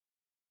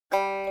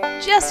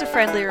Just a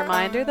friendly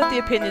reminder that the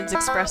opinions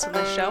expressed on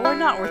this show are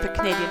not worth a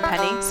Canadian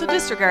penny, so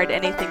disregard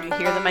anything you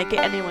hear that might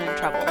get anyone in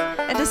trouble.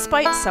 And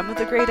despite some of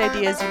the great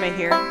ideas you may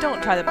hear,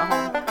 don't try them at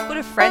home. Go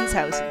to a friend's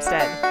house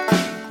instead.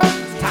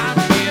 It's time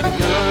to get a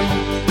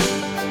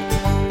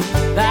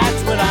gun.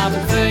 That's what I've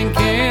been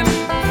thinking.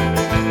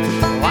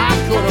 Well, I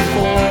could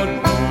afford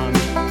one.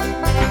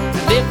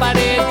 And if I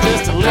did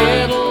just a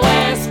little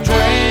less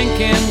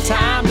drinking,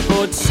 time to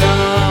put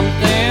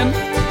something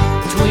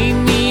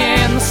between me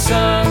and the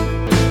sun.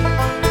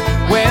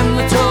 When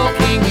the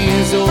talking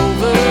is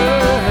over,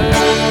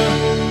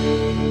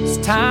 it's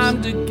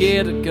time to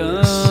get a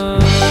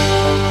gun.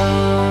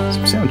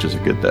 Some sandwiches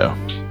are good, though.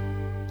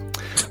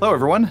 Hello,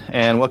 everyone,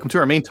 and welcome to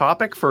our main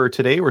topic for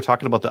today. We're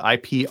talking about the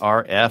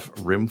IPRF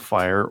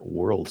Rimfire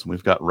Worlds. And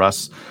we've got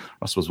Russ.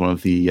 Russ was one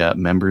of the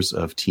members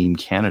of Team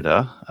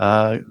Canada.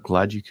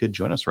 Glad you could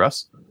join us,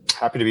 Russ.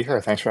 Happy to be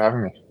here. Thanks for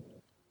having me.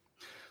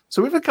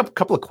 So we have a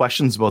couple of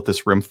questions about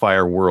this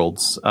Rimfire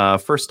Worlds.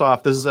 First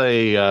off, this is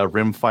a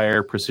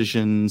Rimfire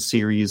Precision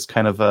Series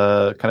kind of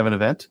an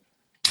event.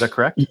 Is that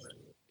correct?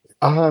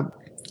 So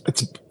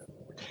the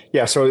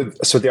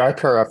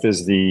IPRF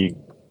is the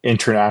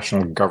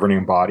international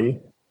governing body,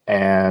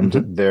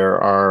 and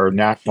there are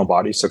national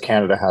bodies. So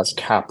Canada has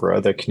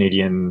CAPRA, the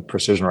Canadian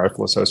Precision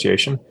Rifle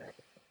Association,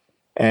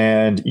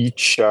 and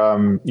each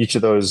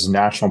of those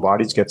national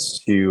bodies gets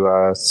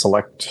to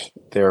select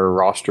their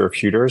roster of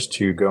shooters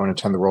to go and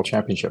attend the World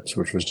Championships,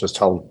 which was just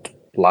held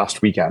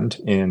last weekend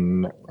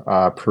in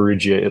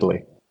Perugia,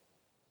 Italy.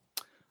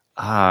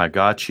 Ah,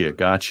 gotcha.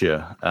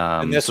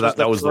 And this was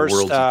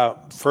the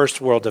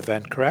first world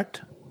event,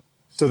 correct?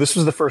 So this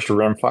was the first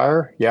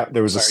Rimfire. Yeah,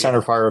 there was a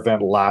Centerfire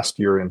event last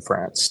year in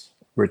France,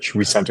 which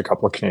we sent a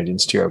couple of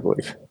Canadians to, I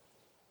believe.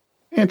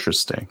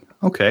 Interesting.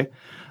 Okay.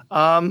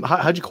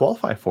 How'd you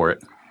qualify for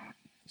it?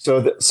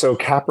 So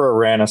CAPRA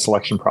ran a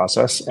selection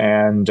process,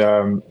 and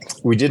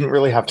we didn't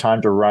really have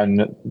time to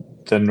run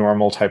the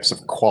normal types of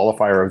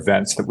qualifier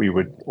events that we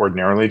would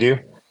ordinarily do,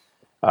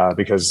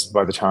 because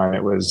by the time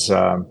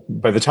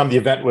the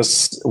event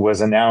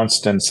was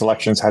announced and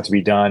selections had to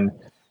be done,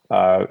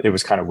 it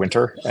was kind of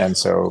winter, and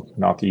so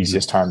not the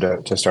easiest time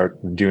to start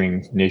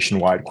doing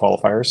nationwide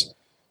qualifiers.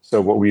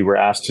 So what we were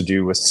asked to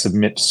do was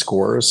submit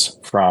scores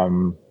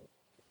from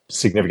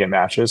significant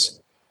matches.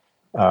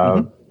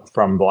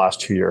 From the last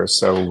 2 years.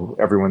 So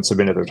everyone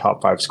submitted their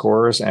top 5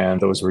 scores,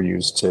 and those were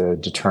used to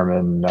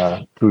determine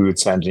who we would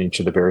send in each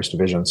of the various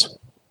divisions.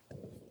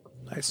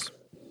 Nice.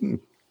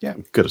 Yeah,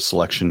 good a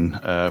selection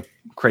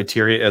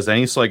criteria as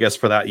any. So I guess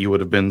for that, you would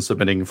have been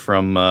submitting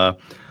from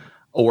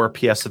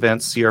ORPS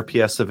events,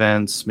 CRPS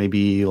events,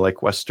 maybe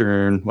like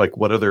Western, like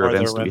what other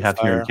events do we have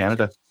here in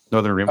Canada?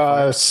 Northern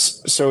Rimfire?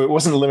 So it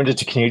wasn't limited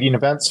to Canadian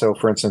events. So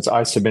for instance,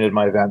 I submitted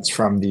my events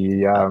from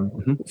the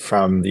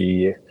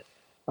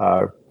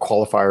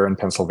qualifier in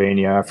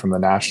Pennsylvania, from the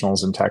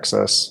nationals in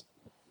Texas.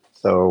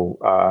 So,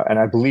 and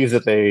I believe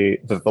that the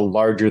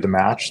larger the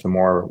match, the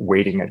more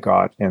weighting it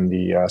got in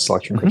the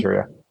selection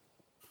criteria.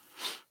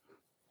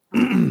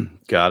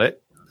 Got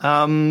it.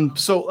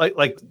 So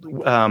I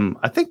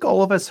think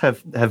all of us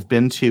have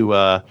been to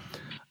a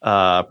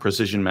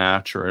precision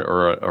match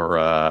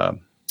or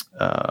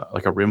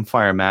like a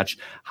Rimfire match.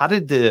 How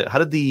did the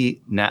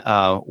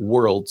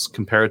Worlds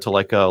compare to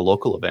like a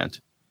local event?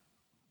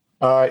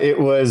 It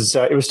was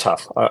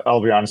tough.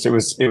 I'll be honest. It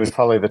was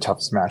probably the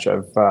toughest match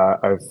I've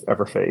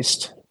ever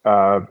faced.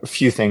 A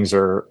few things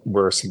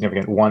were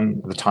significant.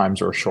 One, the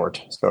times were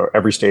short. So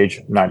every stage,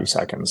 90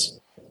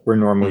 seconds. We're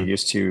normally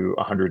used to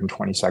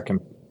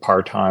 120-second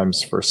par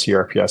times for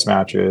CRPS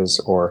matches,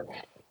 or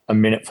a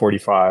minute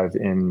 45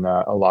 in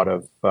a lot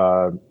of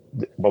the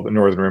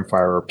Northern Rimfire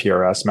or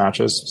PRS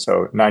matches.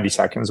 So 90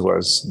 seconds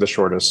was the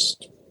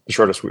shortest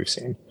we've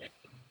seen.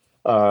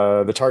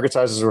 The target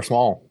sizes were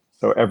small.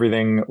 So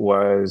everything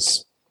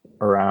was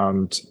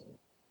around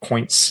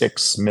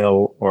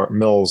 0.6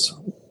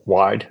 mils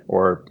wide,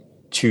 or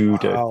 2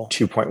 to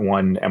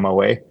 2.1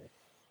 MOA.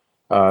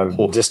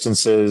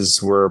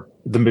 Distances were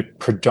the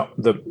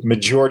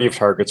majority of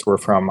targets were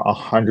from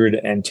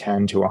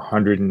 110 to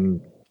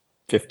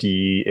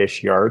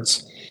 150-ish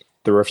yards.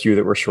 There were a few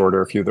that were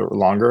shorter, a few that were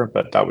longer,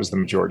 but that was the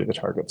majority of the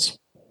targets.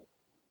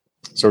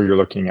 So you're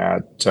looking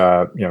at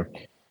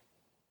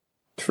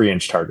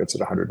 3-inch targets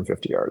at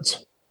 150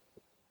 yards.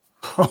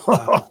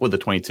 With the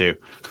 22.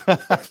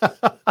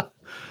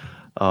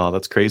 Oh,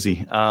 that's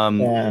crazy.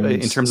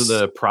 In terms of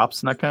the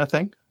props and that kind of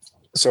thing?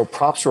 So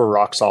props were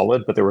rock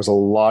solid, but there was a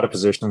lot of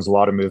positions, a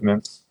lot of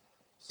movements.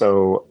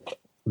 So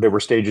there were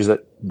stages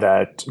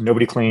that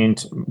nobody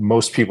cleaned.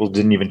 Most people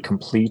didn't even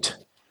complete.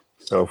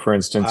 So for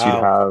instance, you'd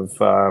have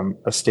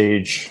a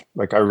stage,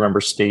 like I remember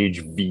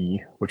stage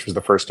V, which was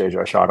the first stage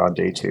I shot on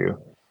day 2,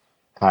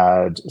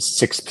 had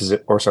 6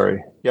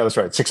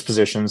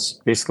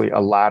 positions, basically a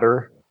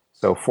ladder.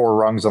 So 4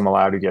 rungs on the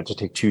ladder, you get to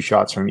take 2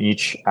 shots from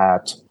each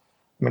at,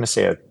 I'm going to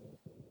say a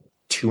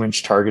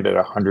 2-inch target at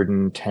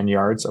 110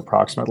 yards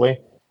approximately.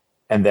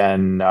 And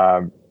then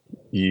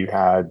you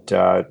had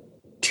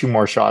 2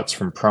 more shots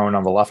from prone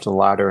on the left of the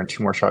ladder and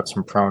 2 more shots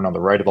from prone on the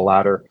right of the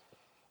ladder.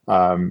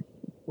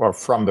 or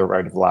from the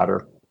right of the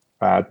ladder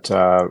at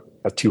a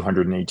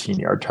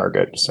 218-yard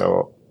target.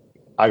 So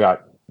I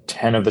got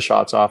 10 of the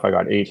shots off. I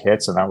got 8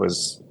 hits, and that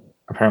was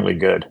apparently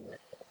good.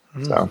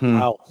 So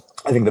Wow.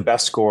 I think the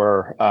best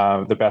score,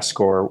 I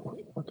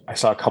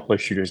saw a couple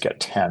of shooters get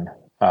 10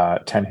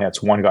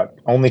 hits. One got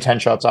only 10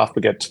 shots off,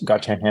 but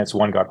got 10 hits.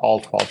 One got all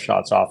 12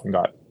 shots off and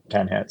got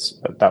 10 hits.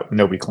 But that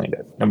nobody cleaned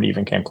it. Nobody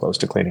even came close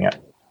to cleaning it.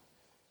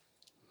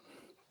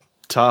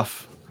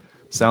 Tough.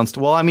 Sounds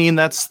well. I mean,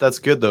 that's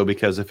good though,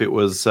 because if it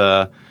was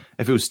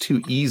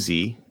too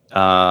easy,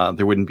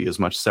 there wouldn't be as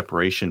much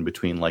separation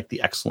between like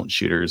the excellent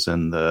shooters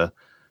and the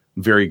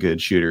very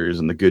good shooters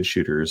and the good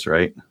shooters,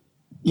 right?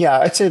 Yeah,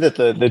 I'd say that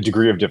the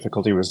degree of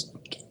difficulty was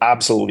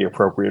absolutely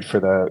appropriate for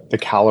the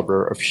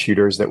caliber of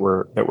shooters that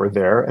were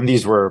there. And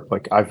these were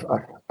like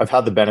I've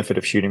had the benefit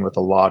of shooting with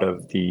a lot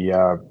of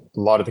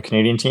the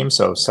Canadian teams.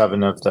 So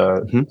 7 of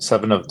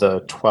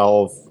the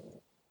 12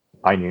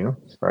 I knew,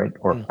 right?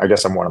 Or I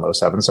guess I'm one of those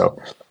 7. So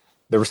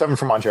there were 7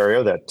 from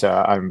Ontario that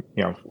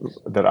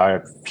that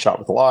I've shot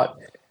with a lot.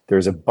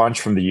 There's a bunch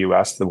from the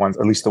US, at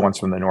least the ones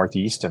from the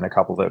Northeast, and a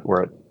couple that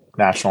were at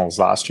Nationals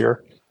last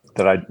year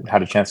that I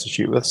had a chance to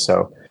shoot with.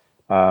 So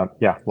a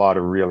lot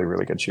of really,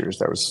 really good shooters.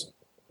 That was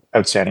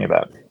outstanding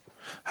about.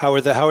 How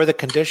are the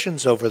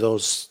conditions over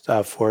those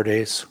 4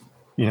 days?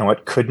 You know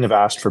what? Couldn't have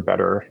asked for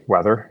better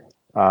weather.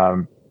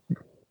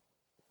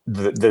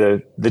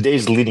 The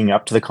days leading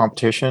up to the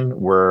competition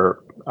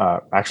were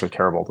actually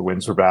terrible. The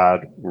winds were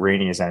bad,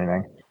 rainy as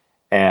anything.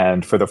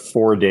 And for the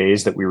 4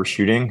 days that we were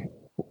shooting,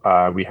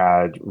 we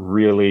had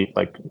really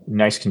like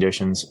nice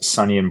conditions,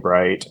 sunny and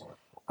bright.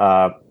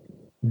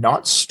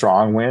 Not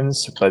strong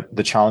winds, but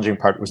the challenging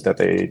part was that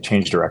they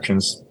changed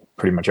directions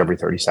pretty much every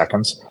 30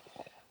 seconds.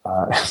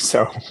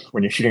 So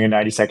when you're shooting a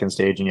 90-second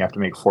stage and you have to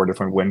make 4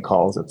 different wind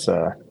calls, it's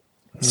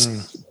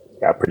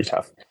pretty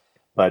tough.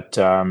 But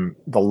the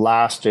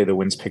last day, the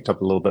winds picked up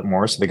a little bit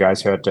more. So the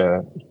guys who had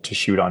to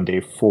shoot on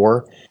day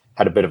 4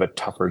 had a bit of a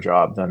tougher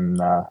job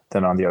than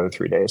on the other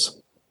 3 days.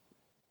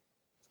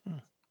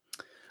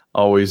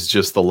 Always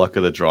just the luck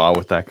of the draw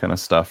with that kind of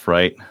stuff,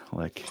 right?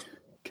 Like,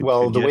 the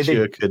way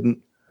they couldn't.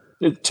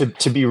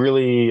 To be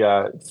really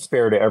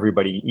fair to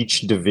everybody,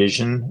 each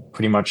division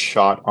pretty much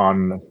shot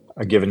on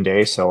a given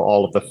day. So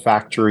all of the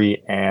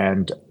factory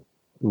and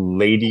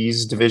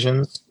ladies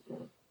divisions,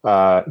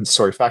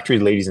 factory,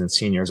 ladies, and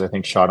seniors, I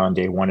think, shot on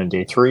day 1 and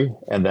day 3,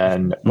 and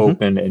then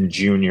open and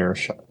junior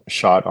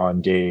shot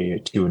on day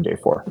 2 and day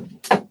 4.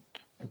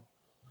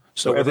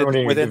 So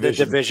within the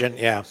division,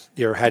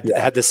 you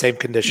had the same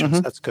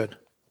conditions. That's good.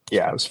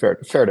 Yeah, it was fair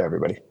to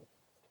everybody.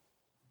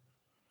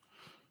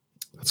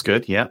 That's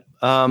good. Yeah.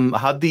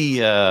 How'd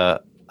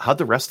the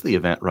rest of the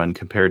event run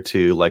compared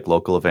to like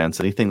local events?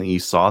 Anything that you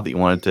saw that you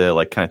wanted to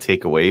like kind of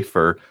take away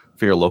for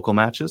your local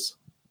matches?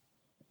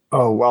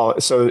 Oh, well,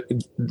 so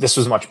this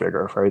was much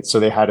bigger, right? So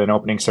they had an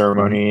opening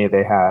ceremony.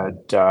 They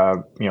had,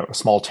 a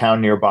small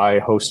town nearby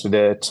hosted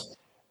it.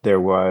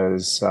 There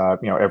was,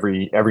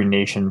 every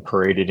nation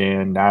paraded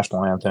in,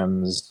 national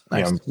anthems,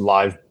 nice.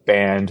 Live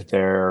band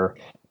there.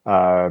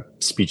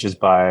 Speeches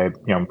by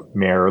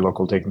mayor,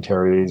 local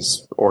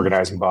dignitaries,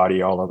 organizing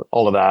body, all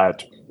of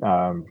that,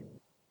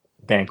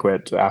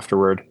 banquet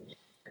afterward.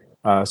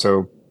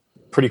 So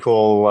pretty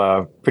cool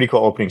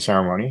opening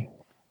ceremony.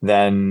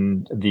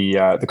 Then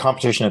the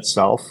competition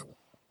itself.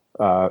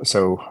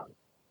 So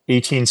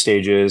 18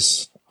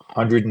 stages,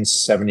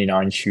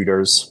 179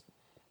 shooters,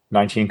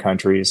 19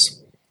 countries.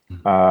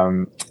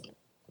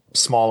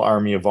 Small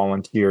army of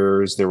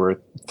volunteers. There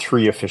were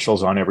 3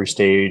 officials on every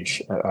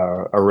stage,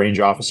 a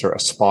range officer, a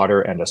spotter,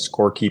 and a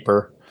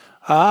scorekeeper.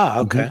 Ah,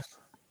 okay.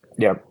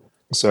 Yep.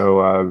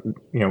 So,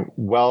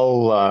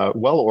 well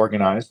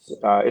organized.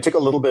 It took a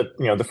little bit,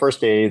 the first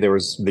day there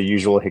was the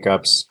usual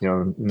hiccups.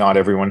 Not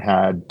everyone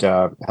had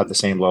the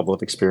same level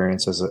of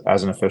experience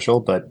as an official,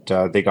 but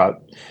we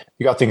got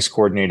things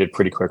coordinated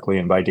pretty quickly.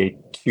 And by day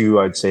 2,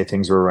 I'd say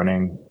things were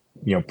running,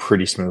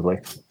 pretty smoothly.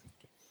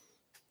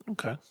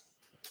 Okay.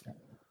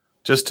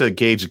 Just to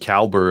gauge the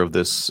caliber of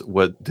this,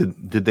 what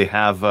did they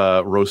have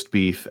roast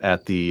beef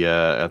at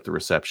the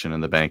reception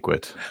and the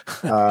banquet?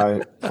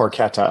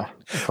 Porchetta.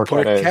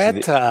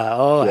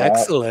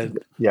 Excellent.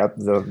 Yep,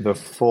 the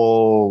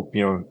full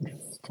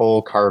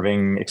full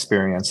carving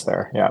experience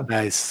there. Yeah,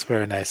 nice,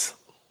 very nice.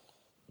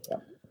 Yeah.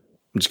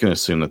 I'm just going to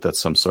assume that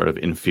that's some sort of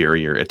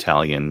inferior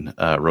Italian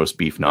roast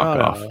beef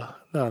knockoff.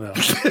 No.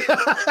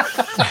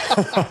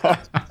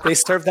 They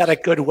serve that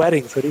at good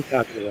weddings. What are you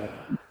talking about?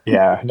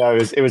 Yeah, no,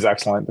 it was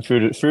excellent. The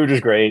food was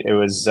great. It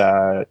was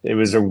a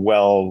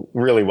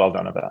really well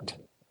done event.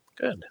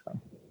 Good.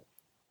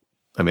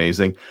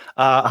 Amazing.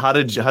 How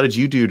did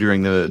you do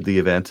during the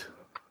event?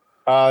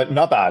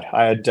 Not bad.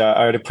 I had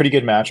a pretty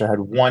good match. I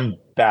had one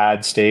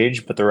bad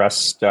stage, but the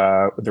rest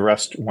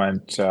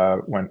went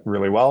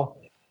really well.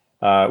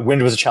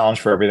 Wind was a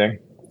challenge for everything.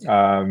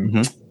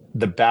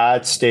 The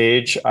bad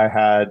stage, I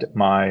had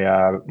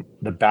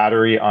the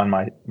battery on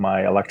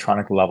my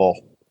electronic level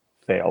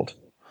failed,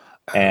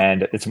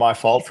 and it's my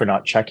fault for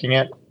not checking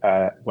it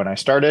when I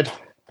started.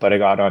 but I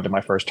got onto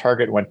my first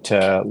target, went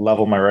to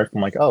level my rifle.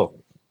 I'm like, oh,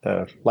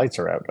 the lights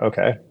are out.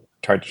 Okay.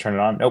 Tried to turn it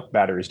on. Nope,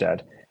 battery's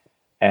dead.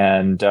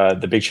 And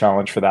the big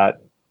challenge for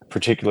that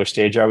particular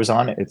stage I was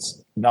on,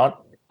 it's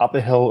not up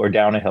a hill or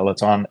down a hill,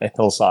 it's on a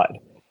hillside.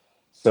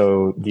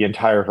 So the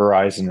entire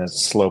horizon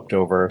is sloped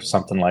over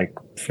something like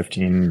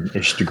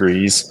 15-ish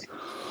degrees.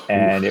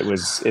 And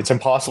it's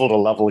impossible to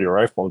level your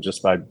rifle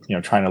just by,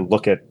 trying to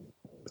look at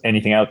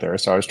anything out there.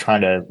 So I was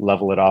trying to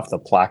level it off the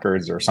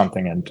placards or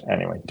something, and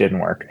anyway, didn't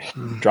work.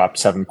 Dropped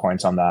 7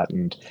 points on that.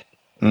 And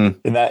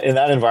in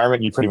that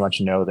environment, you pretty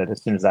much know that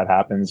as soon as that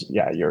happens,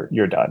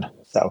 you're done.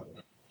 So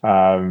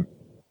that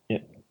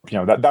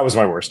was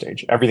my worst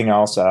stage. Everything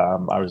else,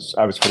 I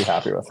was pretty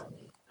happy with.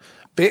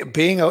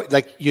 Being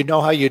like,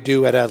 how you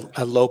do at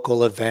a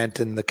local event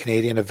and the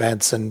Canadian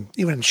events, and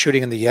even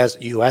shooting in the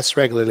US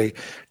regularly,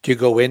 do you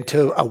go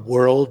into a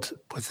world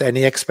with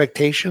any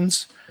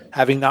expectations,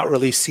 having not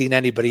really seen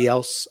anybody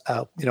else,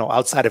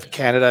 outside of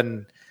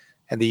Canada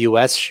and the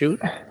US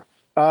shoot?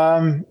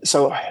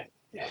 So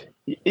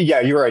yeah,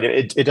 you're right.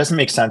 It doesn't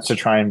make sense to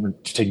try and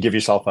to give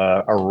yourself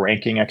a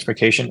ranking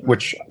expectation,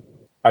 which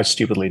I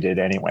stupidly did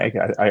anyway.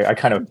 I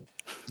kind of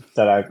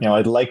that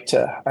I'd like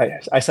to.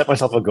 I set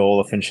myself a goal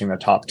of finishing the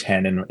top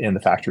 10 in the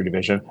factory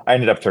division. I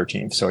ended up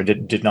 13th, so I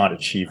did not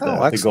achieve the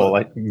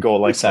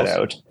goal I set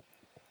out.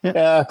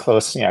 Yeah,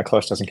 close. Yeah,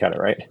 close doesn't cut it,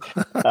 right?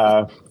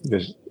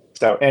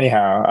 So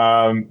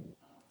anyhow,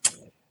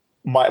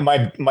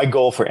 my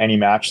goal for any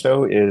match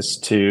though is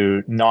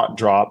to not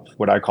drop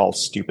what I call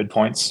stupid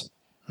points.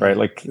 Right,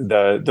 like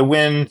the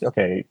wind.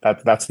 Okay,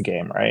 that's the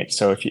game, right?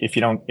 So if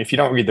you don't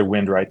read the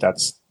wind right,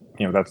 that's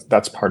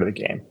part of the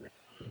game.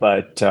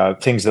 But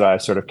things that I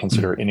sort of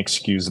consider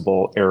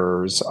inexcusable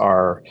errors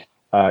are,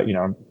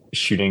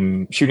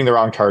 shooting the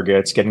wrong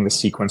targets, getting the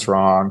sequence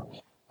wrong,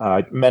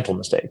 mental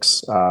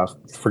mistakes,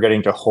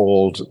 forgetting to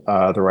hold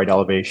the right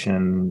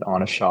elevation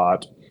on a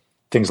shot,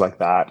 things like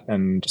that.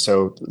 And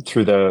so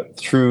through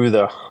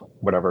the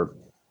whatever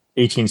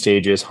 18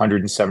 stages,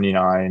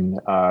 179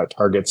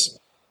 targets,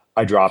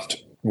 I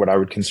dropped what I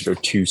would consider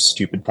 2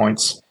 stupid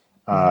points.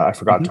 I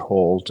forgot to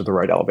hold to the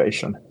right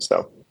elevation.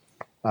 So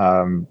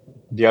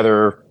the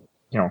other,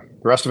 the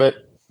rest of it,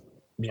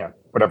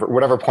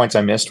 whatever points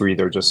I missed were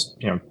either just,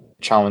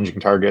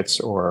 challenging targets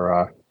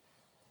or,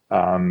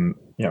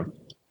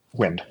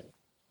 wind.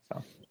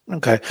 So.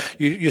 Okay.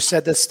 You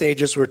said the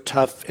stages were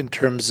tough in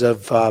terms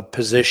of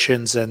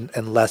positions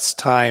and less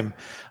time.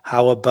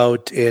 How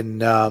about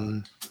in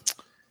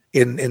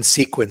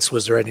sequence?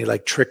 Was there any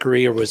like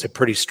trickery, or was it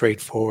pretty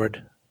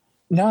straightforward?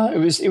 No, it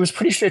was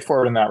pretty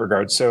straightforward in that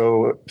regard.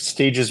 So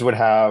stages would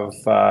have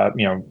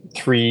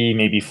 3,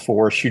 maybe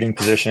 4 shooting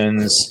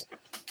positions,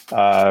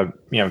 2,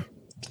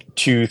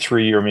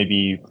 3, or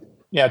maybe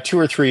 2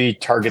 or 3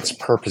 targets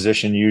per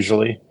position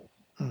usually,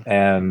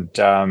 and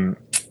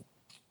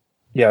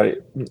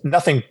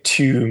nothing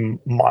too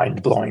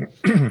mind blowing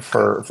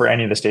for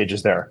any of the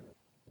stages there.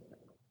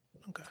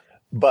 Okay.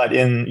 But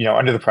in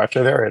under the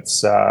pressure there,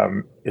 it's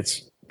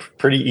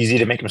pretty easy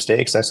to make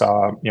mistakes. I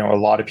saw a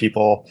lot of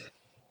people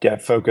get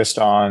focused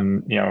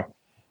on,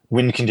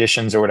 wind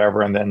conditions or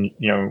whatever, and then,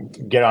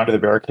 get onto the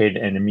barricade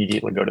and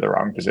immediately go to the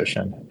wrong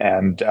position.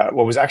 And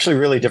what was actually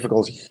really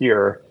difficult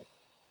here,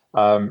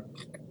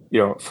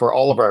 for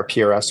all of our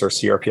PRS or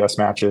CRPS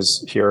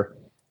matches here,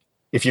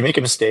 if you make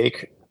a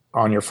mistake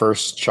on your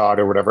first shot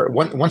or whatever,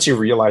 once you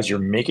realize you're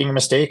making a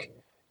mistake,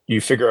 you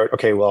figure out,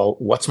 okay, well,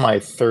 what's my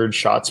third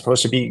shot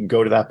supposed to be?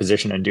 Go to that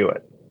position and do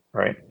it,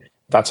 right?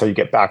 That's how you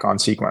get back on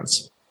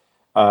sequence.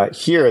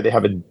 Here, they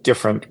have a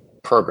different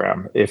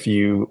program. If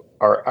you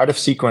are out of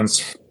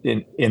sequence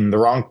in the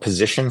wrong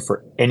position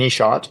for any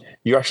shot,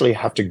 you actually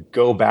have to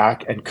go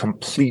back and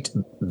complete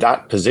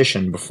that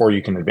position before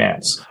you can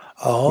advance.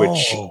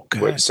 Which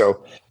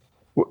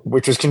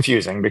was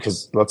confusing,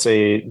 because let's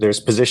say there's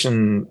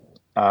positions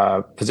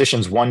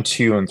 1,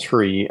 2, and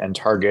 3, and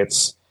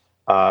targets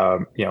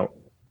 1,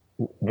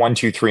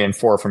 2, 3, and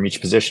 4 from each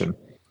position.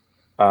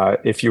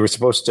 If you were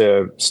supposed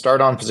to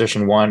start on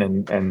position 1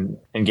 and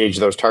engage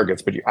those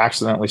targets, but you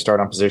accidentally start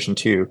on position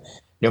 2,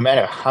 no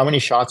matter how many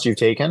shots you've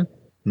taken,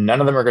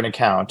 none of them are going to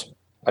count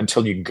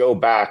until you go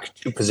back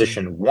to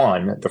position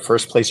 1, the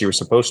first place you were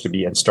supposed to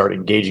be, and start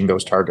engaging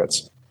those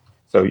targets.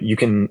 So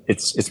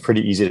it's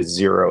pretty easy to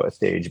zero a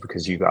stage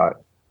because you got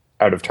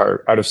out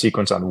of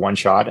sequence on one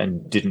shot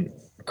and didn't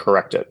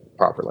correct it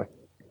properly.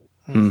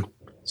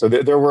 So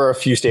there were a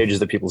few stages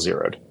that people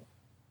zeroed.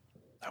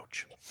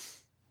 Ouch.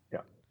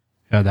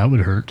 Yeah, that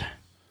would hurt.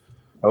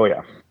 Oh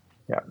yeah.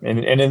 And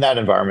in that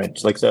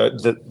environment, like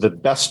the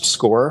best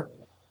score,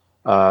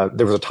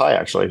 there was a tie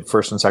actually,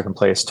 first and second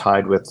place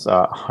tied with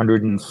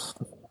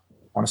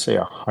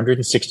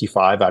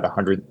 165 out of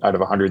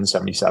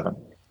 177.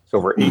 So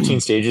over 18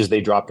 stages,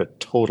 they dropped a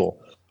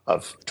total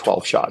of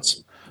 12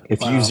 shots.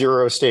 If you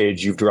zero a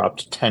stage, you've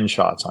dropped 10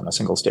 shots on a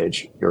single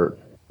stage. You're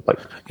like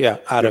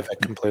out of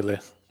it completely.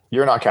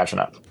 You're not catching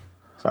up.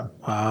 So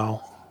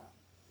wow.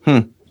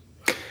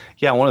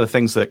 Yeah, one of the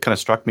things that kind of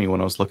struck me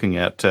when I was looking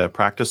at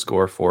practice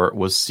score for it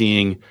was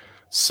seeing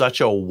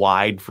such a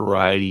wide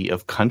variety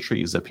of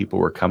countries that people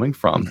were coming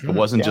from. It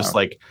wasn't just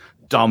like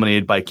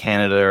dominated by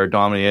Canada or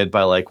dominated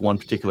by like one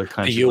particular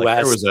country. The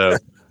US.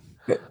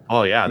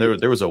 Like,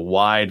 there was a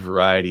wide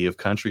variety of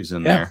countries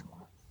in there.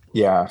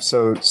 Yeah.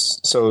 So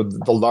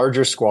the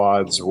larger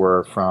squads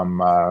were from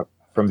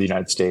the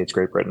United States,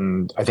 Great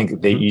Britain. I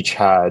think they each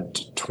had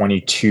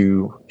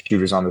 22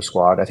 shooters on their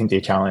squad. I think the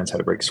Italians had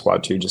a big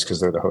squad too, just because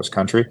they're the host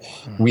country.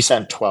 We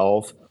sent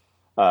 12.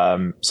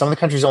 Some of the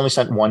countries only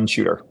sent one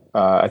shooter.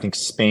 I think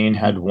Spain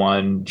had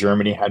one,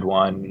 Germany had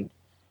one.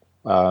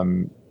 I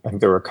think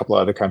there were a couple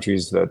of other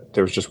countries that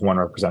there was just one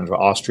representative.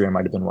 Austria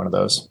might have been one of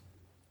those.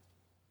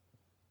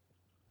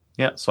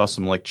 Yeah, saw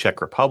some like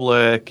Czech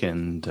Republic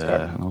and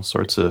all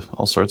sorts of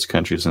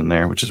countries in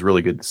there, which is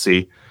really good to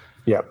see.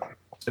 Yeah,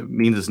 it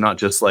means it's not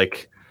just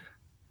like,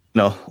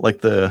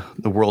 like the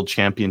World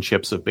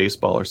Championships of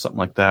baseball or something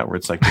like that, where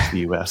it's like just the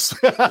U.S.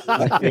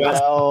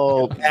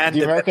 Well,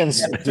 the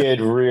Americans did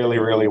really,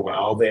 really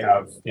well. They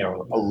have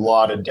a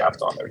lot of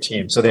depth on their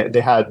team. So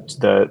they had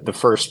the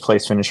first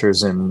place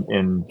finishers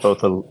in both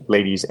the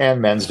ladies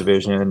and men's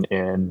division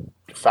in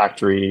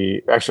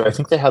factory. Actually, I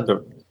think they had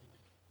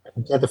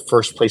the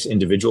first place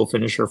individual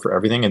finisher for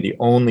everything, and the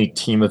only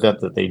team event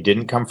that they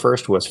didn't come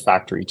first was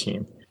factory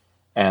team.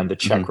 And the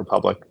Czech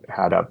Republic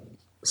had a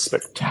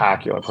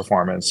spectacular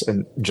performance,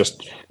 and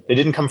just they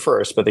didn't come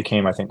first, but they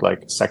came, I think,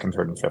 like second,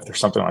 third, and fifth or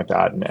something like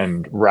that,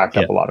 and racked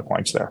up a lot of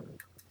points there.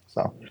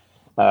 So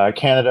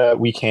Canada,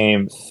 we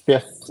came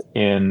fifth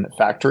in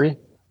factory,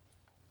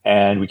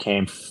 and we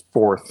came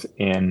fourth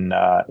in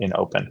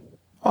open.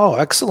 Oh,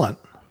 excellent.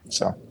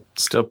 So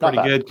still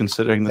pretty good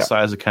considering the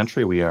size of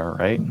country we are,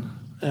 right?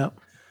 Yeah.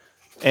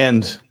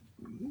 And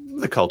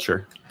the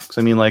culture. Because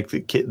I mean, like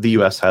the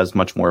U.S. has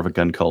much more of a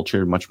gun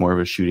culture, much more of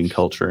a shooting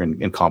culture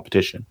and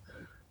competition.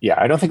 Yeah,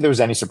 I don't think there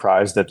was any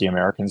surprise that the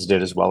Americans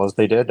did as well as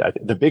they did.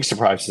 The big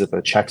surprise is that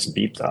the Czechs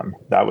beat them.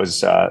 That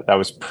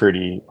was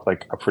pretty,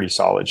 like a pretty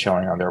solid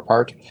showing on their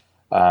part.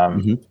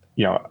 I'm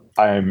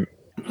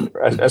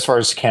as far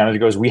as Canada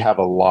goes, we have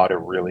a lot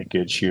of really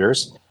good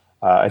shooters.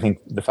 I think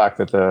the fact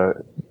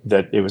that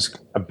it was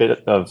a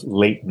bit of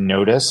late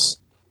notice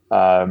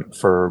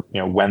for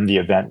when the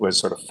event was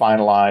sort of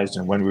finalized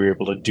and when we were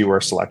able to do our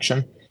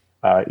selection.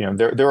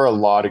 There are a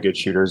lot of good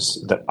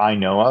shooters that I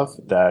know of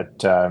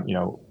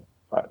that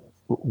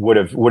would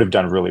have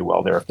done really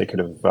well there if they could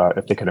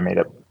have made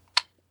it.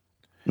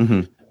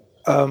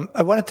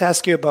 I wanted to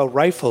ask you about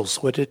rifles.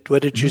 What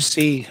did you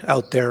see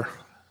out there?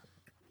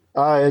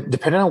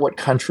 Depending on what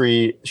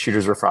country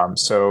shooters are from.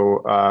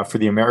 So for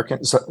the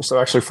Americans, so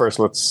actually first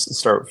let's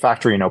start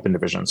factory and open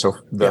division. So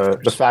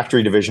the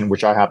factory division,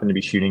 which I happen to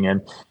be shooting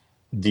in,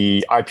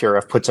 the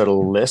IPRF puts out a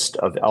list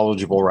of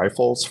eligible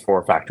rifles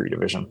for factory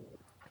division.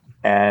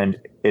 And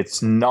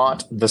it's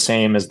not the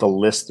same as the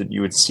list that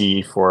you would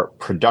see for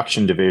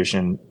production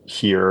division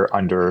here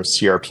under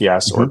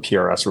CRPS or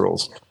PRS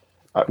rules.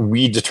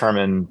 We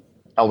determine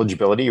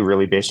eligibility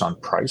really based on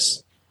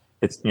price.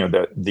 It's,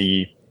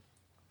 the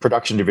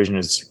production division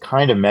is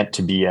kind of meant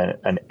to be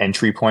an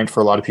entry point for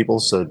a lot of people,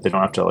 so they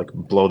don't have to like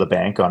blow the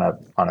bank on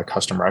a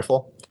custom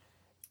rifle.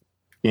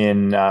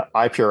 In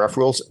IPRF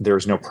rules,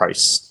 there's no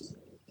price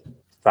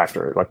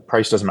factor. Like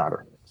price doesn't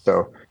matter.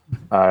 So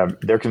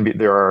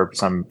there are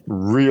some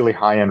really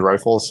high-end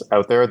rifles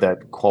out there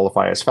that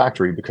qualify as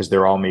factory because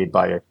they're all made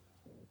by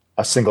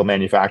a single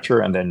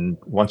manufacturer, and then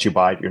once you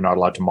buy it, you're not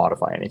allowed to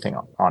modify anything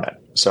on it.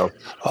 So,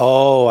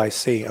 I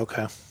see.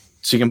 Okay.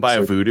 So you can buy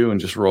a Voodoo and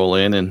just roll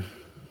in, and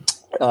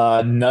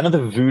none of the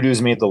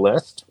Voodoos made the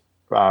list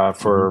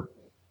for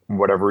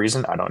whatever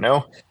reason. I don't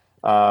know.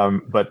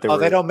 But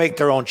they don't make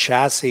their own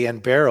chassis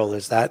and barrel.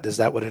 Is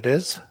that what it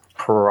is?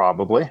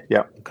 Probably.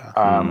 Yeah. Okay.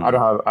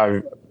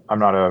 I'm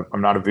not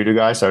a Voodoo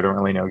guy, so I don't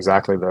really know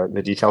exactly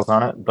the details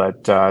on it.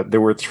 But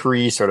there were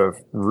three sort of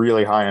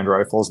really high end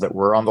rifles that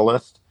were on the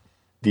list.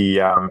 The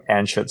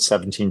Anschutz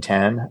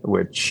 1710,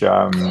 which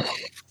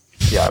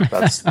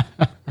that's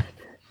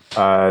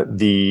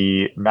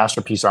the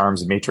Masterpiece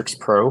Arms Matrix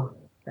Pro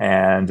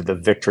and the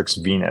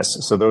Victrix Venus.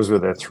 So those were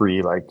the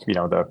three, like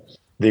the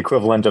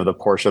equivalent of the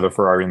Porsche, the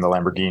Ferrari, and the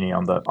Lamborghini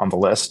on the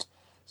list.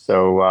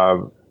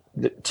 So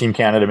Team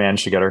Canada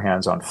managed to get our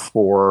hands on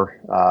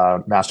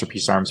 4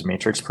 Masterpiece Arms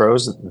Matrix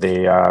Pros.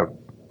 They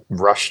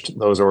rushed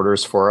those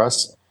orders for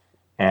us,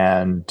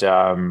 and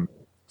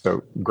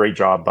so great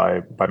job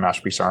by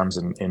Masterpiece Arms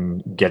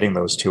in getting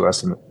those to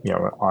us, and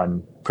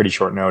on pretty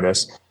short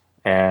notice,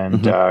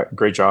 and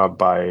great job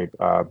by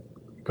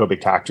Go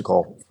Big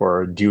Tactical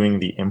for doing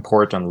the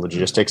import and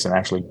logistics and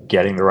actually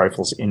getting the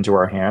rifles into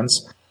our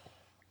hands.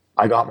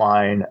 I got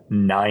mine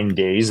 9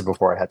 days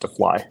before I had to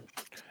fly.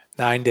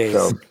 9 days.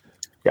 So,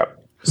 yep.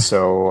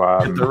 So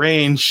at the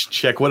range,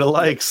 check what it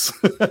likes.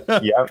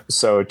 Yeah.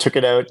 So took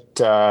it out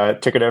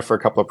for a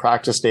couple of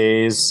practice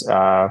days.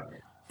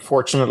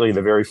 Fortunately,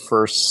 the very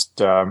first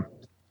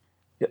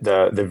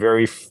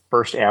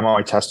ammo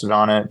I tested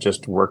on it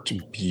just worked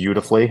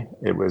beautifully.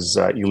 It was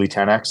Ely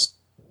 10X,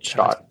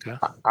 shot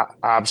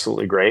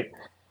absolutely great.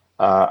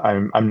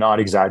 I'm not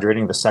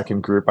exaggerating. The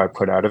second group I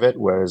put out of it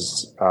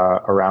was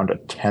around a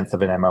tenth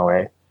of an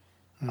MOA.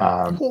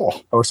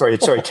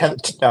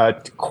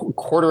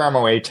 Quarter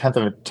MOA,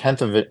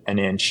 tenth of an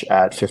inch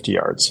at 50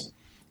 yards.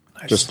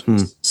 Nice. Just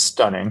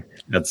stunning.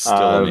 That's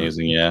still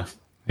amazing. Yeah.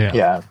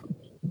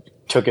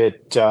 Took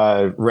it,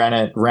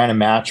 ran a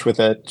match with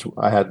it.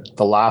 I had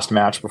the last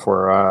match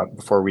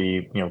before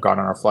we got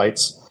on our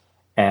flights,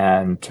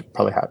 and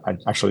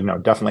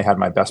definitely had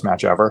my best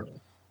match ever.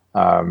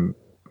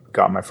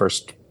 Got my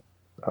first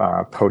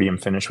podium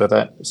finish with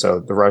it.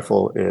 So the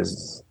rifle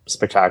is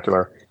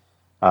spectacular.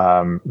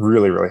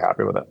 Really, really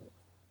happy with it.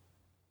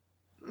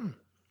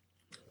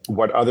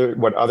 What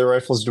other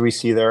rifles do we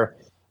see there?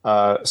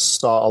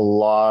 Saw a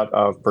lot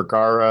of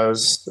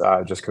Bergaras,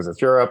 just because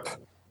it's Europe.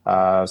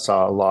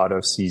 Saw a lot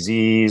of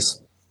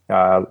CZs.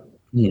 I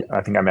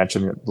think I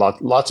mentioned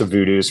lots of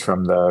Voodoos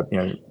from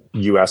the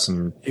US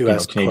and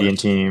Canadian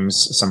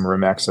teams. Some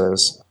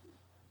Rimexes.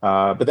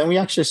 But then we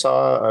actually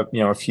saw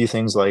a few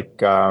things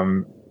like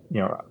a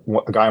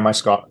guy on my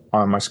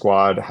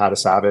squad had a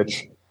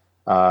Savage.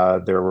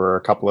 There were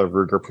a couple of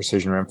Ruger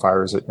precision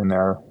rimfires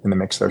in the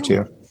mix there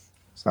too.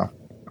 So,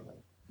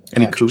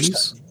 any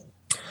Kuis?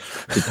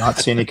 Did not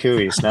see any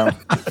Kuis. No.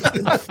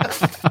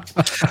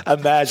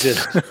 Imagine.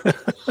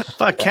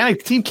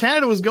 Team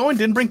Canada was going,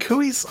 didn't bring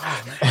Kuis.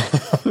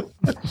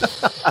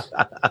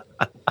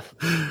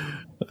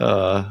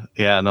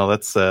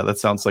 That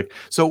sounds like.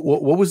 So,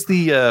 what was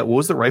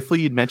the rifle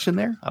you'd mentioned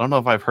there? I don't know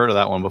if I've heard of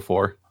that one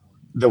before.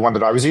 The one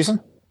that I was using.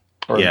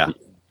 Yeah.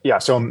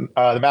 So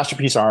the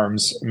Masterpiece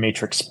Arms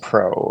Matrix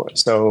Pro.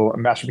 So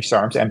Masterpiece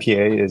Arms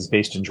MPA is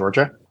based in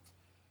Georgia,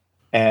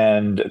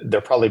 and they're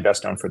probably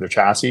best known for their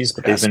chassis,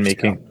 but they've been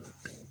making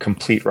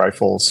complete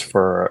rifles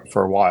for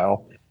a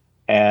while.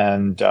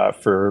 And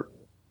for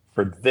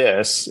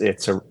this,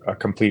 it's a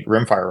complete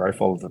rimfire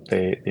rifle that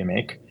they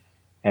make.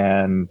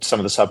 And some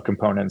of the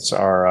subcomponents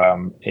are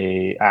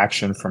a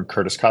action from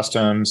Curtis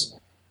Customs.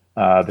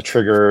 The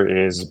trigger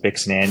is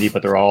Bix and Andy,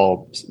 but they're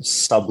all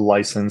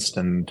sub-licensed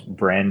and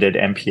branded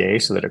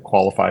MPA so that it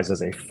qualifies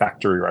as a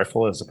factory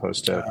rifle as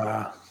opposed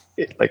to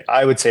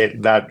I would say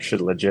that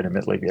should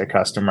legitimately be a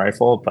custom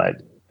rifle, but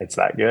it's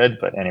that good.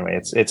 But anyway,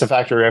 it's a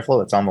factory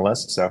rifle. It's on the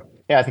list. So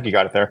yeah, I think you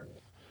got it there.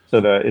 So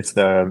it's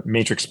the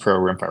Matrix Pro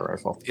rimfire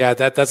rifle. Yeah,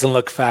 that doesn't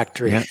look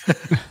factory. Yeah.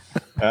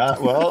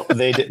 Well,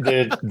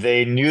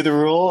 they knew the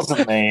rules,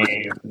 and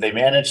they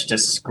managed to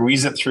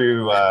squeeze it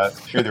through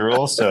the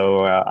rules.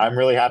 So I'm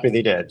really happy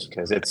they did,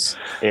 because it's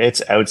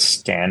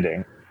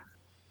outstanding.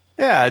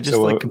 Yeah, just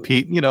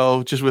compete,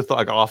 just with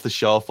off the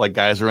shelf,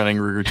 guys running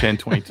Ruger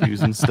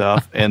 1022s and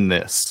stuff, and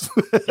this.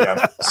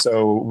 Yeah.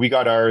 So we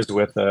got ours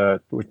with a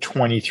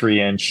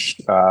 23-inch,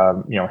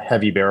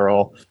 heavy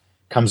barrel.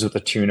 Comes with a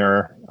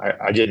tuner.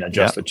 I didn't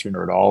adjust the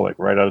tuner at all.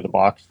 Right out of the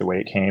box, the way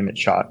it came, it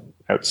shot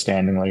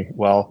outstandingly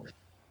well.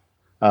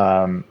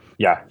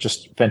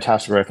 Just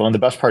fantastic rifle. And the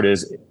best part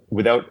is,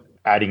 without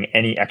adding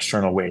any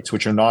external weights,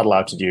 which you're not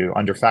allowed to do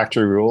under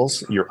factory rules,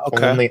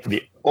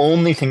 the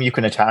only thing you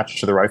can attach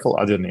to the rifle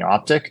other than the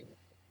optic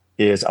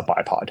is a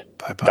bipod.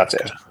 That's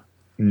it.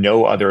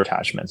 No other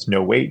attachments,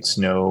 no weights,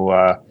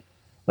 no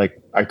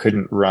I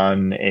couldn't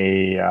run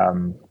a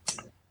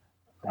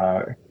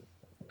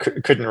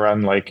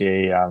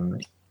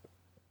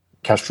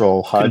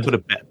Kestrel HUD.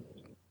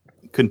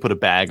 Couldn't put a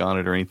bag on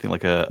it or anything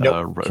like a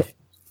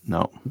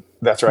no.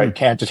 That's right.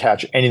 Can't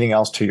attach anything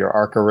else to your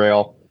ARCA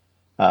rail.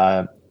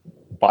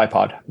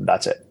 Bipod.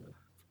 That's it.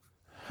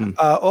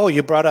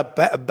 You brought up,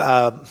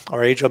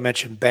 or Angel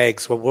mentioned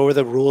bags. What were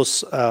the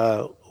rules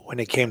when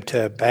it came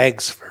to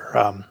bags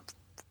for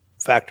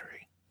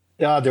factory?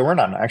 There were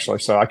none, actually.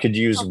 So I could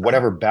use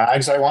whatever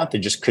bags I want. They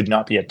just could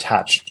not be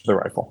attached to the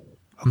rifle.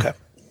 Okay.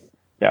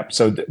 Yeah.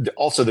 So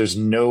also, there's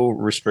no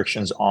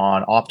restrictions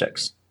on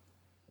optics.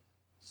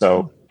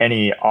 So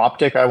any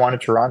optic I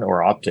wanted to run,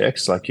 or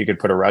optics, you could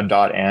put a red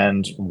dot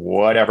and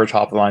whatever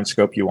top of the line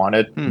scope you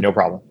wanted, no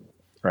problem.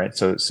 Right.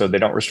 So they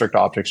don't restrict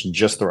optics,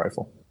 just the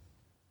rifle.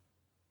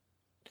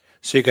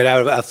 So you could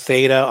have a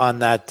theta on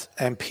that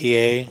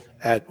MPA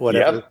at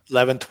whatever,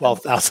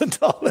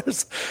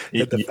 $11,000,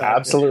 $12.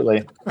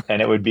 Absolutely.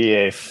 And it would be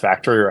a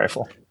factory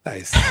rifle.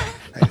 Nice.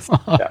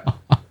 Yeah.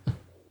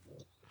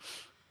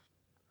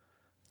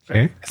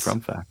 Okay.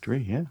 From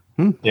factory. Yeah.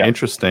 Yeah.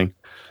 Interesting.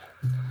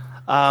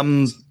 Are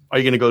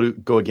you going to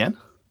go again?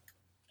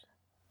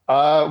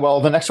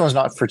 Well, the next one's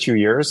not for 2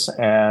 years,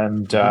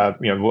 and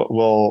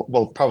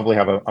we'll probably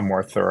have a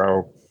more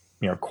thorough,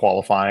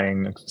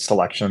 qualifying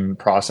selection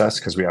process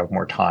because we have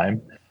more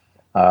time.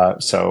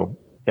 So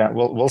yeah,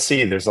 we'll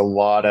see. There's a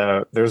lot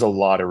of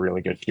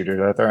really good shooters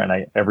out there,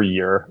 and every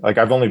year,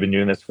 I've only been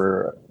doing this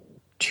for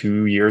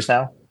 2 years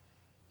now,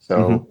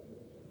 so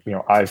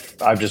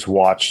I've just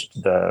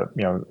watched the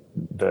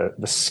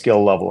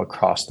skill level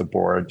across the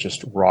board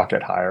just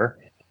rocket higher.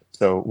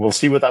 So we'll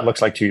see what that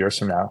looks like 2 years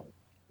from now.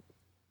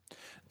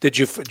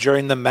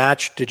 During the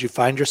match, did you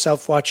find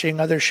yourself watching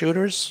other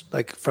shooters,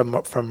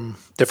 from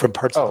different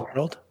parts of the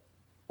world?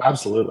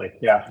 Absolutely.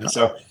 Yeah.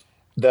 So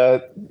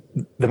the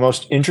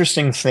most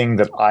interesting thing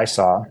that I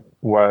saw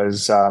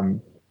was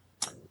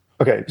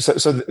okay.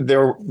 So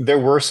there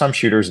were some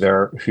shooters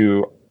there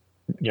who,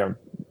 you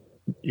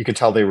could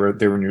tell they were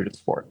new to the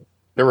sport.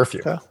 There were a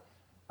few,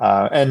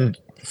 and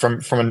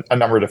from a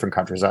number of different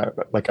countries.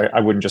 I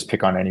wouldn't just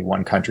pick on any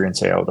one country and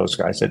say, oh, those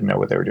guys didn't know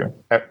what they were doing.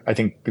 I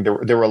think there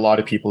were a lot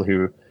of people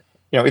who,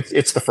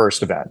 it's the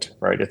first event,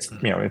 right? It's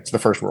the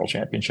first World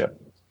Championship,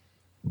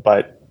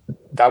 but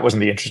that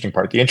wasn't the interesting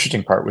part. The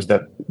interesting part was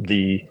that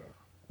the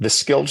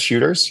skilled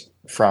shooters,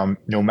 from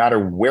no matter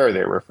where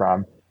they were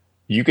from,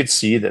 you could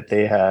see that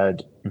they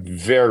had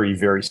very,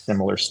 very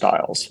similar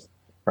styles,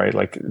 right?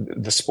 Like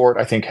the sport,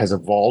 I think, has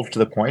evolved to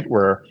the point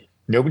where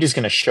nobody's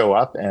going to show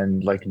up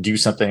and like do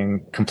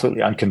something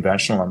completely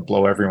unconventional and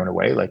blow everyone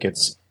away. Like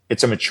it's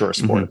a mature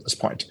sport at this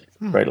point,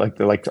 right?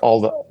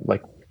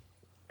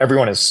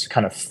 Everyone has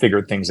kind of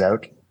figured things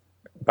out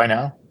by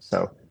now.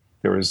 So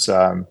there was,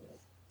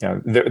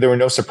 there were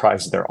no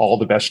surprises there. All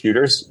the best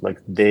shooters, like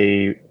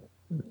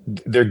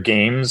their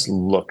games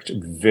looked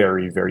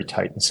very, very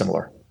tight and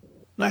similar.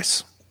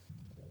 Nice.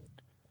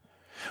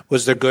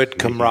 Was there good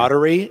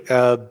camaraderie,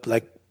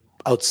 like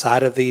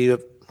outside of the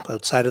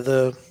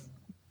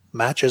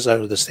matches,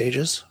 out of the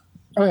stages?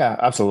 Oh yeah,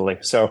 absolutely.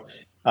 So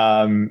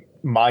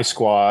my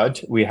squad,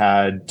 we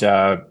had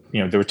there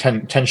were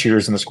 10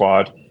 shooters in the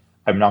squad.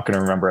 I'm not going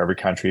to remember every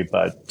country,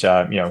 but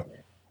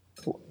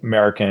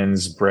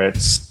Americans,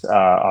 Brits,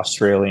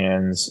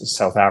 Australians,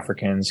 South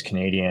Africans,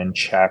 Canadian,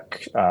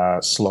 Czech,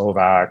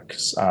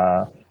 Slovaks,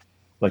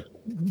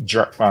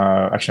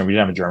 actually we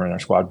didn't have a German in our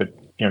squad, but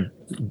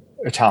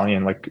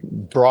Italian, like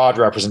broad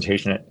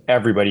representation.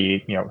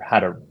 Everybody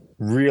had a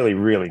really,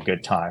 really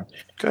good time.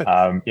 Good.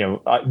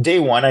 Day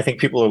one, I think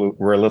people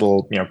were a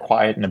little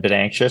quiet and a bit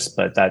anxious,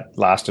 but that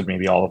lasted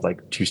maybe all of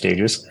like 2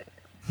 stages.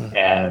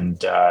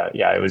 And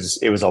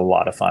it was a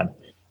lot of fun.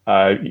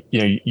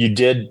 You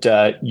did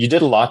a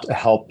lot to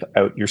help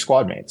out your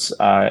squad mates,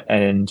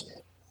 and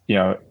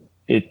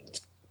it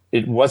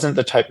wasn't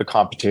the type of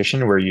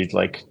competition where you'd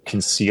like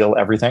conceal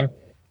everything.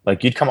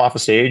 Like you'd come off a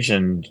stage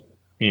and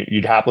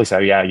you'd happily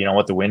say, yeah, you know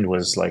what, the wind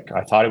was like,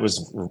 I thought it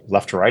was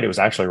left to right. It was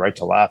actually right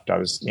to left. I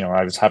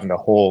was having to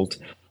hold,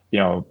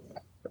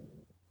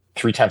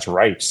 3/10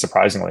 right,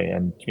 surprisingly.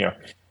 And,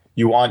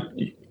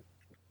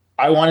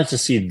 I wanted to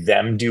see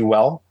them do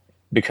well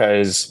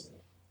because,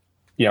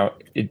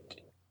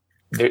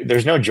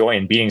 there's no joy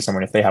in beating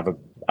someone if they have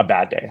a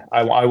bad day.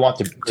 I want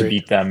to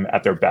beat them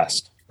at their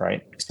best.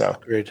 Right. So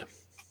Agreed.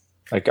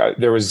 Like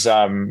there was,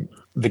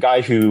 the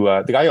guy who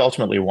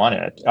ultimately won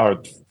it,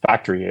 our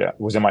factory,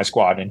 was in my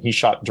squad, and he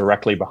shot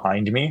directly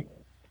behind me.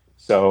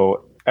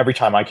 So every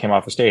time I came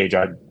off the stage,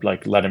 I'd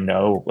like let him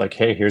know, like,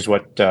 hey, here's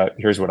what I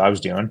was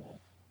doing.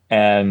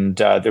 And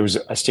there was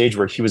a stage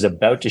where he was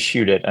about to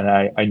shoot it, and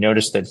I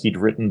noticed that he'd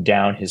written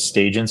down his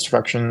stage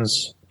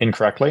instructions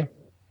incorrectly.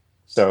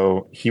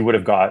 So he would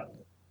have got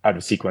out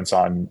of sequence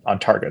on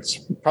targets,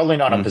 probably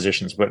not on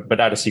positions, but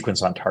out of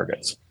sequence on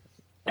targets.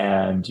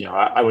 And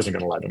I wasn't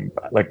going to let him.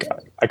 Like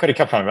I could have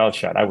kept my mouth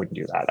shut. I wouldn't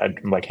do that. I'm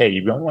like, hey,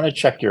 you don't want to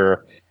check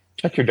your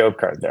dope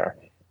card there.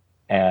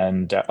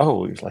 And he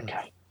was like,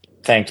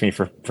 thanked me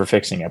for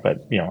fixing it.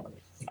 But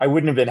I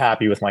wouldn't have been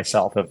happy with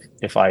myself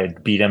if I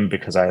had beat him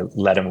because I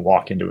let him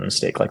walk into a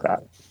mistake like that.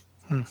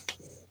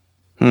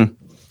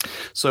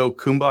 So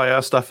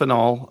Kumbaya stuff and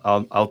all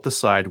out the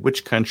side,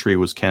 which country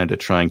was Canada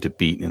trying to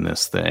beat in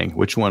this thing?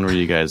 Which one were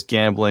you guys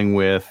gambling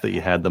with that you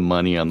had the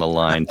money on the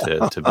line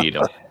to beat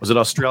them? Was it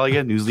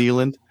Australia, New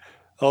Zealand?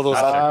 All those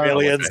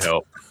Australians.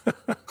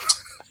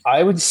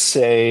 I would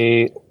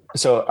say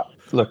so.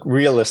 Look,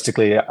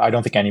 realistically, I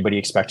don't think anybody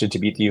expected to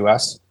beat the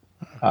US.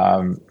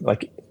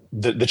 Like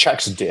the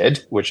Czechs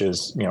did, which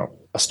is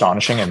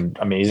astonishing and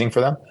amazing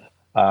for them.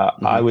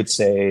 I would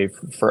say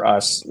for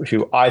us,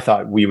 who I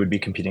thought we would be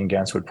competing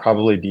against would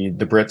probably be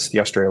the Brits, the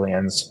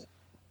Australians,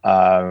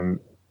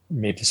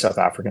 maybe the South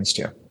Africans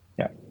too.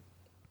 Yeah.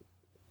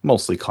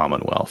 Mostly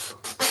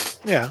Commonwealth.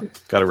 Yeah.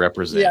 Got to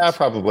represent. Yeah,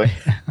 probably.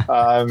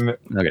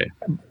 Okay.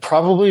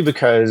 Probably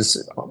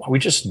because we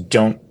just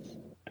don't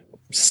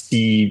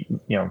see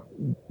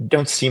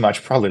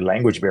much, probably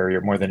language barrier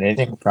more than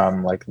anything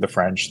from like the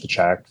French, the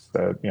Czechs,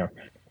 the,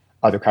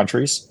 other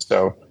countries.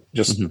 So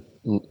just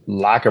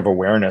lack of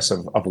awareness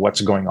of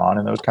what's going on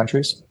in those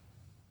countries.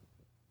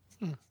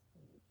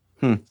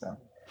 So,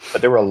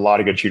 but there were a lot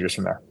of good shooters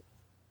from there.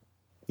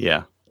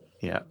 Yeah.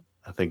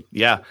 I think,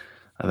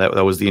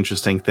 that was the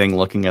interesting thing,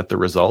 looking at the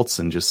results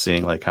and just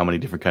seeing like how many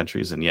different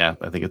countries. And I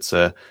think it's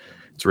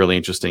really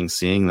interesting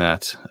seeing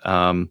that.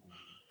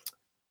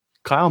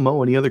 Kyle,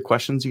 Mo, any other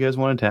questions you guys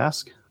wanted to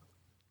ask?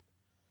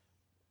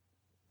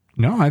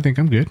 No, I think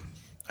I'm good.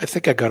 I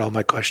think I got all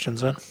my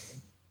questions in.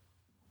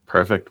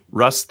 Perfect.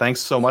 Russ,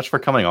 thanks so much for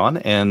coming on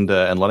and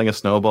letting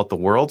us know about the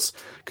Worlds.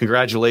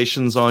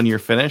 Congratulations on your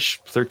finish.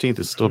 13th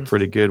is still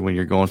pretty good when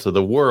you're going to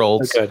the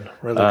Worlds.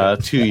 Really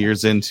good. 2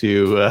 years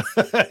into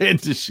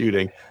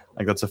shooting. I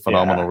think that's a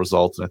phenomenal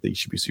result, and I think you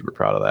should be super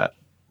proud of that.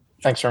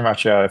 Thanks very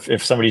much.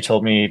 If somebody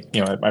told me,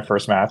 at my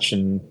first match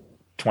in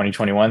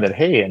 2021 that,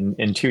 hey,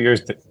 in 2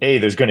 years, A,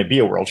 there's going to be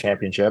a World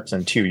Championships,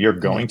 and 2, you're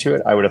going to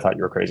it, I would have thought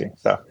you were crazy.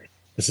 So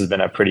this has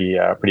been a pretty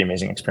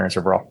amazing experience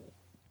overall.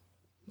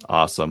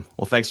 Awesome.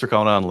 Well, thanks for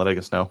calling on and letting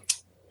us know.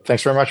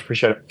 Thanks very much.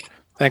 Appreciate it.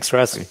 Thanks,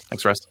 Russ. Okay.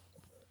 Thanks, Russ.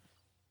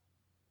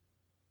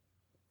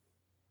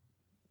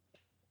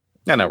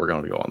 Yeah, now we're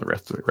going to go on the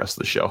rest of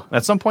the show.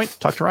 At some point,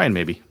 talk to Ryan,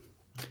 maybe.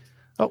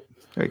 Oh,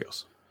 there he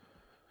goes.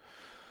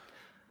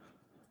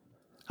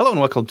 Hello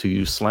and welcome to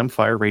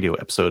Rimfire Radio,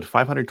 episode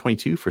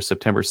 522 for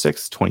September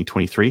 6th,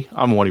 2023.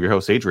 I'm one of your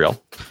hosts, Adriel.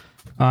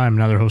 I'm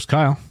another host,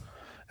 Kyle.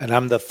 And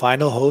I'm the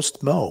final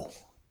host, Mo.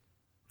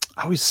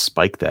 I always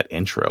spike that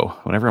intro.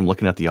 Whenever I'm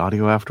looking at the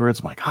audio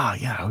afterwards, I'm like,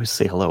 yeah, I always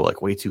say hello, like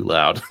way too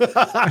loud.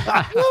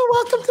 Oh,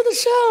 welcome to the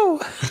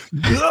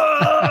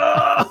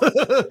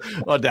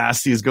show.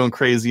 Audacity is going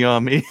crazy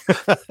on me.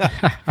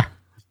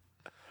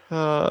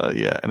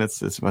 Yeah, and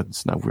it's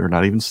not, we're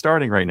not even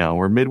starting right now.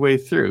 We're midway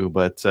through,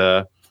 but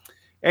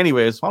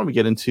anyways, why don't we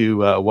get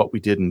into what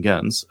we did in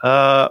guns?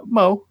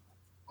 Mo,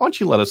 why don't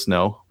you let us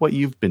know what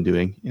you've been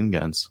doing in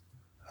guns?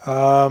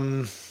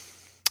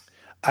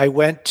 I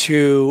went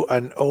to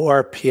an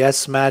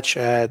ORPS match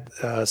at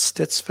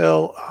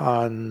Stittsville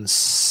on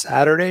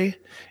Saturday.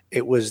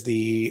 It was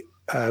it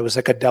was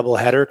like a double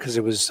header because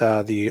it was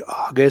the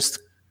August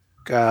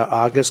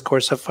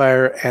course of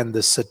fire and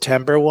the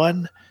September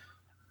one,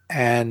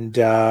 and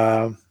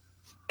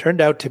turned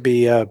out to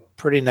be a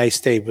pretty nice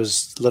day. It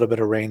was a little bit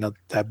of rain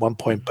at one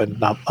point, but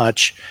not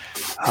much.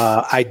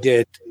 I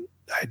did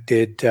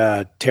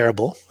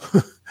terrible.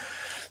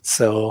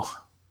 So,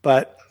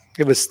 but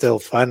it was still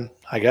fun,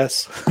 I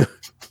guess.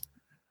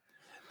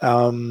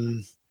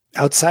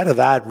 Outside of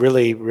that,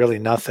 really, really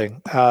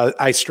nothing.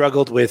 I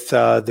struggled with,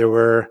 there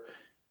were,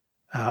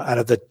 out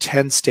of the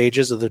 10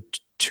 stages of the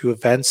two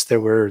events, there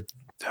were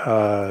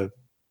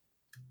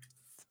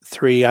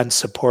 3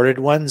 unsupported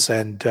ones.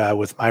 And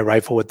with my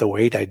rifle with the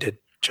weight, I did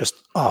just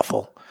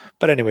awful.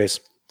 But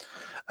anyways,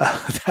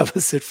 that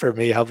was it for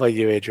me. How about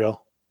you,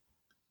 Adriel?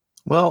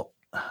 Well,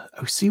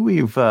 I see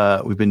we've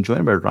been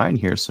joined by Ryan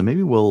here, so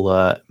maybe we'll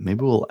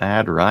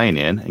add Ryan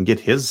in and get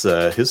his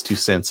 2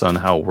 cents on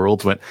how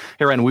Worlds went.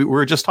 Hey, Ryan, we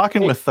were just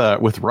talking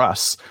with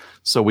Russ,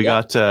 so we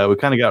kind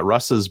of got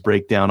Russ's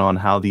breakdown on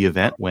how the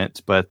event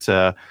went, but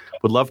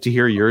would love to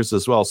hear yours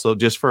as well. So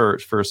just for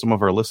some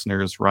of our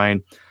listeners,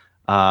 Ryan,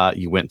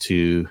 you went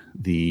to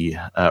the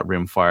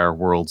Rimfire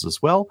Worlds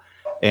as well,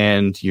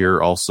 and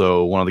you're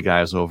also one of the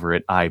guys over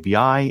at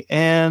IBI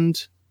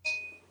and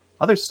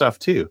other stuff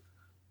too.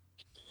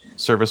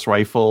 Service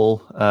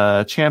rifle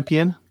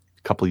champion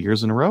a couple of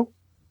years in a row.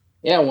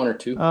 Yeah, 1 or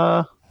 2.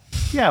 1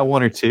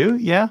 or 2.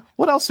 Yeah.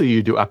 What else are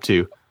you up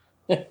to?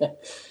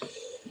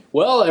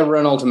 Well, I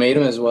run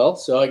Ultimatum as well,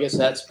 so I guess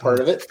that's part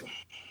of it.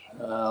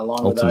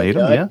 Along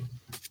Ultimatum, with IPI. yeah.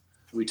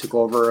 We took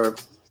over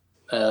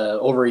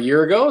a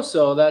year ago,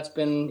 so that's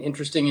been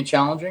interesting and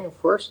challenging,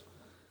 of course.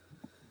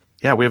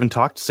 Yeah, we haven't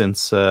talked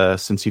since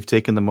you've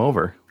taken them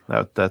over.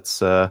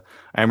 That's I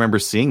remember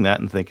seeing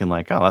that and thinking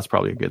like, oh, that's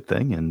probably a good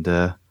thing. And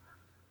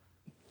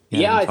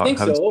I think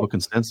so.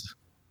 Consensus.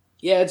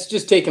 Yeah, it's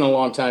just taken a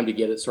long time to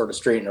get it sort of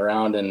straightened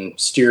around and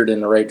steered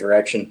in the right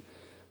direction.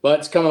 But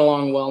it's coming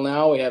along well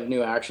now. We have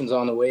new actions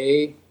on the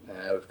way.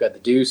 We've got the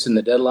Deuce and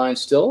the deadline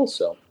still.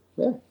 So,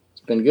 yeah,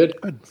 it's been good.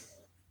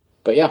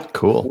 But, yeah.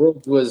 Cool.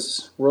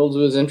 Worlds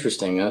was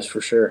interesting, that's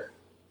for sure.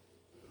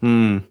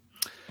 Did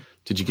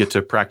you get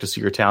to practice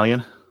your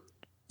Italian?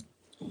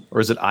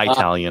 Or is it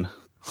Italian?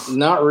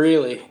 Not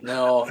really,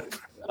 no.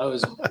 I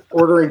was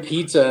ordering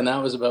pizza, and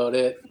that was about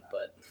it.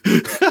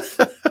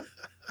 But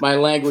my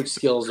language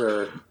skills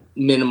are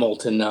minimal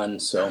to none,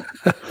 so.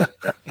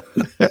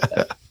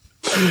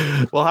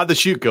 Well, how'd the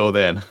shoot go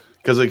then?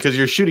 Because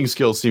your shooting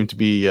skills seem to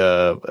be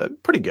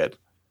pretty good.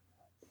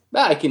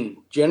 I can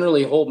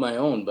generally hold my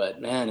own,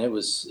 but man, it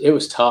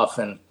was tough,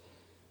 and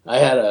I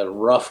had a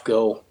rough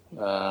go.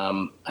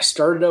 I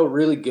started out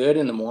really good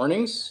in the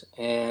mornings,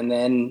 and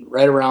then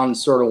right around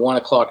sort of 1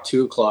 o'clock,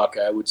 2 o'clock,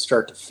 I would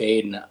start to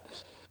fade. And I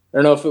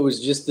don't know if it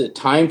was just the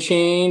time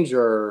change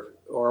or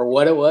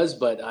what it was,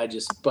 but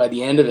by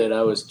the end of it,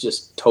 I was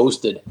just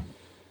toasted.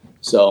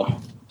 So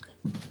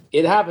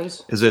it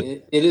happens.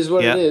 It is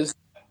what it is.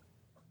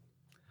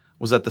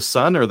 Was that the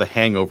sun or the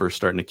hangover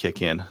starting to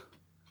kick in?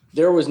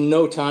 There was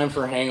no time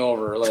for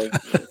hangover. Like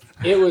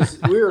we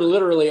were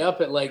literally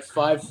up at like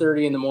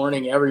 5:30 in the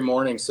morning every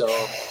morning. So,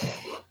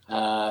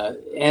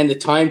 and the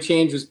time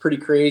change was pretty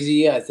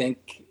crazy. I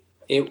think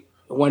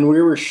when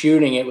we were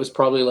shooting, it was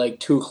probably like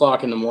 2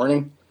 o'clock in the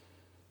morning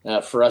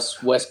for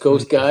us West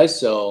Coast guys.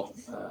 So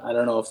I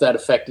don't know if that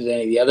affected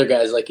any of the other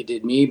guys like it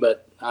did me,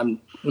 but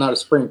I'm not a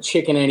spring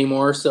chicken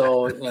anymore.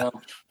 So,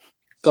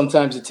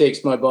 sometimes it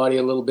takes my body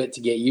a little bit to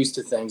get used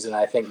to things. And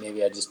I think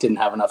maybe I just didn't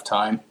have enough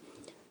time.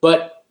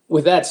 But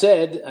with that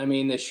said, I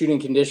mean, the shooting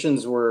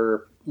conditions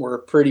were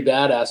pretty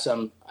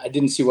badass. I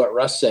didn't see what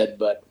Russ said,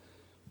 but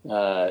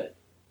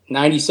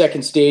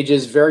 90-second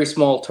stages, very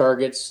small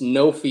targets,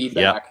 no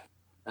feedback,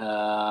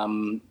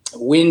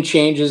 wind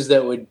changes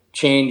that would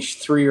change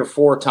 3 or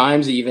 4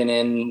 times even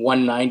in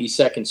one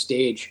 90-second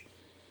stage.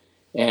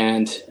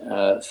 And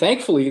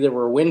thankfully, there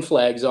were wind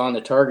flags on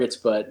the targets,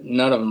 but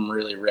none of them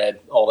really read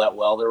all that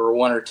well. There were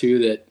 1 or 2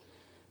 that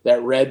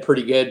that read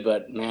pretty good,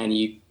 but man,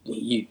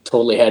 you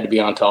totally had to be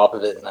on top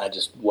of it, and I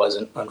just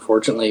wasn't,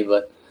 unfortunately.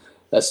 But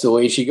that's the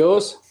way she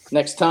goes.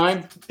 Next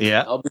time,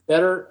 I'll be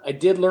better. I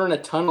did learn a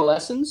ton of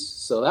lessons,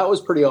 so that was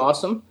pretty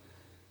awesome.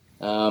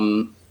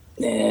 And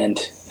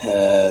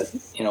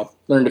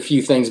learned a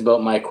few things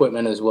about my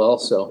equipment as well.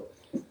 So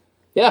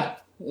yeah,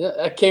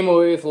 I came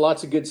away with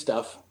lots of good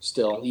stuff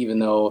still, even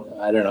though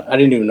I don't know, I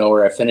didn't even know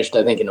where I finished.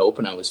 I think in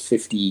open I was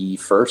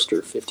 51st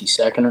or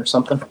 52nd or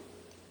something.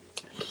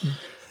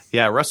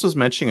 Yeah, Russ was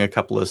mentioning a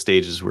couple of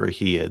stages where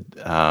he had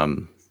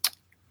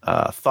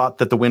thought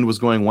that the wind was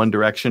going one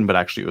direction, but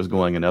actually it was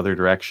going another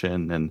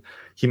direction. And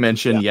he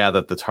mentioned,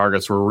 that the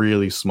targets were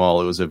really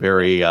small. It was a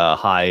very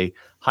high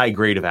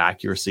grade of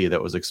accuracy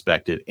that was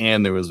expected,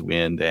 and there was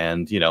wind,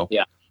 and the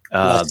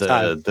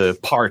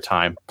par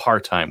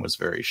time was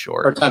very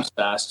short. Par time's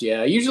fast,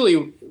 yeah.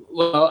 Usually,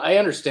 well, I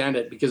understand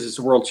it because it's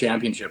a world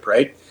championship,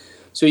 right?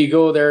 So you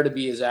go there to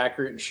be as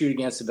accurate and shoot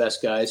against the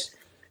best guys.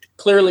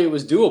 Clearly, it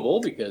was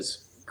doable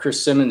because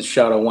Chris Simmons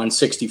shot a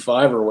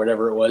 165 or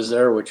whatever it was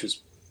there, which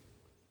was,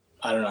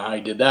 I don't know how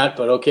he did that,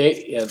 but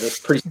okay, yeah, that's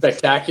pretty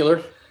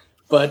spectacular.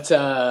 But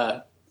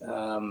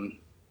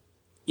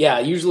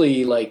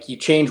usually like you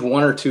change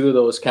one or two of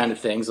those kind of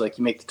things. Like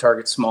you make the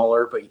target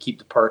smaller, but you keep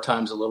the par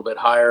times a little bit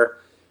higher.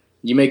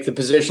 You make the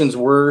positions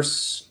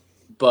worse,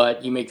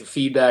 but you make the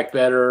feedback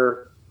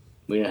better.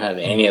 We didn't have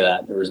any of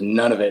that. There was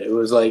none of it. It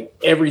was like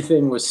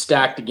everything was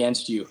stacked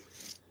against you.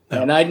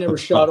 And I'd never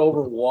shot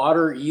over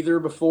water either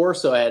before,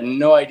 so I had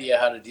no idea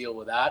how to deal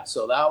with that.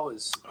 So that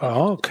was...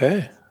 Oh,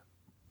 okay.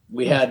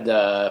 We had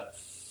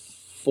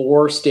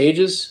 4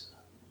 stages.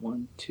 4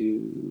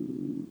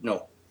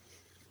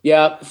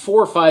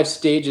 or 5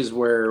 stages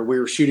where we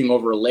were shooting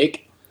over a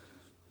lake.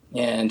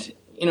 And,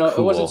 cool. It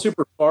wasn't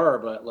super far,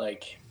 but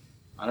like,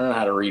 I don't know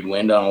how to read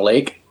wind on a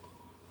lake.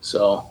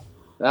 So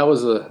that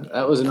was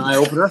an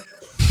eye-opener.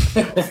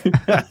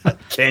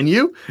 Can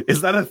you?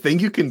 Is that a thing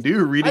you can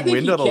do, reading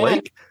wind on a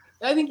lake?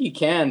 I think you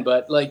can,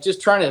 but like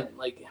just trying to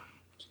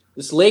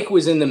this lake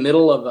was in the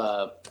middle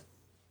of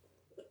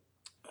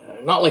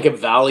not like a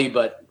valley,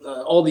 but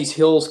all these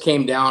hills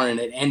came down and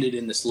it ended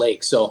in this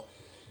lake. So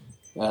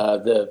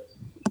the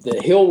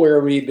hill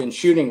where we'd been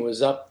shooting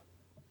was up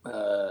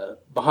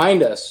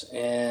behind us,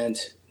 and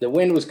the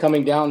wind was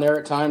coming down there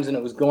at times, and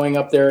it was going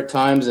up there at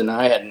times, and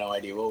I had no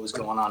idea what was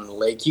going on in the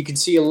lake. You could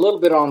see a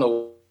little bit on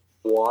the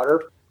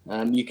water.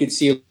 You could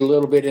see a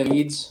little bit in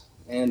weeds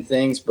and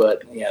things,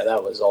 but yeah,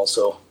 that was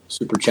also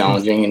super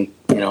challenging.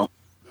 And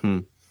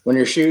when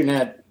you're shooting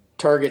at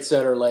targets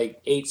that are like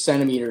 8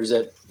 centimeters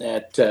at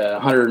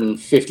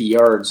 150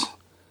 yards,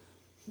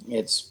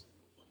 it's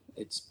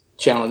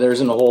challenging. There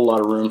isn't a whole lot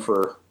of room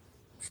for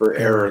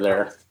error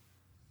there.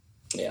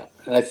 Yeah,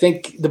 and I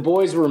think the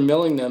boys were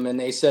milling them, and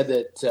they said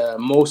that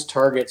most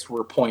targets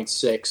were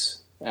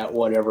 0.6 at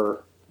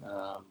whatever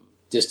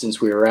distance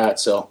we were at.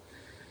 So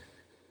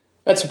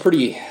that's a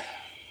pretty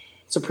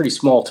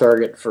small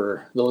target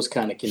for those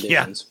kind of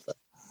conditions.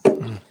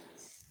 Yeah.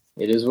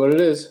 It is what it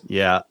is.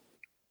 Yeah,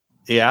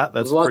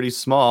 that's pretty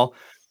small.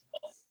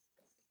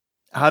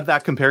 How'd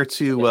that compare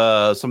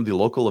to some of the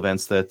local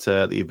events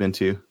that you've been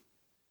to?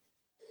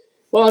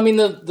 Well, I mean,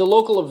 the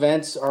local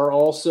events are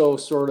also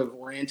sort of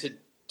oriented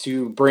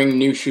to bring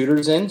new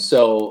shooters in.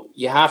 So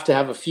you have to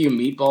have a few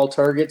meatball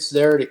targets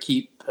there to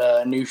keep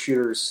new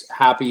shooters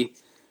happy.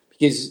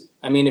 Because,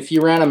 I mean, if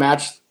you ran a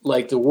match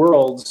like the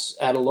Worlds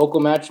at a local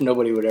match,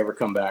 nobody would ever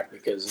come back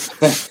because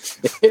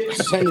the hit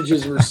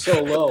percentages were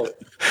so low.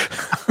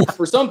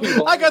 For some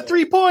people, I got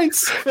 3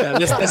 points. Yeah,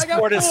 this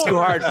sport is too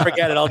hard.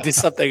 Forget it. I'll do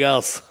something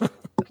else.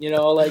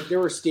 Like there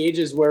were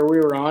stages where we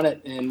were on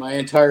it, and my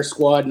entire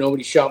squad,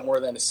 nobody shot more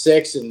than a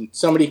 6, and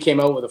somebody came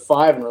out with a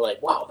 5, and we're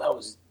like, "Wow, that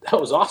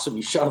was awesome!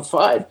 You shot a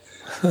 5."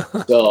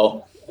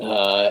 So,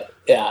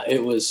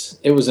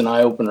 it was an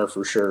eye opener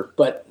for sure.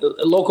 But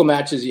local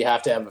matches, you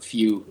have to have a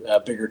few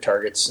bigger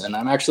targets, and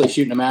I'm actually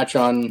shooting a match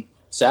on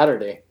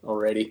Saturday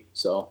already,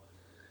 so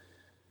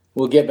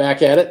we'll get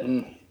back at it,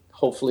 and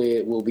hopefully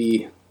it will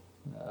be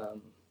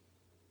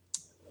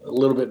a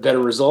little bit better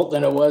result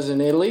than it was in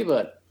Italy,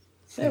 but.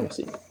 Yeah, we'll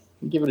see.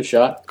 Give it a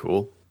shot.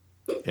 Cool.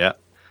 Yeah.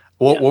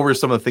 What were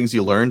some of the things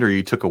you learned or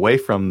you took away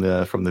from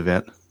the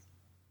event?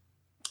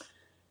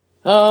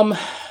 Well,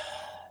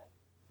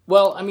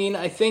 I mean,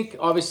 I think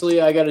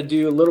obviously I got to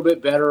do a little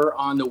bit better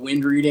on the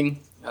wind reading.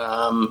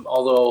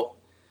 Although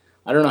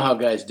I don't know how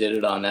guys did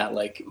it on that.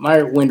 Like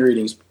my wind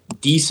reading's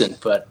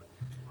decent, but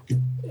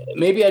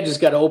maybe I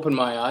just got to open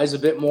my eyes a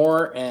bit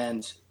more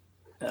and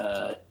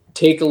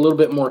take a little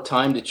bit more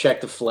time to check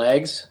the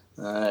flags.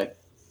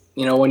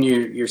 When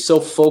you're so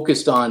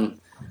focused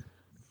on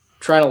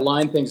trying to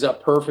line things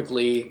up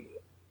perfectly,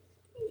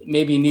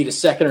 maybe you need a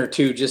second or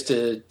two just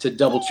to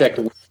double check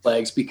the wind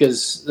flags,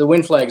 because the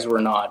wind flags were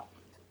not,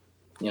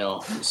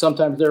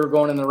 sometimes they were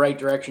going in the right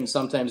direction,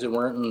 sometimes they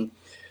weren't. And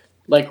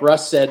like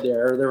Russ said,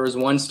 there was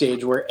one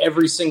stage where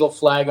every single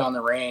flag on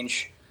the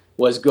range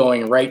was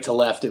going right to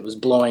left. It was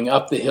blowing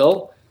up the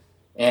hill.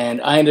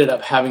 and I ended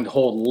up having to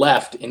hold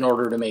left in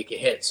order to make a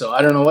hit. So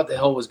I don't know what the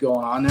hell was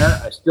going on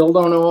there. I still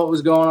don't know what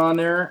was going on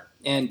there.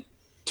 And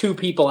 2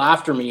 people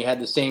after me had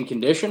the same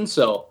condition,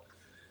 so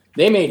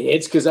they made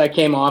hits because I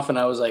came off and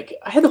I was like,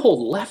 I had to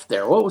hold left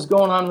there. What was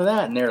going on with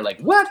that? And they're like,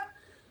 what?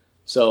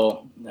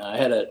 So I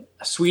had a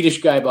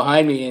Swedish guy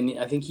behind me, and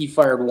I think he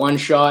fired 1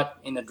 shot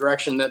in the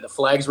direction that the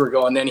flags were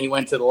going. Then he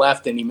went to the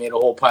left and he made a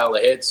whole pile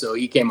of hits. So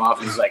he came off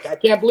and he's like, I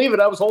can't believe it.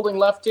 I was holding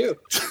left too.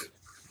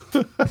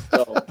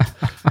 So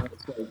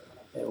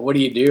what do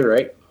you do,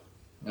 right?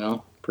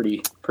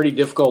 Pretty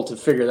difficult to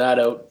figure that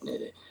out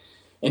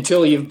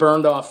until you've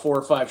burned off 4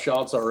 or 5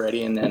 shots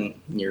already, and then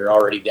you're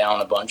already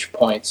down a bunch of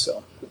points.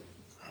 So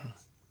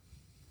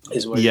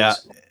is what it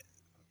is.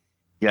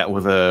 Yeah,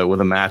 with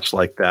a match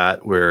like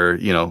that where,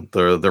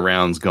 the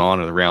round's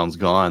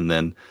gone,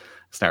 then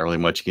it's not really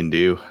much you can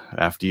do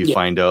after you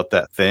find out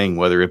that thing,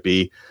 whether it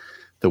be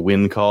the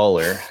win call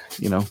or,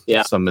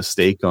 some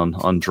mistake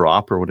on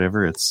drop or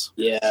whatever.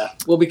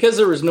 Well, because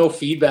there was no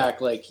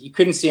feedback, like you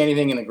couldn't see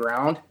anything in the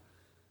ground.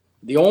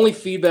 The only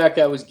feedback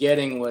I was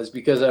getting was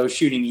because I was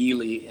shooting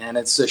Ely, and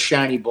it's a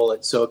shiny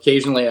bullet. So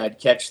occasionally I'd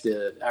catch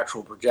the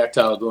actual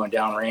projectile going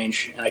down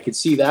range, and I could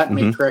see that and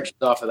make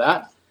corrections off of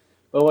that.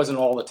 But it wasn't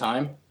all the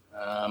time.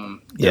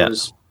 And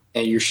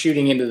you're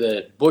shooting into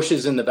the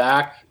bushes in the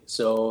back.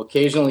 So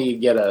occasionally you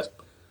get a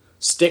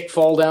stick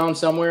fall down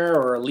somewhere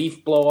or a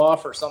leaf blow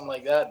off or something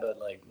like that. But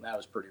that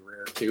was pretty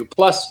rare too.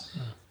 Plus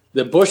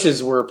the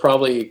bushes were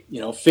probably,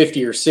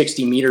 50 or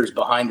 60 meters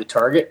behind the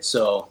target.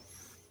 So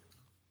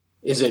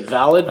is it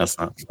valid?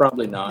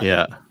 Probably not.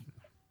 Yeah.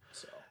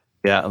 So,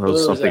 that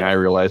was something I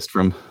realized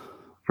from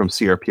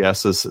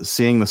CRPS is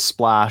seeing the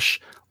splash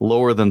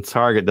lower than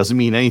target doesn't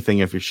mean anything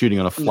if you're shooting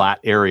on a flat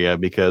area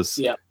because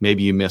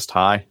maybe you missed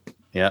high.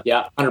 Yeah,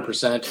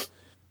 100%.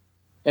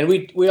 And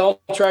we all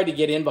tried to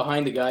get in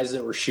behind the guys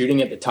that were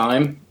shooting at the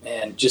time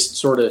and just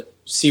sort of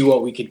see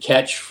what we could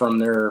catch from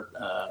their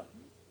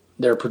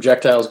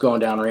projectiles going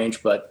down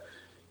range. But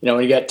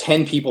when you got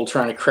 10 people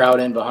trying to crowd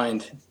in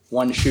behind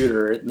one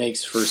shooter, it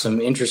makes for some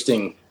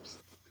interesting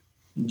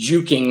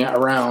juking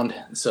around.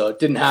 So it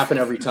didn't happen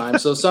every time.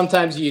 So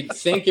sometimes you'd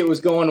think it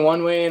was going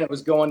one way and it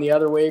was going the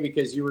other way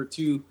because you were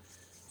too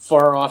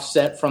far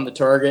offset from the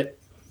target,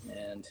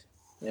 and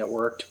it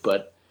worked.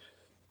 But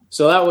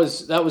so that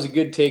was a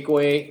good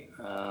takeaway.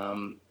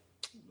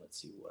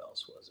 Let's see, what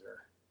else was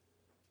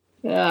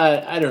there?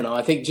 I don't know.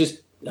 I think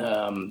just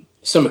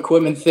some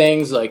equipment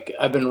things. Like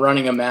I've been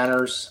running a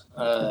Manners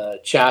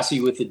chassis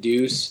with the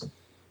Deuce,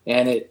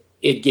 and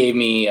it gave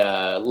me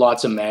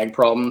lots of mag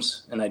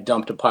problems, and I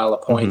dumped a pile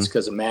of points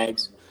because of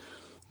mags.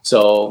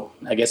 So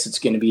I guess it's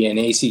going to be an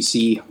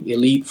ACC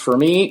Elite for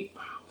me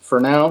for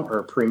now,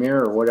 or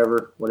Premier, or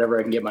whatever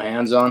I can get my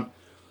hands on,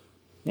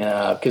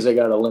 because I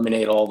got to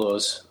eliminate all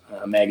those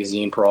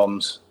magazine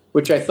problems,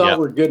 which I thought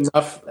were good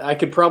enough. I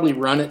could probably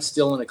run it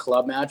still in a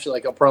club match.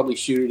 Like I'll probably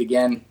shoot it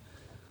again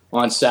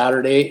on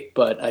Saturday,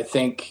 but I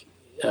think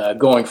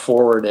going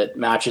forward at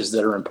matches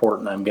that are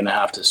important, I'm going to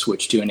have to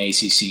switch to an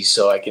ACC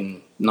so I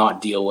can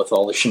not deal with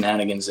all the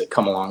shenanigans that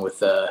come along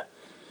with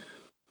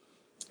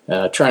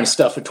trying to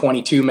stuff a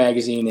 22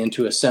 magazine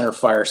into a center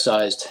fire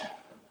sized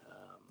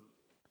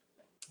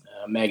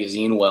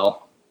magazine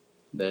well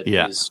that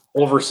is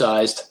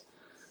oversized.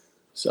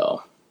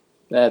 So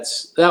that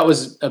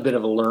was a bit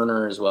of a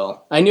learner as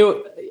well. I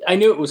knew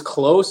it was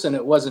close and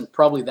it wasn't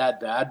probably that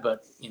bad,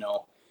 but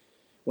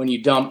when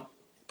you dump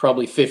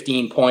probably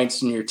 15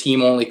 points and your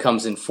team only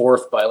comes in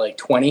 4th by like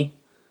 20,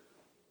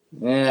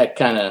 that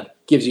kind of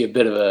gives you a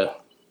bit of a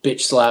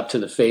bitch slap to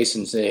the face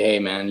and say, hey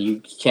man,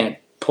 you can't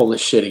pull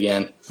this shit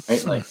again,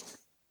 right? Like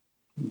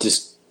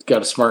just got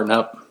to smarten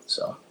up.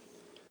 So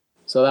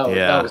that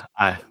was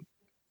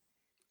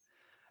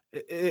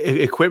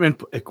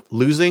equipment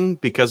losing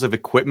because of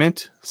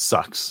equipment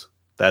sucks.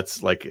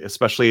 That's like,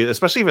 especially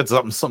if it's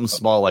something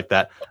small like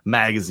that,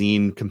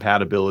 magazine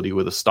compatibility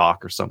with a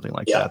stock or something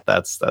like that.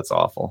 That's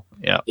awful.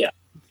 Yeah.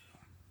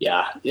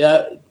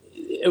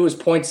 It was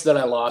points that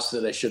I lost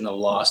that I shouldn't have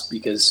lost,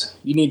 because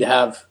you need to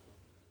have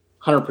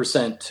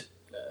 100%,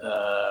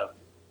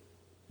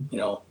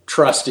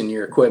 trust in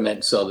your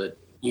equipment so that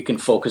you can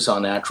focus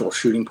on the actual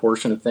shooting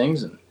portion of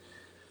things. And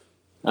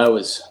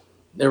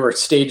there were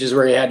stages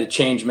where you had to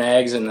change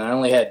mags, and I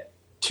only had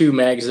 2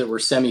 mags that were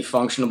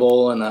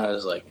semi-functionable, and I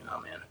was like,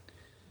 oh man,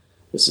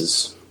 this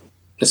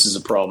is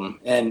a problem.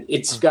 And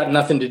it's got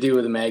nothing to do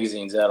with the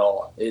magazines at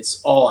all.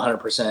 It's all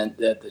 100%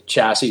 that the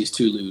chassis is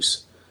too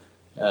loose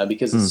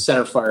because it's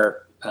center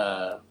fire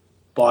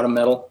bottom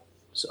metal.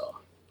 So,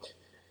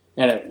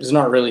 and it's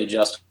not really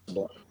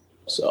adjustable.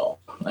 So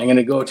I'm going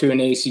to go to an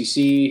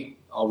ACC.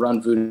 I'll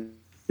run Voodoo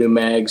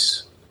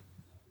mags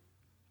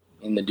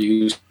in the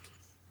Deuce,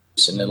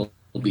 and it'll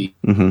be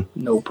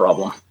no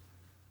problem.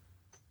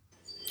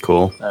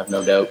 Cool. I have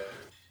no doubt.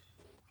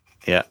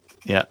 Yeah.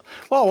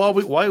 Well,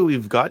 while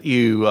we've got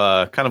you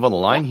kind of on the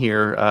line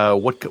here,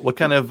 what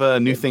kind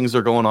of new things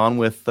are going on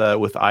with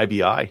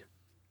IBI?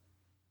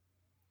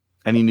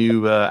 Any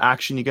new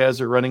action you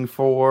guys are running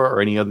for,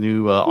 or any other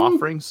new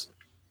offerings?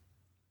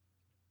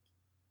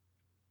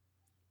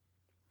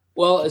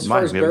 Well, as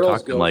far as We haven't barrels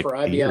talked in go like for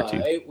a year or two.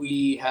 IBI,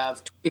 we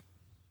have.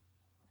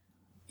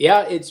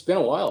 Yeah, it's been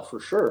a while for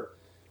sure.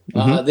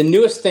 Mhm. The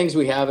newest things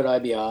we have at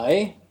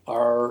IBI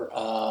are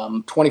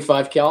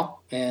 25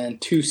 cal and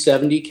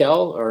 270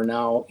 cal are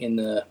now in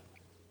the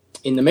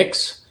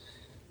mix.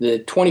 The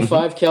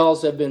 25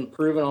 cals have been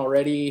proven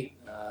already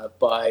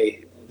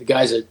by the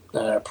guys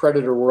at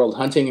Predator World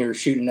Hunting who are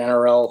shooting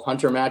NRL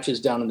hunter matches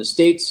down in the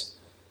States.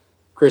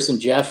 Chris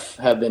and Jeff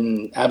have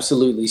been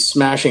absolutely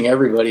smashing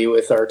everybody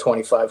with our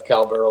 25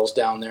 cal barrels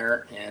down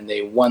there, and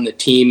they won the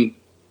team.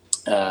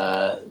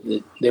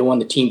 They won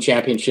the team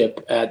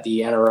championship at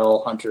the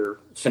NRL Hunter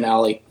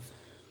finale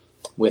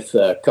with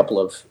a couple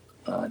of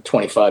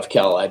 25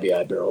 cal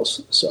IBI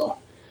barrels. So,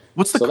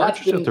 What's the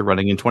cartridge that they're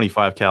running in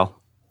 25 cal?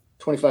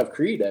 25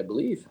 Creed, I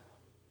believe.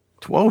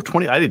 Whoa,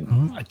 20! I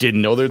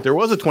didn't know that there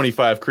was a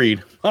 25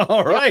 Creed.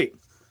 All right.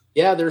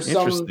 Yeah, there's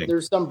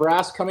some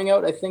brass coming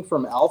out, I think,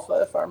 from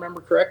Alpha, if I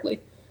remember correctly.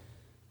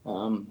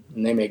 And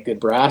they make good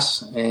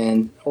brass,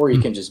 or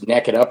you can just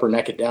neck it up or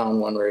neck it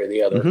down one way or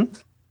the other.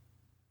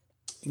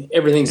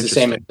 Everything's the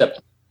same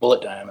except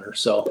bullet diameter.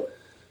 So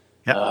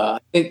I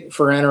think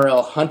for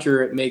NRL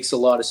Hunter, it makes a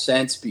lot of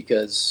sense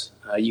because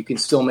you can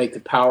still make the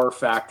power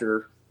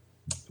factor,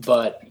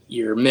 but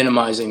you're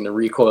minimizing the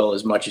recoil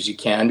as much as you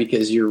can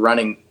because you're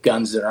running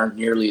guns that aren't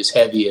nearly as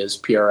heavy as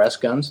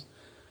PRS guns.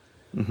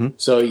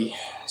 So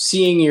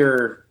seeing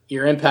your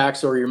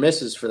impacts or your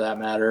misses, for that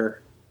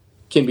matter,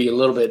 can be a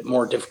little bit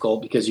more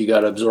difficult because you got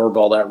to absorb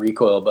all that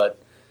recoil.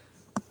 But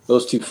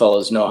those two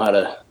fellas know how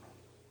to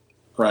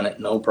run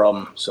it, no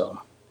problem. So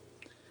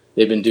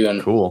they've been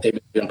doing cool. They've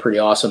been doing pretty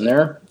awesome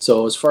there.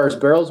 So as far as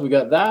barrels, we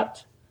got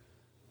that.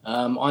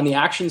 On the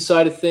action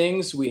side of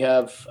things, we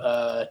have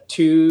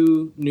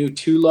 2 new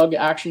 2-lug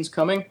actions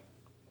coming.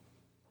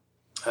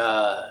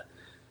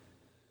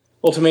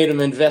 Ultimatum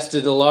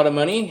invested a lot of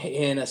money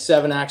in a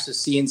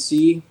 7-axis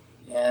CNC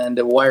and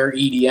a wire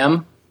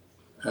EDM.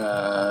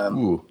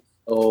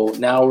 So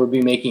now we'll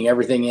be making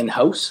everything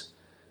in-house,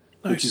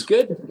 which is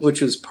good,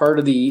 which was part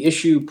of the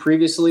issue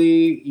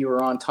previously. You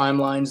were on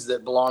timelines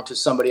that belonged to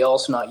somebody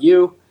else, not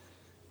you,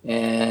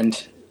 and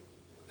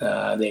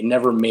they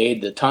never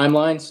made the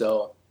timeline,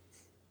 so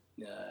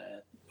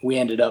we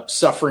ended up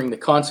suffering the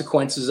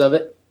consequences of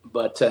it.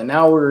 But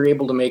now we're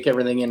able to make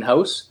everything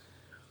in-house,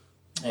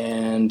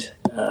 and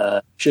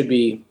should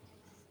be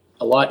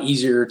a lot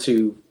easier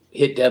to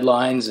hit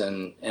deadlines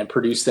and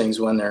produce things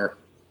when they're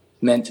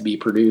meant to be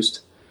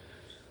produced.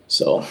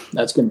 So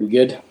that's going to be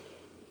good.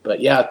 But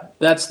yeah,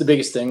 that's the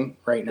biggest thing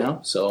right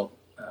now. So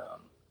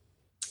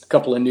a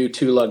couple of new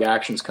 2-lug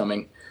actions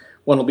coming.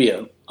 One will be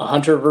a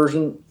hunter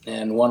version,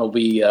 and one will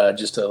be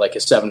just like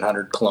a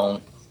 700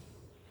 clone.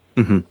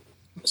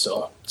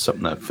 So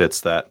something that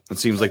fits that. It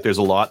seems like there's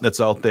a lot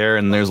that's out there,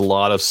 and there's a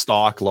lot of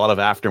stock, a lot of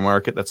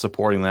aftermarket that's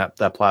supporting that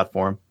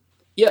platform.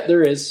 Yeah,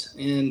 there is.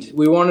 And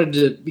we wanted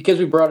to, because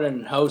we brought it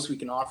in-house, we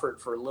can offer it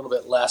for a little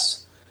bit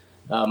less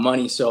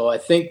money. So I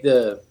think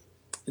the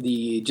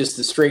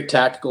straight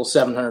tactical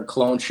 700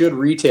 clone should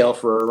retail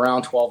for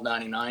around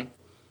 $12.99.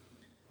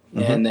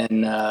 And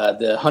then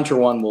the hunter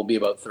one will be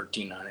about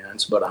 $13.99.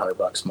 It's about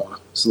 $100 more.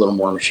 It's a little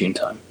more machine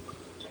time.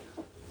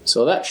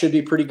 So that should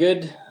be pretty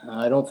good.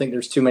 I don't think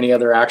there's too many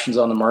other actions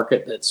on the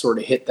market that sort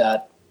of hit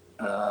that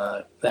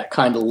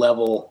kind of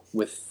level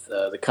with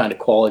the kind of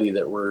quality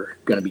that we're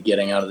going to be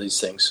getting out of these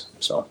things.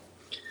 So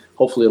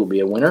hopefully it'll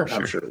be a winner. Sure.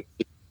 I'm sure.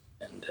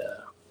 And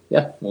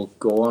we'll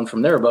go on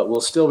from there. But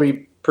we'll still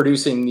be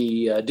producing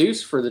the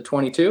Deuce for the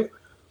 22,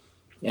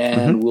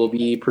 and we'll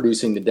be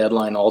producing the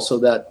Deadline also.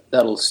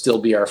 That'll still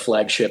be our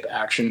flagship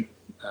action,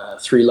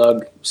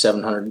 3-lug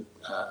 700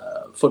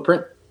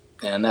 footprint.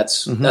 And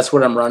that's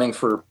what I'm running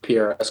for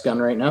PRS gun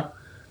right now,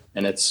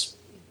 and it's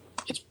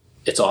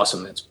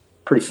awesome. It's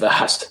pretty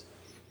fast.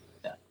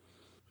 Yeah.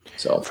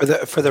 So for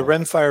the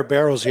Rimfire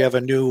barrels, you have a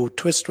new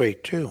twist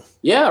weight too.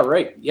 Yeah,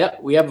 right. Yeah,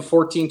 we have a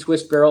 14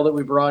 twist barrel that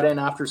we brought in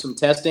after some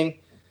testing.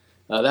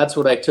 That's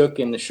what I took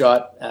in the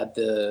shot at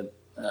the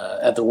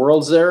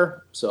Worlds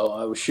there. So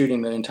I was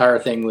shooting the entire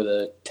thing with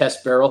a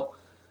test barrel,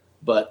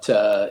 but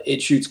it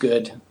shoots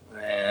good,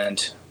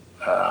 and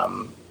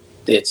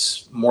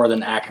it's more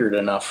than accurate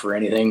enough for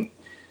anything.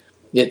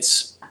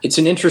 It's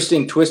an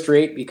interesting twist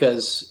rate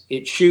because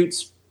it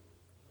shoots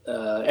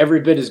every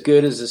bit as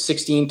good as the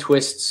 16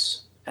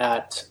 twists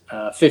at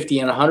 50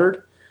 and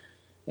 100,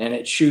 and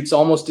it shoots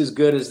almost as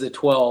good as the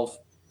 12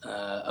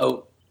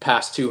 out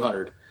past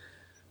 200.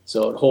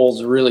 So it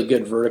holds really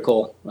good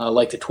vertical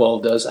like the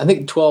 12 does. I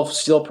think the 12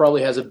 still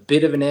probably has a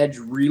bit of an edge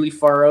really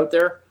far out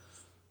there,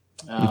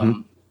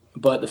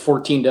 but the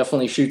 14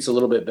 definitely shoots a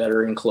little bit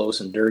better in close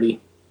and dirty.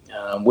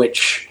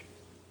 Which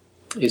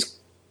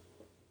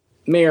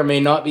may or may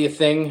not be a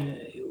thing.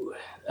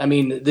 I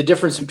mean, the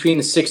difference between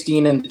the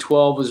 16 and the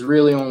 12 was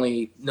really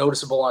only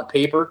noticeable on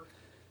paper,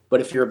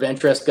 but if you're a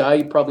bench rest guy,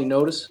 you probably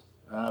notice.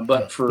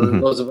 But for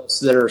those of us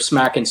that are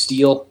smacking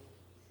steel,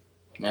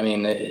 I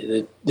mean,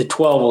 the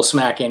 12 will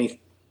smack any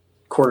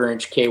 1/4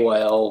 inch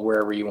KYL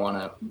wherever you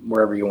want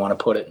to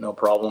put it, no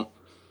problem.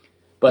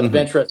 But the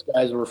bench press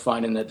guys were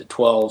finding that the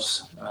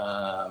 12s,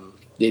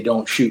 they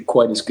don't shoot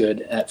quite as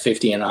good at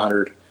 50 and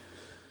 100.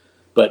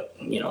 But,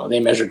 they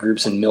measure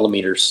groups in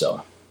millimeters,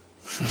 so,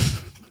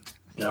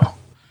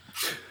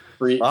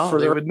 for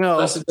they would know.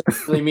 Us, it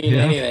doesn't really mean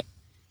anything.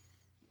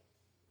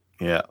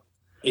 Yeah.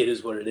 It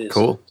is what it is.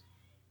 Cool.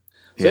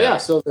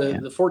 So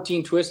the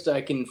 14 twist,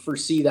 I can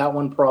foresee that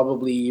one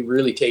probably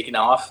really taking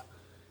off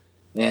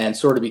and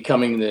sort of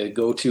becoming the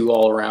go-to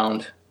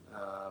all-around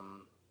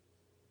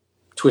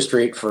twist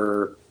rate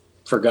for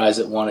guys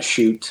that want to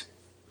shoot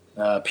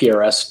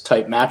PRS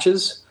type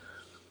matches.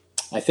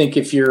 I think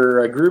if you're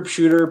a group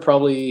shooter,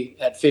 probably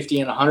at 50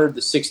 and 100,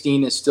 the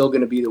 16 is still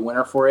going to be the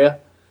winner for you.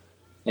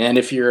 And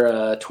if you're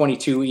a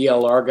 22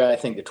 ELR guy, I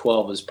think the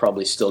 12 is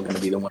probably still going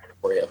to be the winner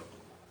for you.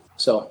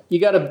 So you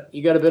got a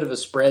bit of a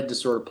spread to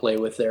sort of play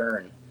with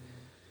there,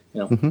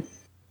 and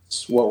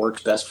it's what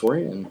works best for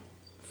you, and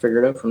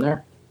figure it out from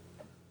there.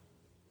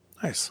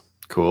 Nice,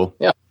 cool.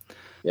 Yeah.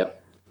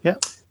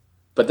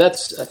 But I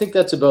think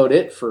that's about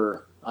it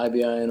for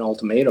IBI and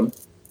Ultimatum.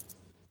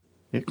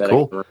 Yeah,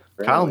 cool.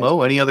 Kyle,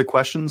 Mo, any other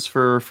questions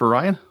for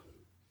Ryan?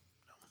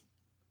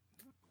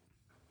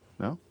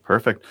 No,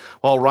 perfect.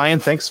 Well, Ryan,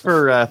 thanks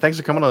for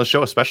coming on the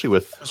show, especially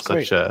with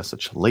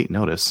such late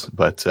notice.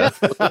 But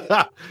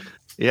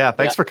yeah,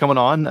 thanks for coming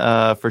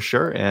on for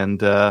sure.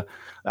 And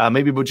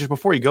maybe just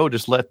before you go,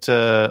 just let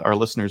our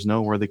listeners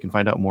know where they can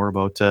find out more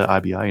about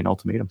IBI and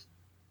Ultimatum.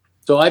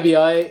 So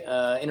IBI,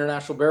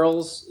 International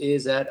Barrels,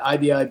 is at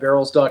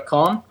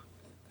ibibarrels.com.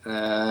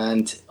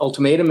 And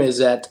Ultimatum is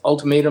at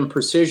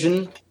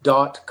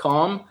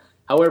ultimatumprecision.com.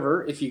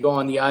 However, if you go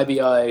on the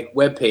IBI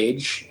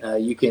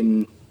webpage, you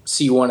can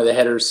see one of the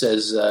headers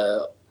says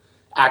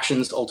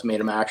Actions,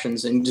 Ultimatum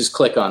Actions, and you just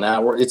click on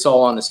that. It's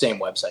all on the same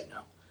website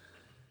now.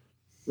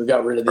 We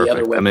got rid of the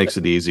other website. That makes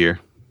it easier.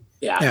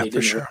 Yeah, they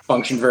didn't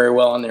function very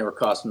well, and they were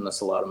costing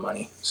us a lot of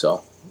money.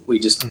 So we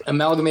just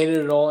amalgamated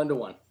it all into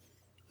one.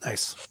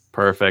 Nice.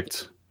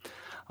 Perfect.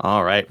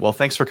 All right. Well,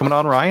 thanks for coming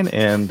on, Ryan,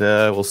 and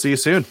we'll see you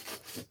soon.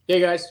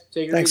 Okay, guys.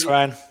 Take it Thanks, easy.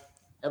 Ryan.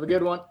 Have a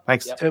good one.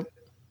 Thanks. Yep.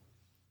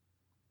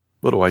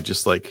 What do I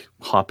just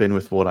hop in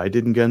with what I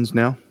did in guns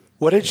now?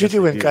 What did you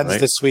do in guns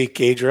this week,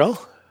 Adriel?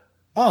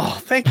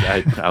 Oh, thank you.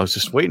 I was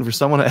just waiting for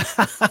someone to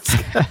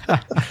ask.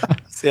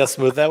 See how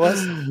smooth that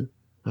was?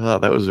 Oh,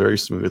 that was very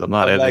smooth. I'm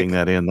not editing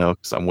that in, though,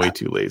 because I'm way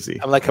too lazy.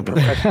 I'm like a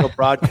professional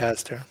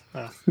broadcaster.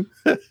 Oh.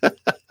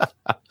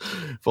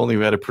 If only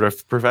we had a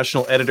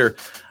professional editor.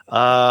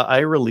 I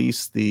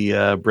released the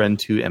Bren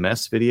 2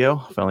 MS video.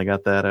 Finally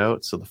got that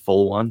out. So the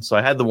full one. So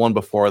I had the one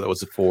before that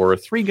was for a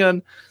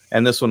 3-gun.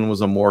 And this one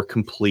was a more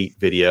complete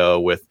video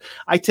with,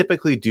 I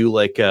typically do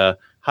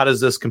how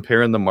does this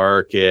compare in the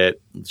market,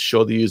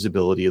 show the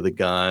usability of the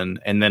gun.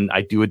 And then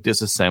I do a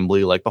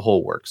disassembly, like the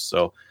whole works.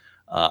 So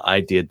I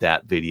did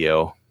that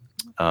video.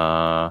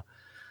 I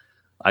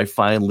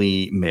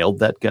finally mailed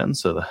that gun.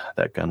 So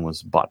that gun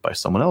was bought by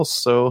someone else.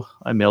 So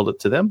I mailed it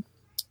to them.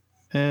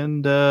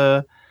 And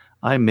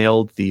I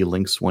mailed the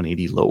Lynx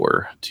 180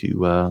 lower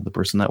to the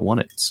person that won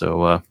it.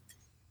 So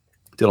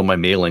did all my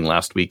mailing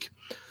last week.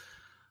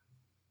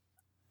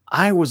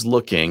 I was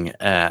looking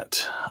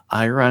at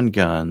Iron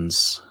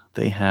Guns.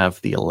 They have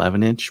the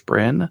 11-inch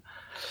Bren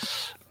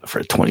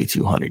for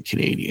 2,200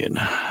 Canadian,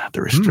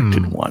 the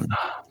restricted one.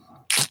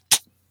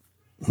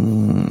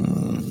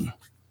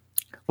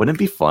 Wouldn't it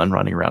be fun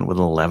running around with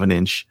an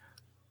 11-inch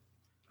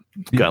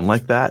gun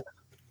like that?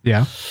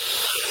 Yeah.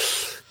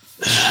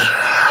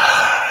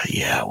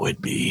 Yeah, it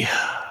would be.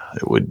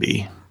 It would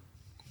be.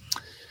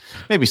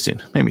 Maybe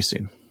soon.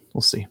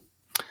 We'll see.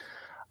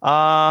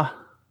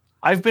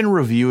 I've been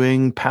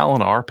reviewing PAL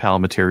and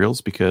RPAL materials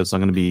because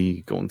I'm going to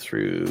be going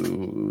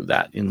through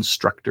that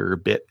instructor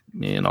bit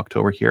in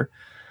October here.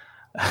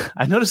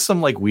 I noticed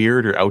some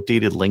weird or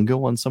outdated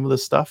lingo on some of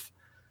this stuff,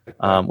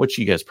 which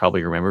you guys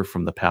probably remember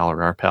from the PAL or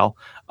RPAL.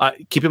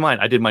 Keep in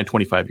mind, I did mine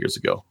 25 years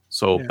ago.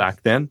 So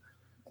back then,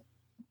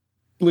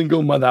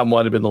 lingo, that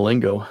might have been the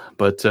lingo.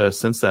 But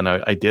since then,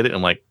 I did it. And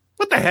I'm like,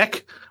 what the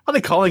heck? Why are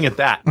they calling it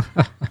that?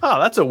 Oh,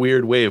 that's a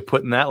weird way of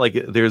putting that.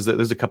 There's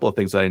a couple of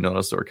things that I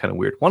noticed that were kind of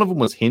weird. One of them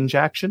was hinge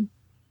action.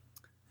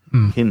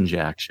 Hinge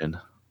action.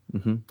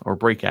 Or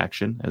break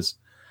action, as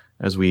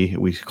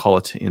we call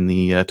it in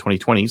the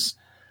 2020s.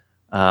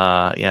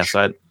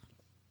 So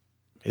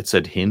it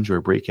said hinge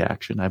or break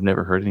action. I've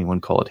never heard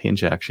anyone call it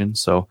hinge action.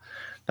 So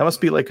that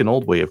must be an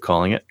old way of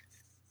calling it.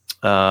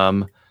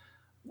 The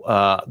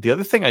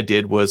other thing I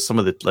did was some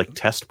of the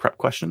test prep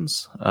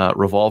questions,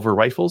 revolver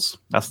rifles.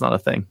 That's not a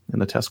thing in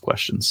the test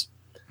questions.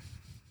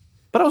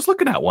 But I was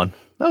looking at one.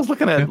 I was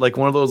looking at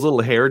one of those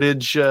little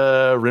heritage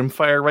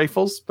rimfire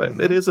rifles,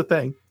 but it is a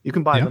thing. You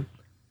can buy them.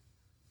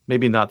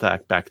 Maybe not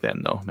that back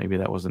then, though. Maybe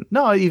that wasn't.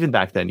 No, even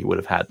back then you would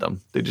have had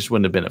them. They just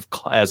wouldn't have been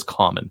as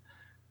common.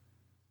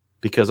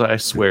 Because I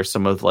swear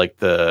some of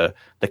the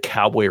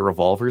cowboy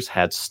revolvers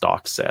had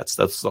stock sets.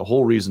 That's the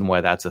whole reason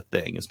why that's a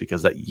thing, is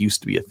because that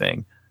used to be a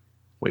thing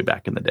way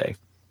back in the day.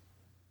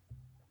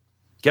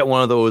 Get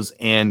one of those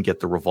and get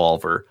the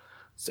revolver,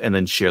 and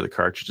then share the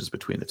cartridges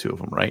between the two of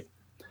them, right?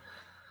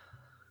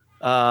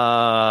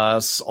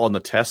 On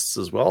the tests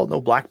as well, no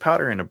black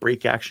powder in a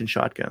break action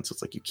shotgun. So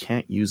it's like you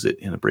can't use it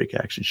in a break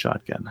action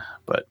shotgun.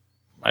 But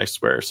I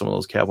swear some of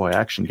those cowboy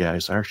action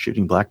guys are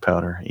shooting black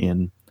powder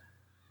in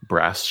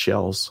brass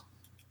shells.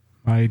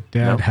 My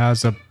dad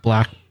has a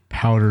black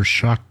powder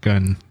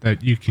shotgun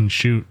that you can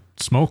shoot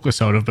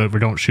smokeless out of, but we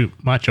don't shoot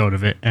much out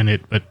of it.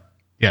 It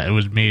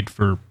was made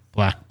for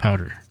black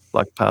powder.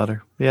 Black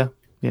powder, yeah.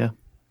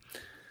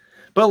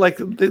 But like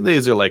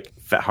these are like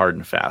hard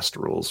and fast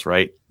rules,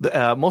 right?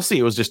 Mostly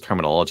it was just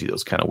terminology that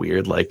was kind of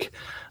weird. Like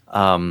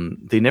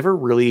they never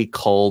really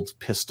called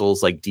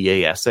pistols like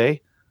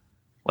DASA,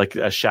 like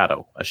a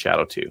Shadow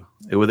 2.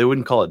 They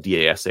wouldn't call it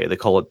DASA. They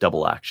call it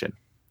double action.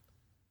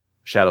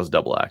 Shadow's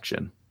double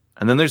action.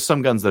 And then there's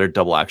some guns that are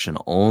double action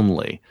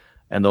only.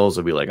 And those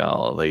would be like,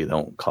 oh, they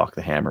don't cock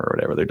the hammer or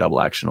whatever. They're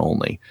double action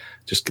only.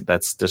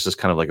 That's just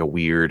kind of like a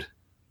weird,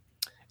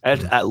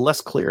 at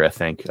less clear, I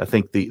think. I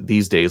think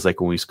these days,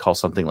 like when we call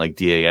something like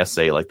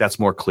DASA, like that's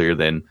more clear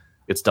than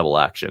it's double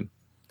action.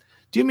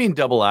 Do you mean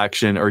double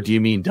action or do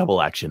you mean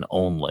double action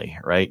only?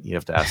 Right? You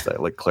have to ask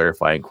that like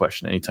clarifying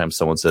question anytime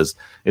someone says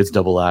it's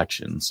double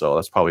action. So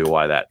that's probably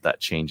why that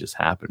change has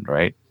happened,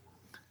 right?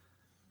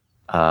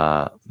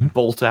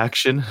 Bolt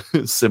action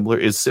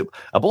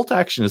a bolt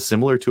action is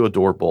similar to a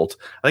door bolt.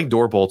 I think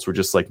door bolts were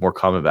just like more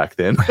common back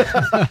then.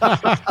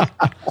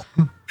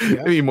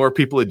 Maybe more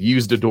people had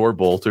used a door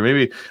bolt, or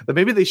maybe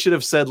they should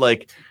have said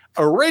like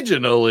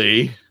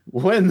originally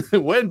when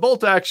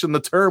bolt action the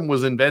term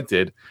was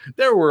invented,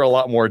 there were a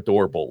lot more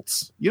door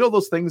bolts. You know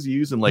those things you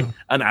use in like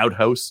an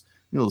outhouse,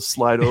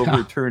 slide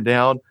over, turn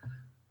down.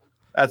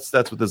 That's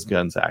what this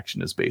gun's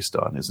action is based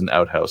on, is an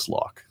outhouse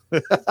lock.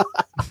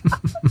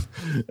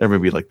 Or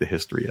maybe like the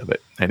history of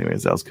it.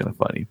 Anyways, that was kind of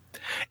funny.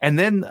 And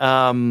then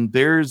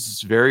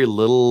there's very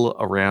little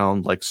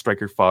around like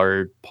striker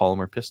fired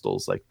polymer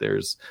pistols. Like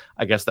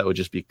I guess that would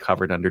just be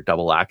covered under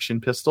double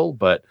action pistol,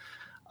 but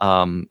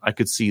I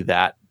could see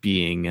that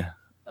being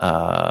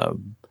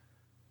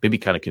maybe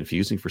kind of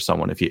confusing for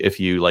someone if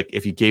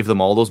you gave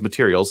them all those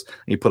materials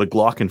and you put a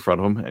Glock in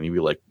front of them and you'd be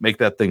like, make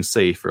that thing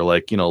safe, or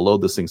like,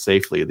 load this thing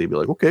safely. They'd be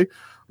like, okay, I'm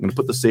going to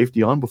put the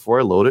safety on before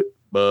I load it.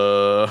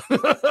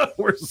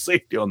 Where's the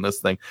safety on this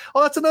thing?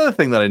 Oh, that's another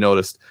thing that I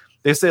noticed.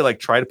 They say like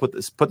try to put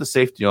the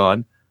safety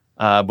on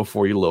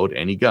before you load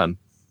any gun,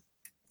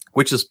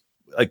 which is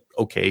like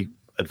okay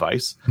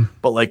advice,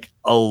 but like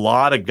a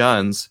lot of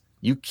guns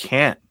you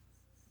can't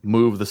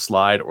move the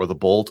slide or the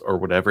bolt or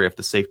whatever if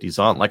the safety's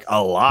on. Like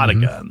a lot of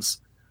guns.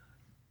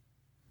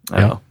 I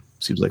don't know.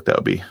 Seems like that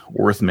would be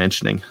worth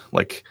mentioning.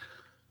 Like,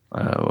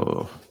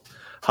 how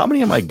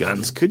many of my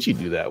guns could you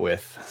do that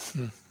with?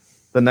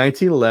 The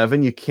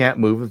 1911, you can't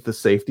move if the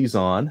safety's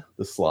on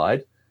the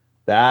slide.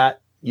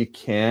 That you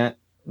can't.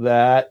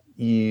 That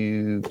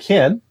you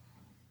can.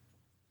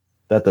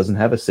 That doesn't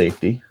have a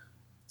safety,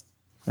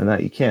 and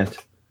that you can't.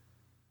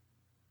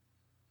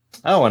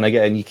 Oh, and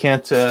again, you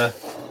can't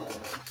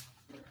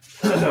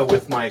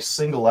with my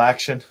single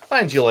action.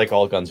 Mind you, like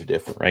all guns are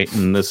different, right?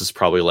 And this is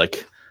probably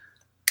like,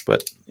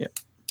 but yeah.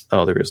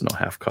 Oh, there is no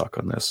half cock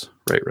on this.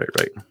 Right.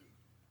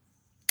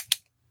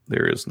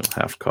 There is no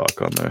half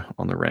cock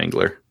on the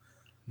Wrangler.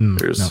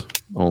 There's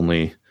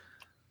only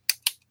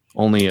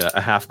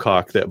a half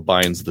cock that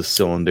binds the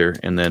cylinder,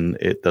 and then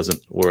it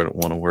doesn't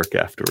want to work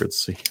afterwards.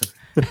 So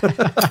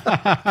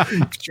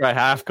try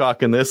half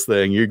cock in this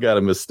thing, you got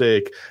a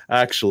mistake.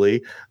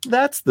 Actually,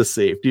 that's the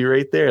safety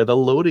right there. The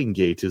loading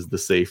gate is the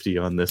safety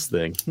on this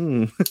thing.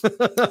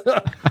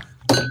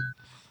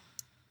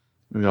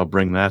 Maybe I'll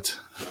bring that.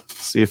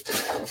 See if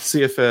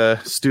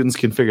students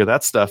can figure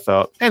that stuff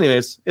out.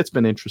 Anyways, it's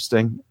been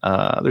interesting.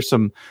 There's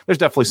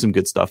definitely some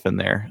good stuff in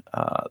there.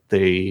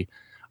 They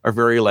are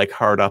very like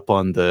hard up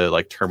on the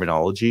like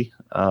terminology,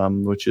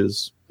 which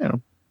is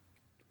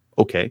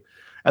okay.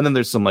 And then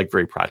there's some like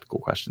very practical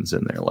questions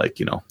in there, like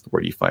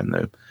where do you find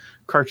the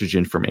cartridge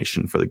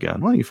information for the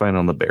gun? Well, you find it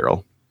on the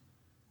barrel.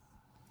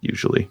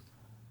 Usually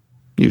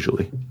you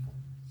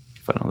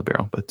find it on the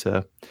barrel, but.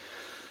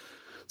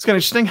 It's kind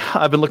of interesting.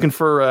 I've been looking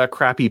for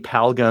crappy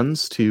PAL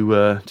guns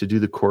to do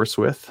the course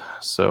with.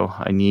 So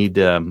I need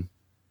they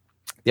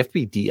have to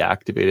be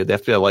deactivated. They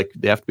have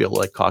to be able to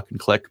like cock and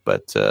click,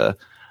 but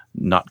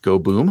not go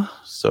boom.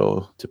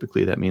 So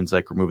typically that means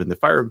like removing the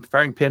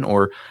firing pin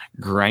or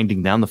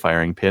grinding down the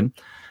firing pin.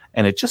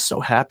 And it just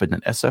so happened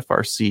that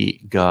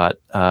SFRC got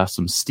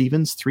some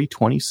Stevens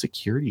 320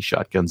 security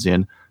shotguns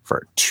in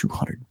for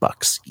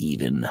 $200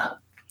 even.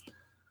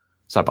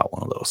 So I bought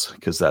one of those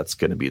because that's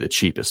going to be the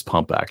cheapest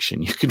pump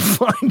action you can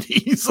find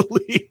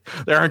easily.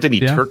 There aren't any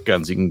Turk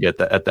guns you can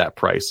get at that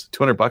price.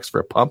 $200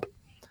 for a pump,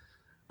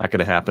 not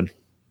going to happen.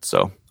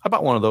 So I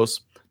bought one of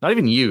those. Not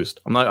even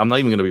used. I'm not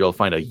even going to be able to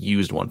find a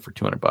used one for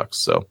 $200.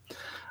 So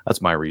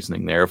that's my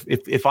reasoning there.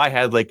 If I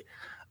had like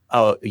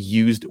a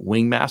used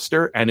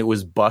Wingmaster and it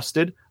was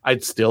busted,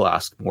 I'd still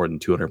ask more than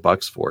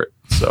 $200 for it.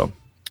 So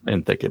I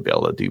didn't think I'd be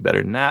able to do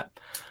better than that.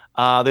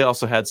 They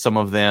also had some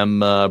of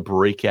them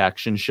break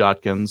action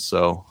shotguns.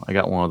 So I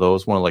got one of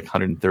those, one of like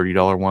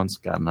 $130 ones.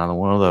 Got another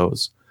one of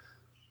those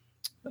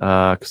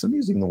because I'm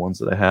using the ones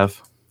that I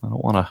have. I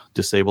don't want to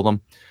disable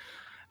them.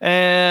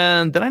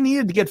 And then I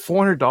needed to get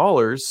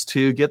 $400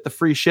 to get the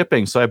free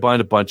shipping. So I bought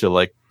a bunch of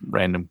like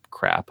random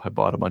crap. I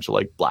bought a bunch of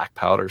like black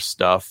powder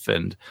stuff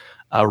and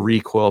a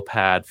recoil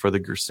pad for the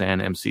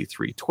Gersan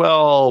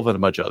MC312 and a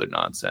bunch of other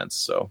nonsense.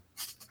 So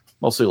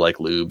mostly like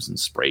lubes and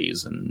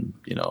sprays and,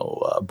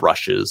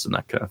 brushes and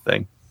that kind of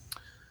thing.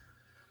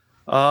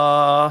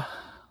 I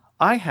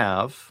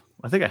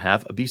think I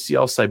have a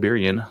BCL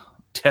Siberian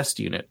test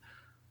unit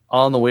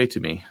on the way to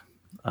me.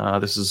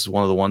 This is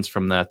one of the ones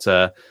from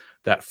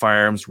that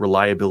firearms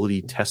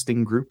reliability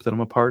testing group that I'm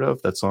a part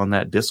of that's on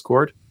that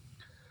Discord.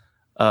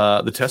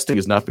 The testing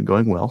has not been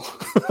going well.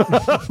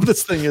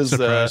 This thing is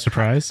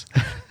surprise.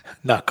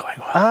 Not going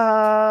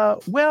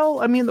well.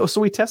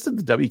 So we tested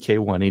the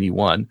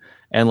WK-181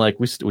 and like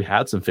we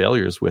had some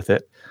failures with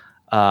it.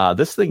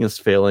 This thing is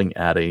failing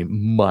at a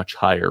much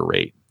higher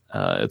rate.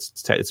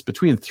 It's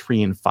between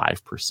 3 and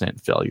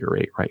 5% failure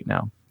rate right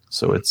now.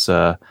 So it's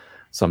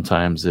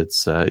sometimes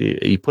it's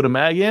you put a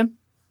mag in,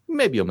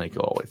 maybe you'll make it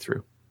all the way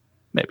through.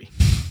 Maybe.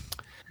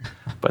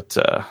 But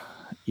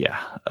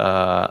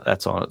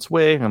that's on its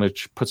way. I'm going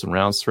to put some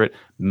rounds through it.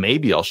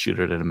 Maybe I'll shoot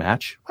it in a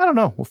match. I don't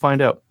know. We'll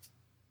find out.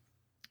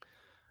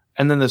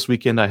 And then this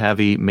weekend, I have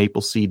a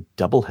Maple Seed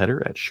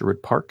doubleheader at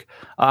Sherwood Park.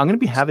 I'm going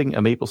to be having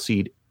a Maple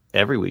Seed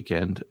every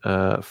weekend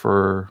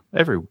for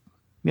every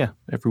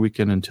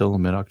weekend until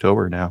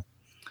mid-October now.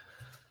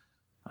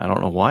 I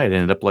don't know why it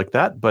ended up like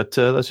that, but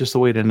that's just the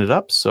way it ended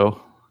up. So I'm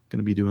going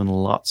to be doing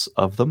lots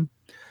of them.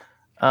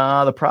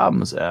 The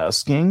problem is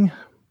asking,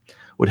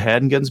 would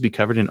handguns be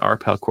covered in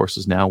RPAL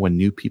courses now when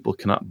new people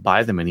cannot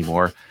buy them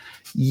anymore?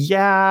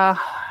 Yeah.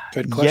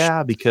 Good question.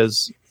 Yeah,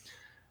 because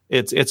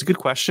it's a good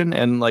question.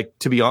 And like,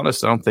 to be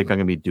honest, I don't think I'm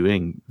going to be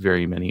doing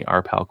very many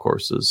RPAL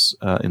courses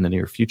in the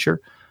near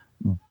future,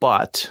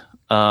 but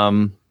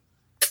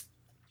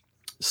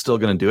still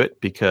going to do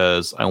it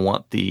because I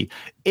want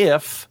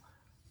if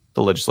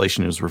the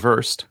legislation is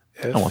reversed,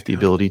 I want the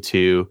ability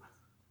to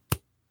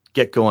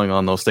get going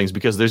on those things,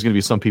 because there's going to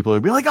be some people who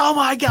will be like, oh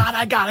my God,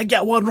 I got to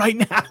get one right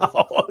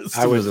now.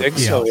 I would think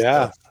so.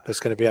 Yeah. There's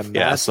going to be a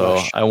mass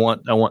rush. I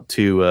want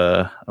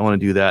to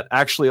do that.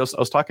 Actually, I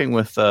was talking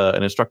with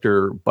an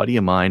instructor buddy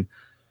of mine.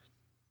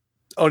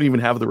 I don't even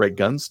have the right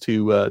guns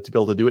to be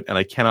able to do it, and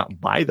I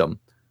cannot buy them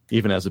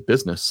even as a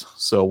business.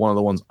 So one of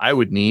the ones I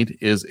would need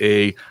is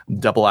a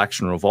double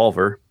action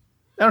revolver.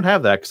 I don't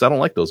have that because I don't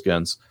like those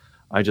guns.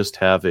 I just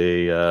have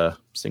a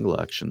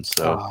single action.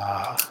 So.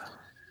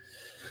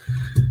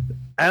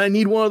 And I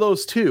need one of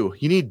those too.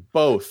 You need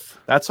both.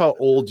 That's how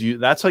you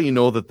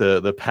know that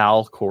the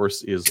PAL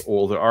course is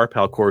old. The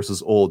RPAL course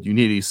is old. You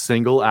need a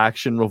single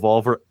action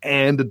revolver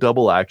and a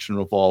double action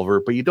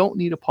revolver, but you don't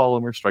need a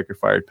polymer striker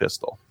fired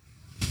pistol.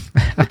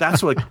 But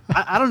that's what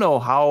I don't know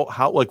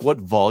how like what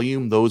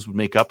volume those would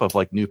make up of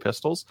like new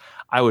pistols.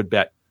 I would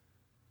bet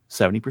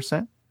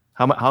 70%.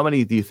 How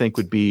many do you think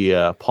would be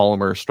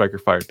polymer striker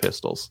fired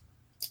pistols?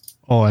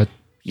 Oh, it's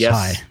yes.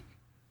 high.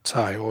 It's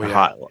high. Oh, yeah.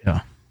 High.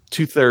 Yeah.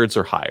 2/3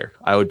 or higher.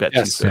 I would bet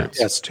 2/3.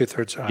 Yes,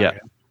 2/3 are higher.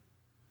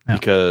 Yeah.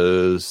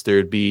 Because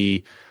there'd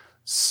be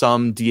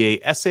some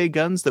DA-SA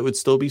guns that would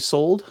still be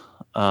sold.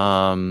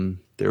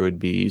 There would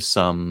be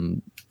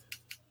some,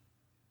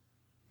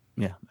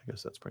 I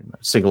guess that's pretty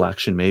much single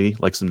action, maybe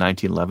like some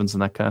 1911s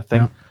and that kind of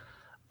thing.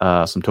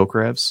 Yeah. Some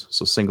Tokarevs,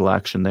 so single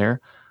action there.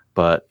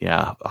 But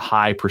yeah, a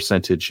high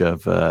percentage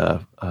of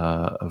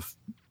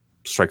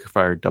striker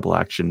fired double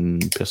action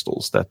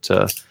pistols that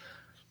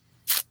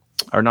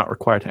are not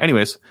required.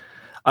 Anyways,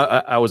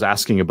 I was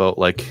asking about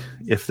like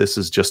if this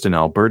is just an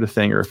Alberta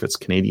thing or if it's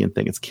Canadian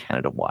thing. It's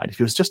Canada wide. If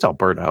it was just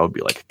Alberta, I would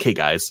be like, okay,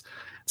 guys,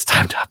 it's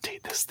time to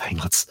update this thing.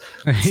 Let's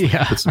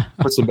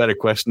put some better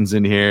questions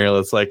in here.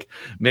 Let's put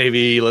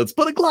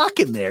a Glock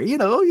in there.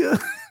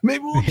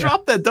 Maybe we'll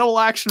drop that double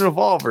action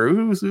revolver.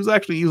 Who's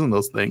actually using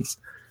those things?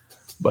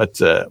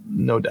 But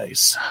no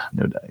dice.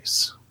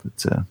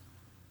 But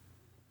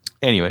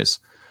anyways.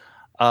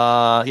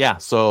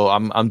 So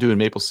I'm doing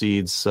Maple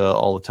Seeds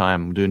all the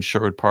time. I'm doing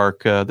Sherwood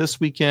Park this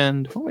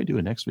weekend. What am I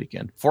doing next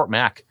weekend? Fort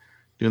Mac.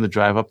 Doing the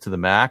drive up to the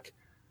Mac.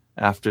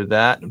 After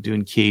that, I'm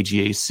doing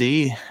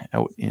KGAC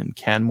out in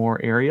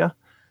Canmore area.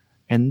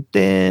 And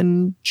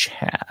then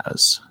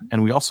Chaz.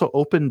 And we also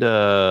opened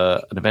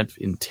an event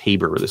in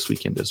Tabor this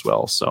weekend as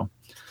well. So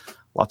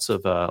lots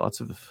of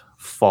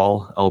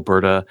fall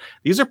Alberta.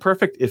 These are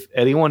perfect if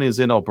anyone is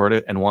in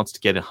Alberta and wants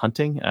to get in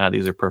hunting.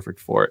 These are perfect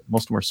for it.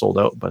 Most of them are sold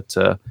out, but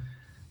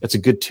it's a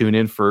good tune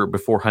in for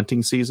before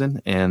hunting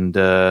season, and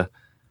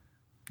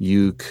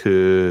you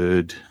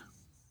could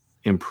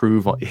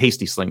improve.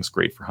 Hasty Sling's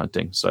great for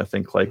hunting, so I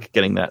think like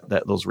getting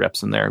those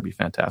reps in there would be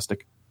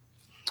fantastic.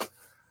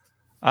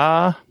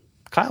 Kyle,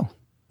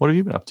 what have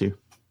you been up to?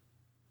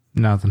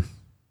 Nothing.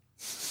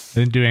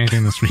 Didn't do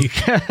anything this week.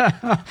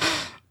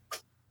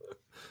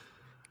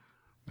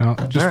 No,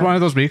 just right. One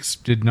of those weeks.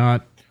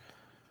 Didn't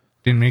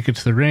make it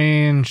to the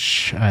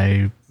range.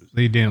 I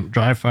laid down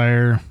dry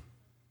fire.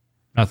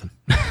 Nothing.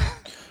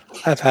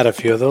 I've had a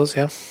few of those,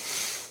 yeah.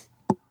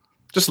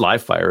 Just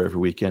live fire every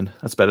weekend.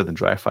 That's better than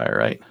dry fire,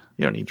 right?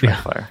 You don't need dry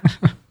fire.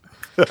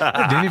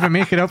 I didn't even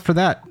make it up for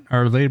that.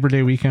 Our Labor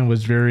Day weekend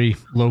was very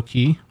low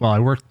key. Well, I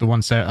worked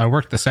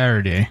the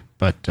Saturday,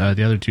 but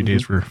the other 2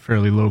 days were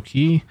fairly low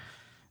key.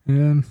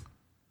 And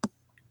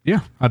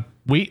yeah,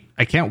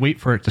 I can't wait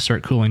for it to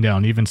start cooling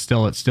down. Even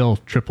still, it's still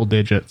triple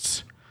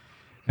digits.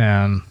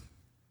 And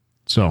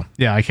so,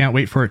 yeah, I can't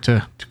wait for it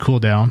to cool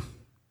down.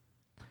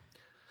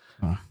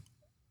 So.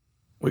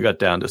 We got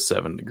down to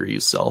 7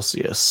 degrees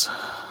Celsius.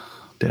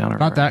 Down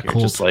not that here.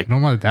 cold. Just like, no,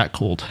 not that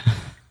cold.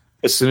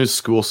 As soon as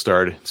school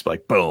started, it's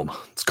like, boom,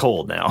 it's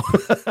cold now.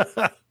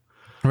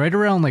 Right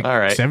around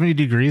like 70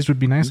 degrees would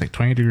be nice, like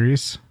 20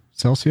 degrees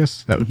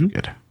Celsius. That would be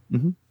good.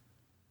 Mm-hmm.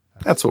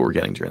 That's what we're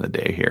getting during the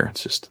day here.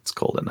 It's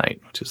cold at night,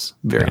 which is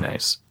very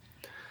nice.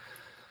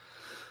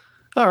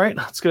 All right,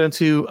 let's get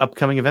into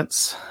upcoming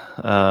events.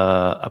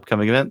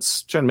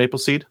 Trend Maple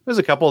Seed. There's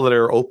a couple that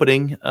are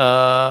opening.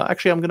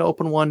 Actually, I'm going to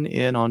open one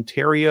in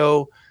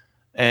Ontario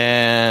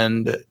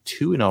and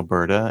 2 in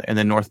Alberta, and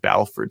then North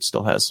Battleford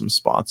still has some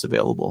spots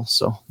available.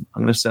 So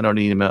I'm going to send out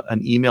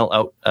an email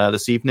out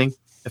this evening,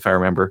 if I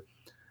remember,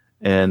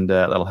 and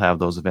that'll have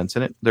those events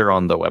in it. They're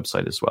on the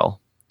website as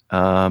well.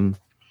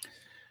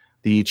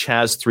 The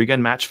Chaz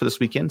 3-gun match for this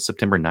weekend,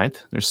 September 9th.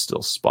 There's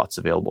still spots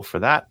available for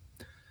that.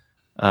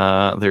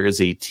 There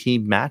is a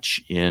team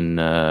match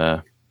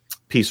in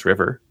Peace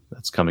River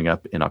that's coming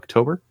up in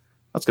October.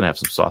 That's going to have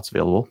some slots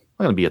available.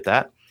 I'm going to be at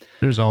that.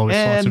 There's always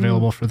slots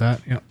available for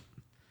that. Yeah.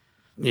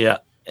 Yeah.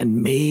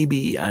 And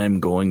maybe I'm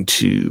going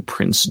to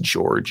Prince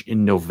George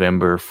in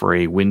November for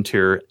a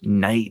winter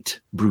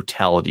night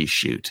brutality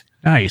shoot.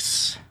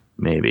 Nice.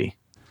 Maybe.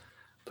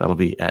 That'll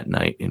be at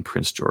night in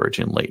Prince George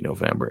in late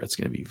November. It's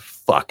going to be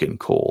fucking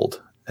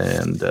cold.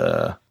 And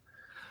I'm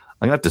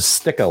going to have to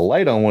stick a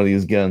light on one of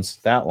these guns.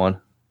 That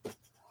one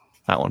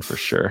for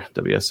sure.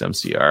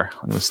 WSMCR.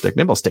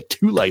 Maybe I'll stick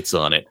 2 lights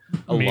on it.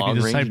 Maybe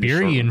the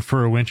Siberian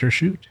for a winter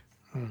shoot.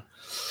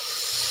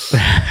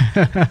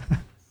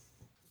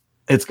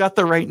 It's got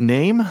the right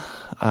name.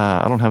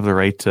 I don't have the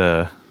right.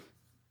 I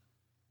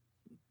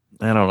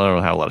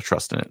don't have a lot of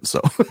trust in it.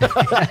 So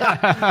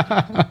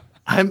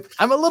I'm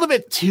a little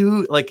bit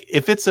too like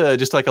if it's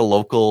just like a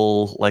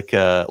local like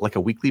a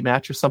weekly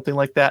match or something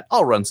like that.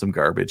 I'll run some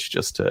garbage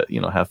just to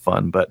have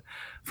fun. But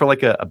for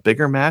like a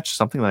bigger match,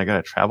 something that I got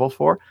to travel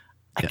for,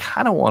 I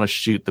kind of want to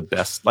shoot the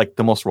best, like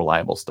the most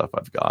reliable stuff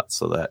I've got,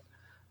 so that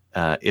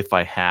if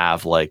I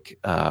have like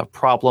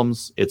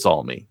problems, it's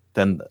all me.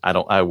 Then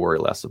I worry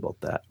less about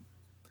that.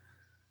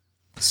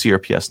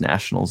 CRPS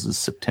Nationals is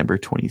September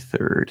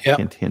 23rd. Yep.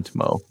 Hint, hint,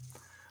 Mo.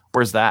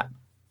 Where's that?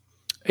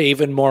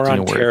 Even more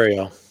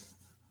Ontario.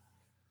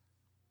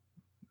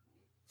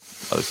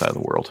 Other side of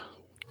the world.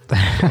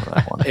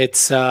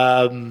 It's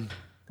I'd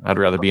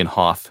rather be in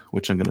Hoth,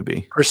 which I'm going to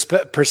be.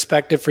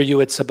 Perspective for you,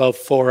 it's about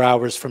 4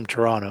 hours from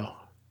Toronto.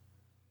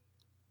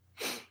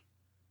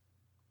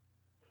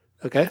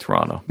 Okay.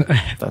 Toronto.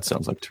 That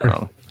sounds like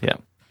Toronto. Yeah.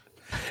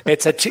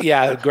 It's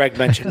Greg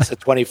mentioned it's the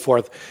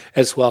 24th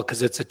as well,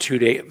 because it's a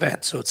 2-day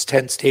event. So it's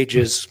 10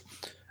 stages.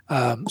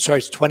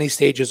 It's 20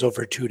 stages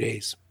over 2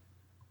 days.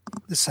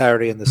 The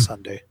Saturday and the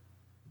Sunday.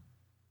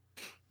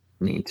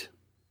 Neat.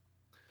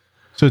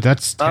 So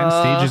that's 10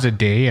 stages a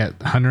day at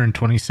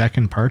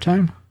 122nd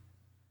part-time?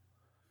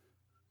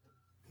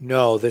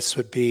 No, this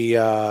would be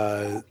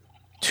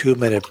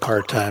 2-minute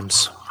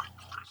part-times.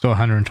 So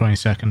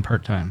 122nd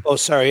part-time. Oh,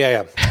 sorry.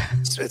 Yeah.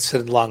 It's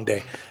a long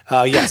day.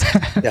 Yes.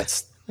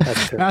 Yes.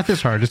 That's true. Math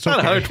is hard. It's okay.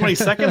 Not 120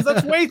 seconds.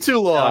 That's way too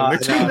long. They're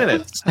 2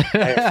 minutes. 2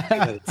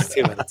 minutes.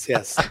 2 minutes.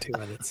 Yes, 2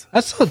 minutes.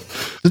 That's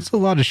a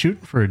lot of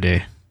shooting for a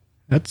day.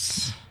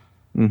 That's.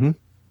 Mm-hmm.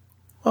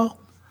 Well.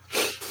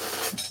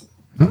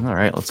 All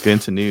right. Let's get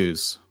into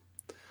news.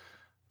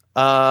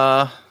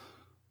 What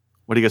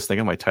do you guys think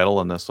of my title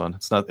on this one?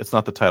 It's not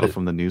the title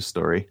from the news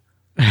story.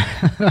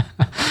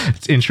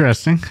 It's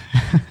interesting.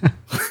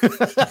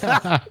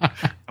 I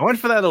went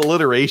for that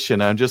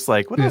alliteration. I'm just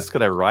like, what else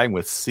could I rhyme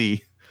with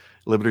C?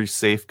 Liberty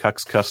Safe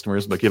cucks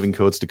customers by giving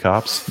codes to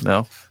cops.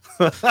 No.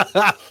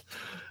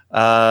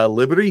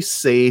 Liberty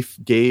Safe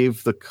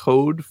gave the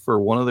code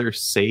for one of their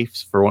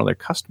safes, for one of their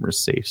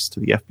customers' safes, to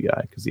the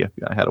FBI because the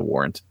FBI had a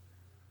warrant.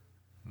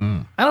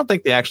 I don't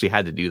think they actually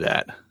had to do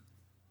that.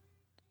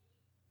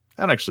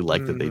 I don't actually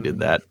like that they did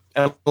that.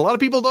 And a lot of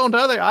people don't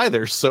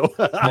either. So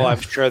I'm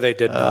sure they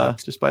did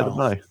not. Just by the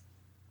by.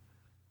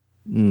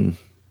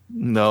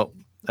 No.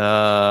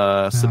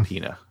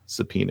 Subpoena.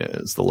 Subpoena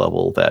is the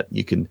level that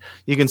you can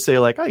say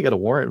like, oh, you got a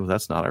warrant. Well,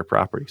 that's not our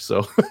property.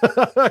 So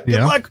good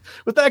luck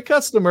with that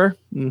customer.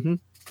 Mm-hmm.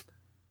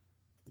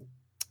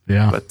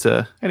 Yeah.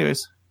 But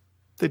anyways,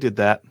 they did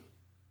that.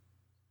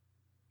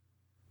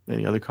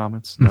 Any other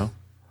comments? No,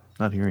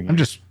 not hearing. I'm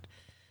just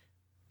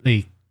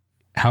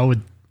how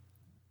would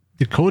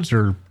the codes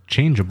are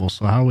changeable?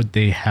 So how would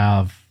they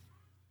have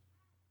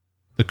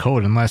the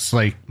code unless,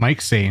 like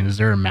Mike's saying, is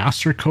there a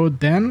master code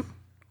then,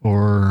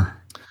 or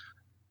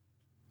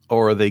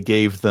they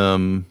gave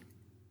them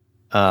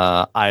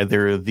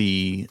either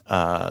the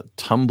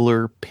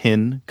Tumblr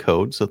PIN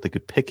code so that they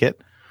could pick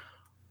it,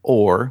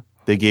 or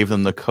they gave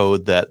them the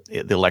code that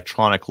the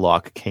electronic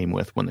lock came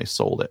with when they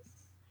sold it.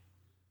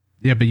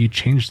 Yeah, but you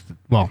changed.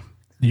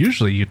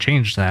 Usually you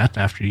change that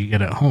after you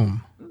get it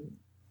home.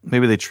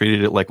 Maybe they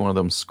treated it like one of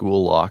them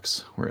school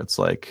locks where it's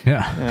like,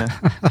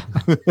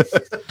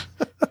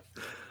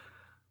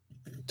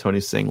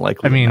 Tony's saying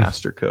likely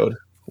master code,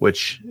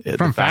 which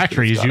from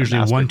factory is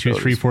usually 1, 2,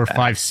 3, 4,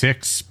 5,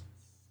 6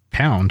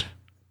 pound.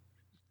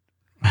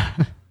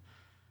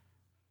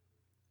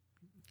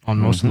 On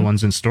most of the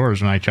ones in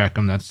stores, when I check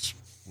them, that's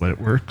what it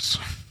works.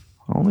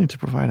 Only to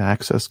provide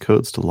access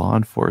codes to law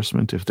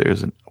enforcement if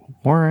there's a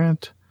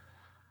warrant.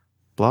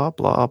 Blah,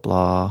 blah,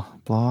 blah,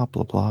 blah,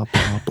 blah, blah,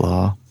 blah,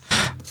 blah.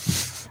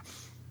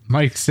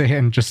 Mike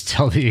saying, just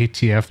tell the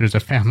ATF there's a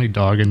family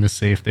dog in the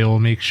safe. They will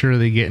make sure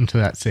they get into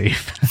that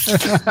safe.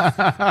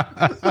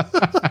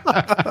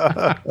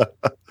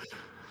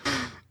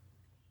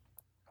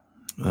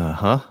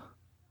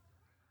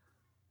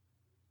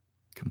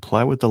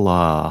 Comply with the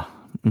law.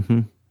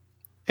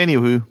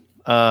 Anywho,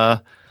 yeah,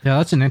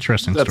 that's an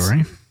interesting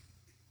story.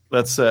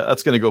 That's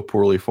going to go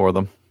poorly for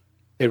them.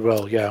 It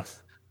will, yeah.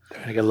 They're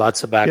going to get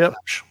lots of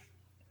backlash.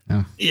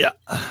 Yep. Yeah.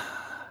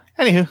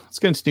 Anywho, let's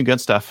get into New Gun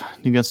Stuff.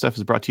 New Gun Stuff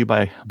is brought to you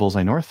by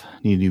Bullseye North.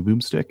 Need a new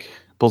boomstick?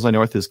 Bullseye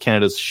North is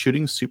Canada's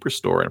shooting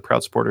superstore and a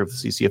proud supporter of the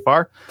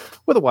CCFR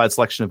with a wide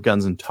selection of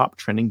guns and top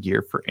trending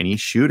gear for any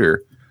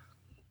shooter.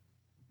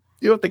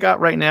 You know what they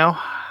got right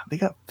now? They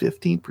got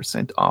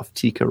 15% off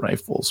Tika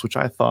rifles, which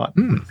I thought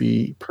would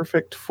be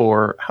perfect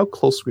for how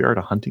close we are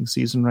to hunting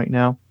season right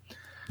now.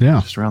 Yeah.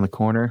 Just around the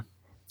corner.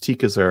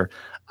 Tikas are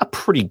a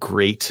pretty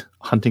great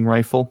hunting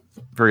rifle.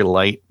 Very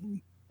light,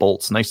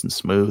 bolts nice and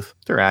smooth.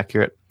 They're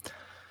accurate.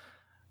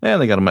 And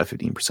they got them at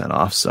 15%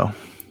 off, so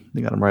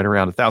they got them right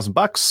around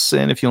 $1,000.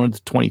 And if you want the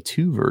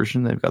 22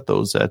 version, they've got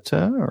those at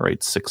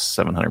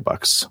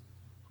 $600-700.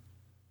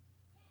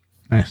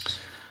 Nice.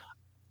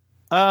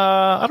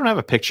 I don't have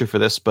a picture for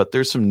this, but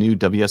there's some new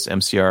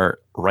WS-MCR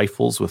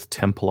rifles with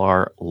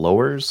Templar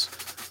lowers.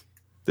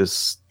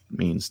 This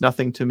means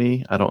nothing to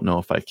me. I don't know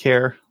if I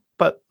care,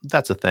 but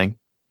that's a thing.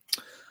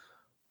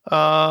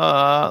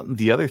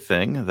 The other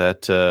thing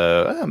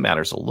that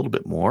matters a little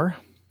bit more.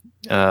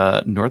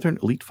 Northern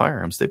Elite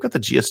Firearms. They've got the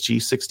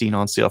GSG 16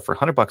 on sale for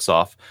 $100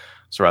 off.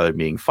 So rather than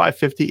being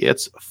 $550,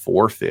 it's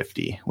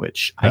 $450,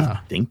 which I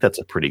think that's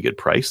a pretty good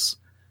price.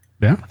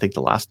 Yeah, I think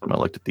the last time I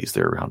looked at these,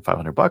 they're around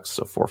 $500.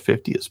 So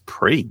 $450 is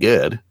pretty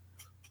good.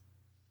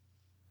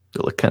 They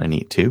look kind of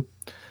neat too.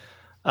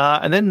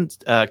 And then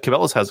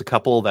Cabela's has a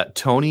couple that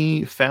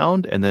Tony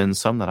found, and then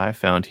some that I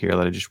found here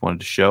that I just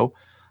wanted to show.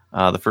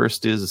 The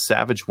first is a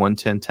Savage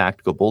 110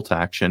 Tactical Bolt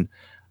Action.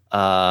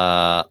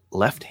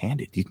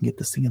 Left-handed. You can get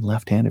this thing in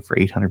left-handed for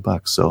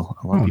 $800. So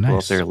a lot of people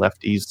out there,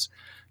 lefties,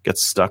 get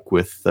stuck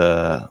with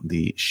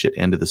the shit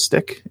end of the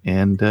stick,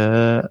 and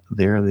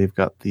there they've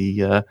got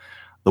the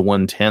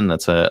 110.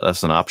 That's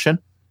an option.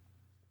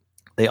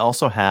 They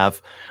also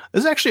have.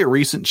 There's actually a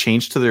recent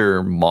change to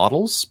their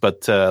models,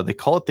 but they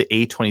call it the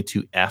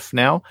A22F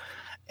now.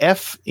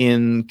 F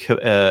in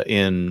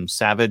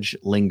Savage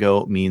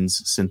lingo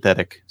means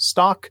synthetic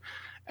stock,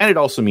 and it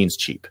also means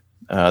cheap.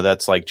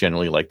 That's like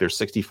generally like their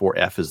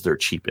 64F is their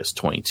cheapest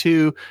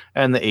 22,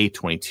 and the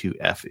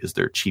A22F is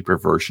their cheaper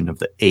version of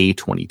the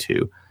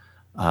A22.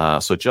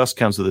 So it just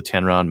comes with a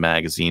 10-round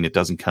magazine. It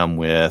doesn't come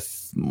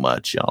with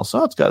much else.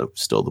 So it's got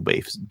still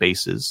the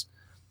bases,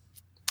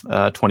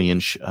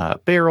 20-inch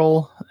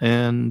barrel,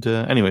 and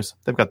anyways,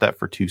 they've got that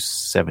for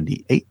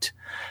 $278.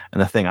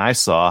 And the thing I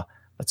saw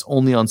that's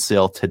only on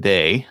sale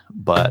today,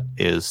 but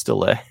is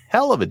still a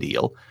hell of a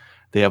deal.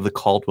 They have the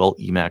Caldwell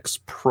Emax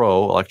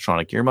Pro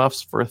electronic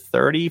earmuffs for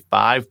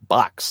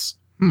 $35.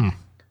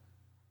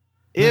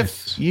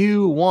 If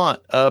you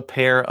want a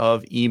pair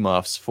of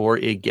earmuffs for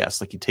a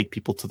guest, like you take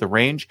people to the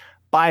range,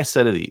 buy a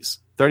set of these.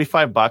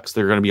 $35.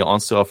 They're going to be on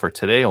sale for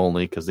today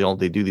only because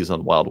they do these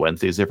on Wild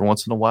Wednesdays every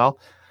once in a while.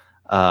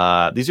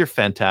 These are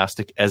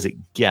fantastic as a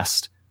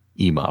guest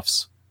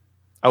earmuffs.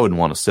 I wouldn't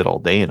want to sit all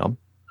day in them.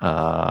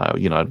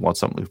 I'd want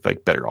something with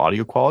like better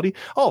audio quality.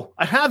 Oh,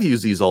 I have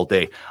used these all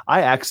day.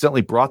 I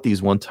accidentally brought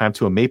these one time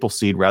to a Maple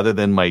Seed rather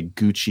than my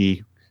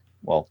Gucci,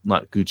 well,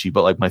 not Gucci,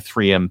 but like my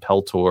 3M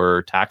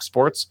Peltor Tac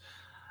Sports.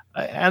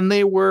 And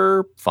they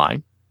were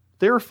fine.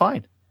 They were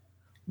fine.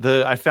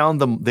 I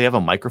found them, they have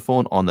a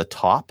microphone on the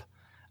top.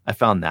 I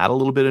found that a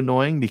little bit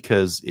annoying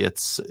because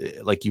it's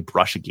like you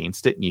brush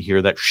against it and you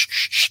hear that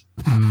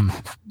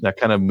that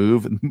kind of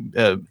move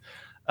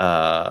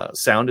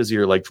sound as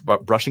you're like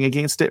brushing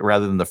against it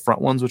rather than the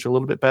front ones, which are a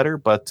little bit better.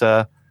 But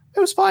it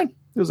was fine.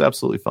 It was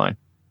absolutely fine.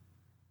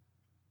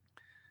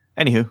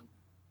 Anywho,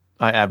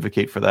 I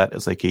advocate for that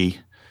as like a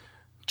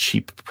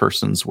cheap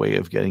person's way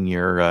of getting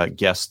your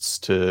guests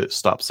to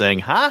stop saying,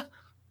 huh?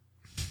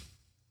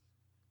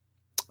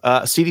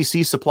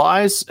 CDC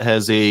Supplies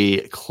has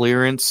a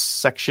clearance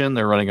section.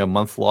 They're running a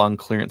month-long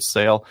clearance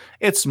sale.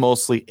 It's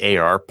mostly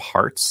AR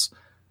parts,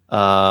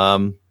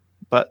 but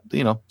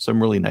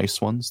some really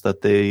nice ones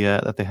that they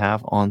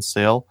have on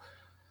sale.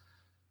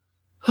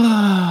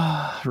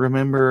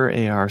 Remember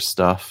AR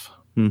stuff?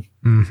 Some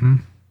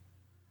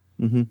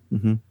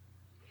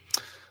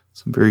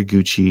very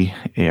Gucci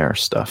AR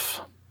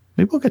stuff.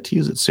 Maybe we'll get to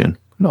use it soon.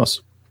 Who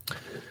knows?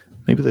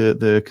 Maybe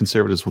the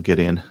conservatives will get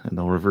in and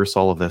they'll reverse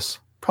all of this.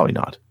 Probably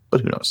not,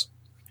 but who knows?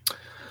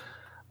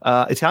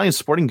 Italian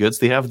Sporting Goods,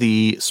 they have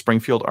the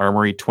Springfield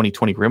Armory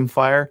 2020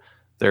 Rimfire.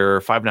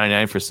 They're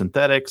 $5.99 for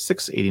synthetic,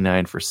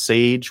 $6.89 for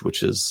sage,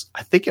 which is,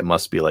 I think it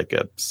must be like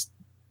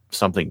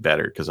something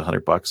better because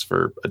 $100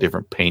 for a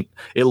different paint.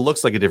 It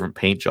looks like a different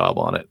paint job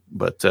on it,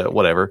 but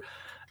whatever.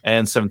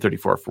 And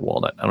 $7.34 for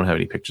walnut. I don't have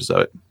any pictures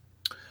of it.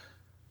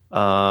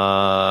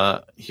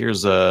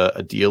 Here's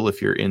a deal if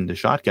you're into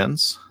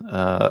shotguns.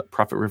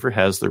 Prophet River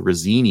has the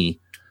Rizzini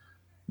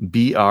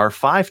BR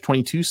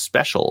 522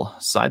 Special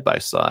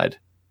side-by-side.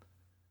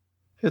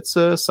 It's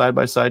a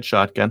side-by-side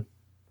shotgun.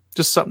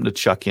 Just something to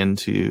chuck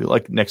into,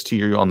 like next to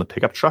you on the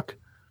pickup truck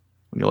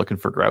when you're looking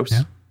for grouse.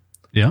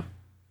 Yeah,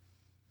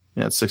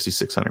 it's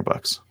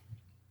 $6,600.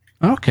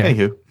 Okay.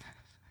 Anywho,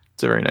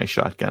 it's a very nice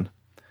shotgun.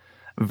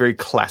 Very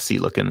classy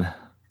looking,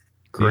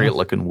 great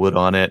looking wood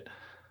on it.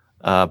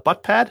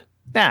 Butt pad?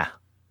 Nah,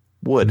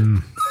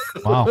 wood.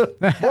 Wow.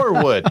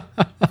 Or wood.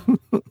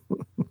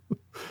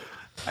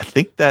 I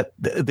think that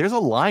there's a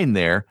line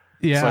there.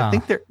 Yeah. So I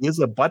think there is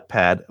a butt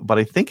pad, but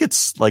I think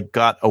it's like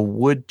got a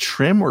wood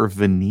trim or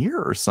veneer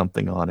or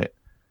something on it.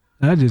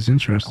 That is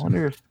interesting. I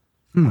wonder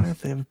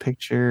if they have a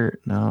picture.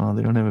 No,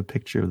 they don't have a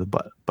picture of the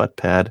butt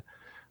pad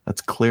that's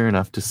clear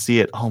enough to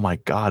see it. Oh my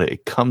God,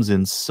 it comes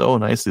in so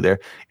nicely there.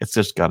 It's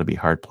just got to be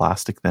hard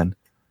plastic then,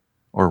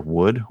 or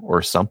wood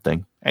or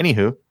something.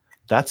 Anywho,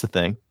 that's a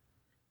thing.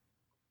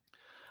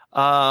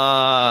 Can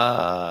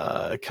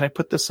I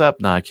put this up?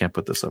 No, I can't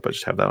put this up. I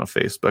just have that on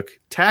Facebook.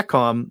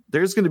 TACCOM,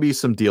 there's going to be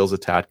some deals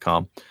at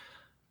TACCOM.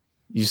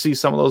 You see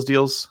some of those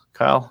deals,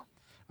 Kyle?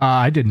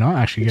 I did not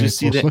actually get a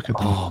close look at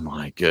them. Oh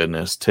my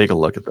goodness. Take a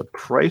look at the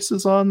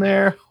prices on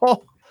there.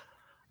 Oh,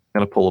 I'm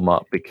going to pull them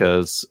up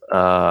because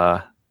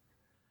they're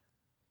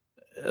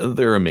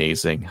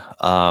amazing.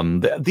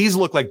 These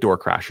look like door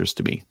crashers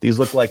to me. These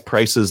look like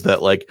prices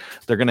that like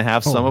they're going to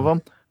have some of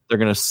them. They're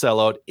going to sell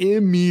out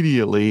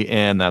immediately,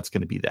 and that's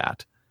going to be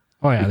that.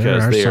 Oh yeah,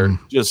 because they are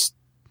some... just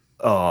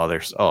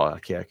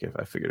okay.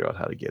 I figured out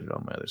how to get it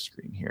on my other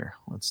screen here.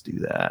 Let's do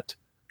that.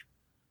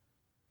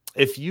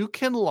 If you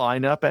can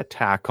line up at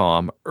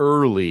TACCOM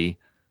early,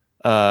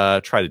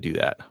 try to do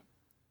that.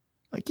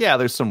 Like, yeah,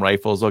 there's some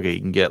rifles. Okay, you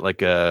can get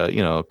like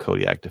a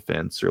Kodiak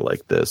Defense or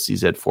like the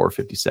CZ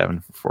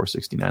 457 for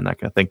 $469, that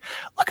kind of thing.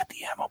 Look at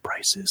the ammo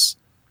prices.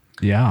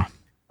 Yeah.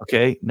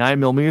 Okay,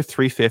 9mm,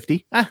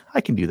 $350.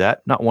 I can do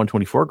that. Not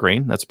 124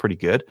 grain. That's pretty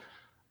good.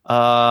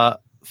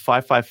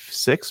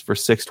 5.56 for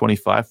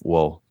 $625.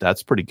 Whoa,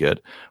 that's pretty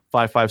good.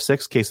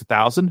 5.56 case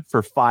 1,000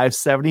 for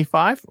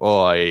 $575.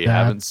 Oh, I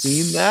haven't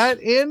seen that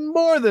in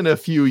more than a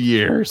few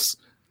years.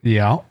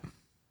 Yeah.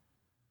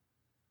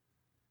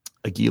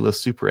 Aguila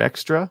Super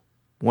Extra,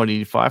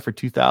 185 for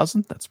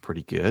 2,000. That's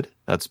pretty good.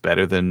 That's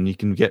better than you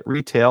can get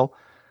retail.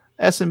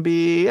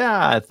 S&B,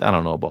 I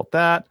don't know about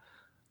that.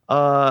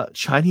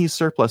 Chinese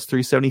Surplus,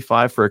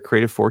 375 for a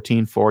crate of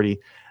 1440.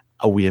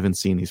 Oh, we haven't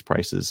seen these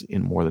prices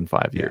in more than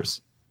 5 years.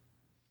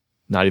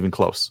 Not even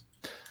close.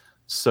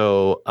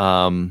 So,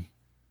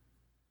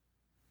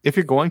 if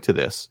you're going to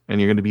this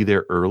and you're going to be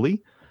there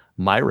early,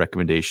 my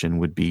recommendation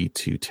would be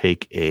to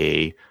take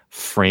a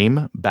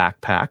frame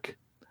backpack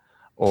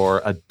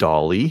or a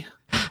dolly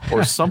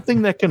or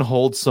something that can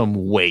hold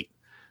some weight,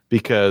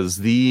 because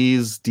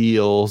these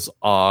deals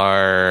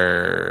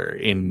are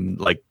in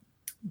like,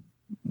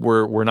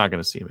 we're not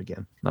going to see them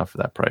again. Not for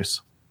that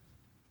price.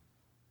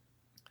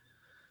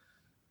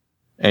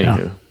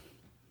 Anywho,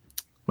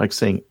 Mike's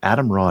saying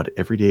Adam Rod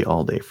every day,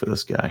 all day for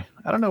this guy.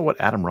 I don't know what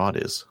Adam Rod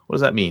is. What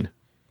does that mean?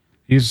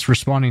 He's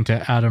responding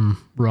to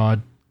Adam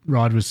Rod.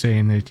 Rod was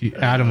saying that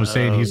Adam was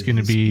saying he's going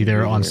to be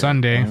there on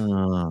Sunday.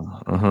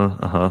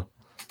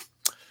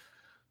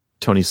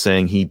 Tony's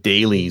saying he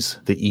dailies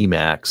the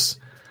Emax.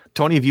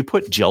 Tony, have you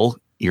put gel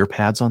ear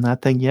pads on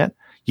that thing yet?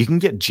 You can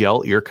get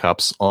gel ear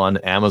cups on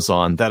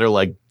Amazon that are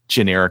like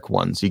generic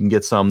ones. You can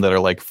get some that are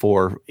like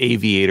for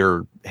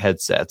aviator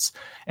headsets,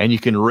 and you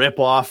can rip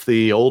off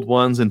the old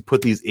ones and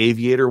put these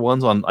aviator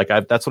ones on. Like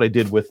that's what I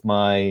did with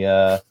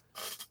my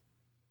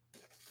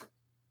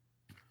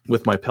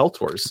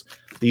Peltors.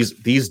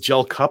 These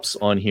gel cups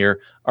on here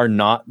are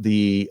not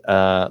the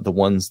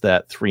ones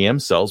that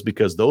 3M sells,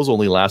 because those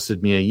only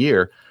lasted me a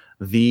year.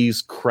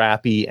 These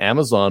crappy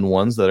Amazon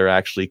ones that are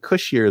actually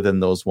cushier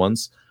than those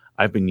ones,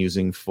 I've been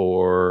using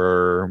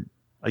for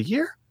a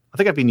year. I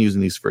think I've been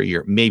using these for a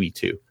year, maybe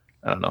two.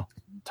 I don't know.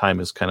 Time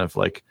is kind of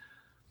like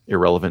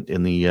irrelevant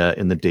in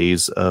the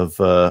days of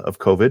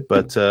COVID,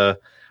 but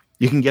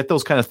you can get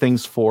those kind of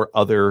things for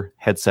other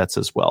headsets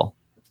as well.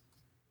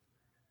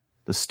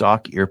 The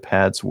stock ear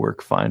pads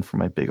work fine for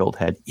my big old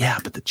head. Yeah,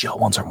 but the gel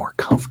ones are more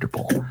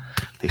comfortable.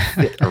 They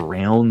fit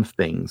around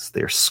things.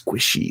 They're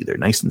squishy. They're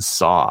nice and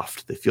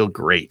soft. They feel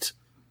great.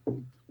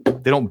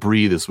 They don't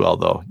breathe as well,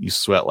 though. You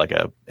sweat like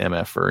a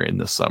MFer in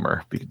the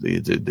summer.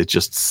 It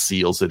just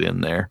seals it in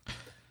there.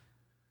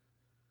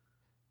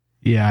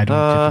 Yeah, I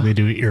don't typically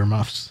do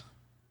earmuffs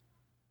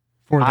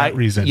for that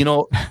reason.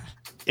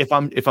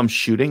 if I'm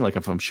shooting, like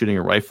if I'm shooting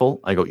a rifle,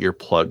 I go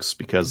earplugs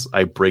because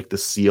I break the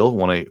seal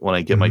when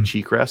I get my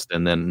cheek rest,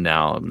 and then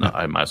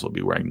I might as well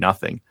be wearing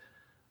nothing.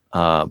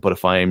 But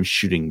if I am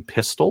shooting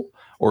pistol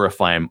or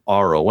if I am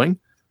ROing,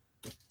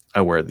 I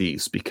wear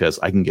these because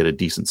I can get a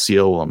decent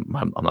seal.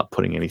 I'm not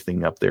putting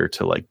anything up there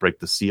to like break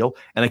the seal,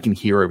 and I can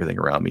hear everything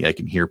around me. I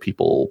can hear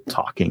people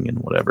talking and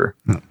whatever.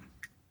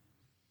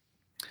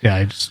 Yeah,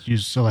 I just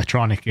use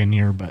electronic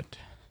in-ear, but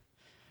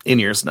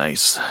in-ear's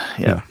nice.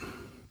 Yeah.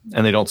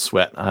 And they don't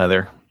sweat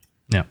either.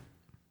 Yeah.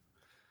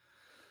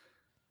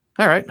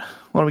 All right.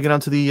 Why don't we get on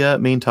to the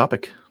main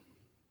topic?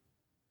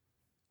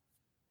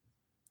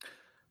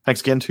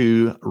 Thanks again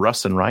to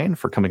Russ and Ryan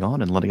for coming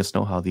on and letting us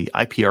know how the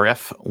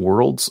IPRF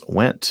Worlds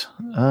went.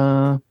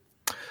 Let's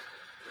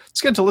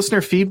get into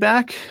listener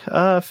feedback.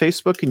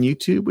 Facebook and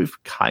YouTube,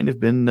 we've kind of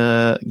been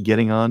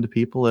getting on to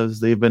people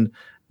as they've been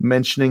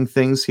mentioning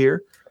things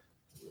here.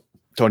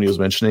 Tony was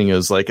mentioning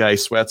is like, guy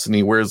sweats and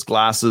he wears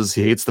glasses.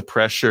 He hates the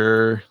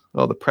pressure.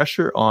 Well, the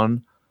pressure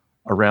on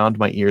around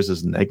my ears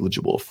is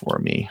negligible for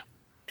me.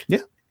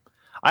 Yeah.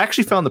 I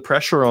actually found the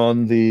pressure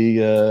on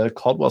the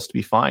Caldwells to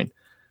be fine.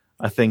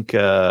 I think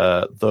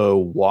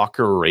the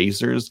Walker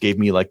Razors gave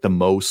me like the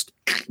most,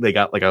 they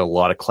got like a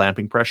lot of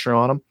clamping pressure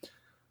on them.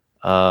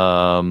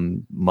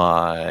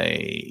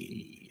 My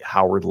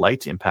Howard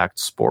Light Impact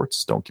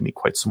Sports don't give me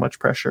quite so much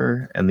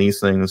pressure. And these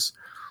things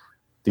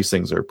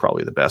are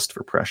probably the best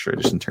for pressure,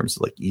 just in terms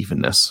of like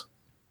evenness.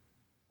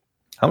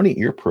 How many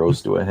ear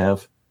pros do I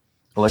have?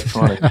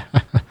 Electronic.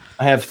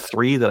 I have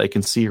 3 that I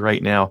can see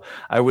right now.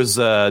 I was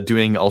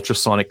doing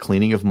ultrasonic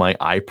cleaning of my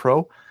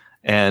iPro,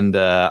 and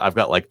I've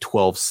got like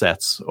 12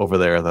 sets over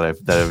there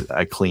that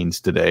I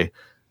cleaned today.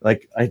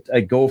 Like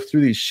I go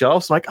through these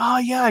shelves, I'm like, oh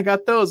yeah, I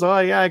got those. Oh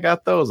yeah, I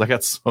got those. I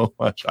got so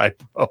much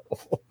iPro.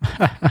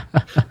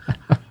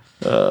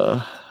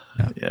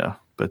 Yeah,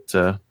 but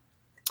gonna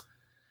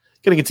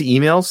get to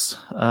emails.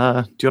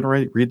 Do you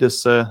want to read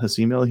this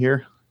email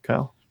here,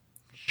 Kyle?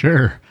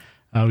 Sure.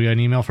 We got an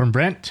email from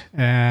Brent,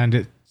 and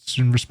it's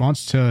in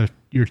response to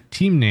your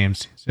team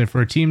names. He said, for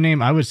a team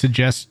name, I would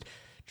suggest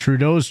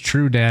Trudeau's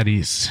True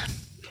Daddies.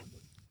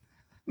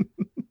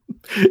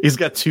 He's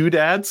got 2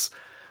 dads.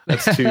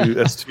 That's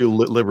too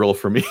liberal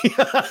for me.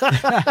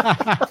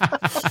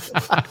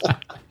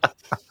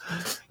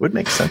 Would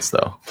make sense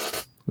though.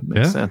 Would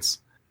make sense.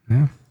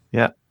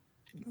 Yeah.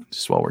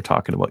 Just while we're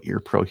talking about Ear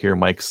Pro here,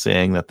 Mike's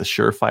saying that the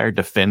Surefire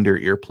Defender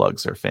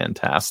earplugs are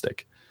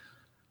fantastic.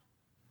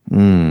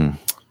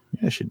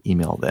 I should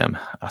email them,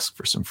 ask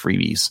for some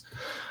freebies.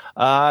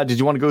 Did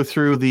you want to go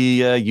through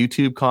the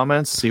YouTube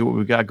comments, see what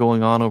we've got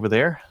going on over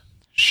there?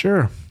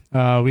 Sure.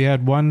 We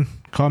had one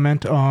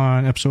comment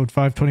on episode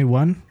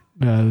 521.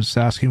 Was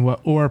asking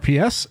what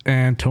ORPS,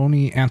 and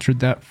Tony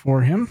answered that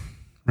for him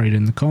right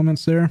in the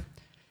comments there.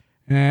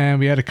 And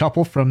we had a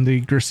couple from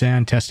the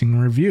Gersan testing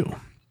review.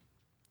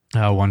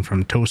 One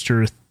from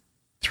Toaster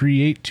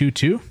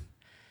 3822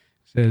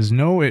 says,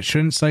 no, it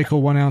shouldn't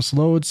cycle 1 ounce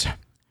loads.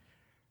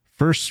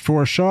 First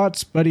 4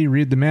 shots, buddy,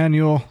 read the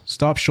manual.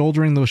 Stop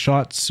shouldering those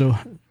shots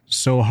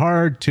so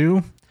hard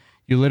too.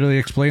 You literally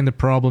explained the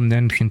problem,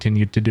 then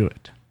continued to do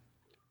it.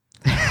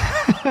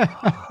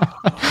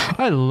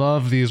 I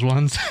love these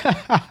ones.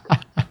 I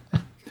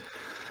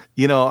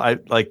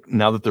like,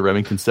 now that the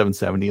Remington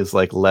 770 is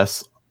like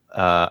less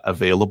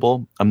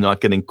available, I'm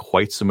not getting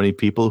quite so many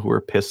people who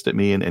are pissed at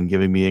me and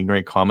giving me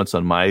ignorant comments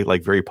on my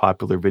like very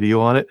popular video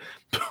on it,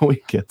 but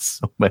we get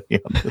so many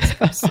on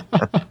this.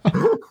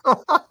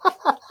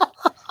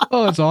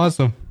 Oh, that's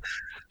awesome.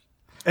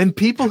 And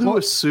people who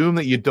assume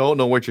that you don't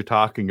know what you're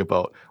talking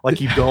about,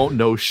 like you don't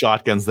know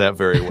shotguns that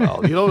very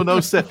well. You don't know,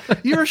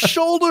 you're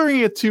shouldering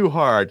it too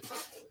hard.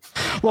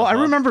 Well, I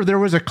remember there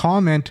was a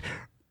comment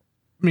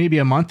maybe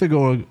a month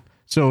ago,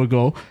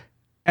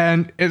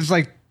 and it's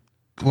like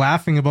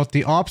laughing about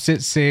the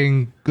opposite,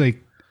 saying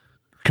like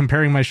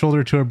comparing my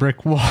shoulder to a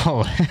brick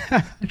wall.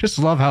 I just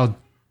love how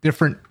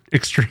different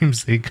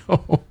extremes they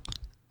go.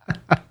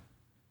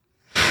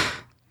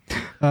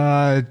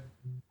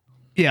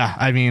 Yeah,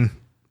 I mean,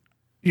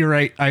 you're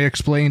right. I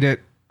explained it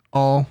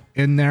all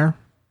in there,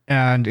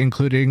 and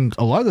including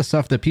a lot of the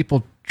stuff that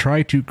people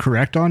try to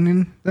correct on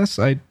in this,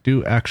 I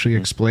do actually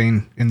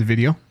explain in the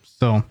video.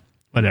 So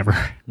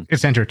whatever,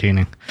 it's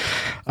entertaining.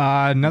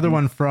 Another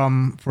one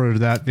for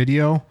that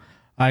video.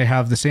 I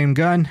have the same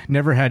gun,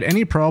 never had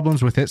any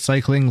problems with it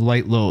cycling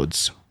light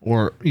loads.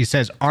 Or he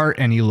says, are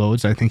any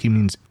loads. I think he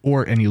means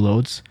or any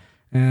loads.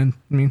 And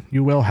I mean,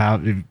 you will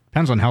have, it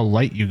depends on how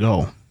light you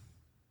go.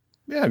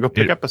 Yeah, go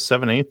pick up a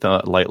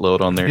 7/8 light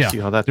load on there. Yeah, see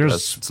how that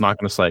does. It's not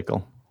going to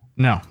cycle.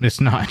 No, it's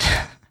not.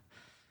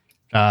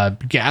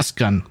 Gas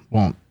gun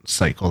won't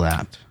cycle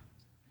that.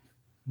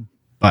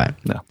 But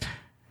no,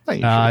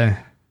 yeah,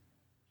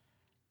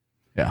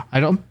 I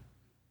don't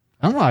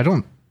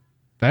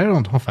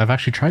know if I've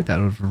actually tried that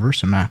out of a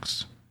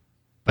Versamax.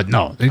 But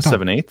no, they don't.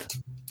 7/8.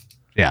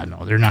 Yeah,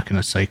 no, they're not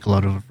going to cycle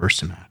out of a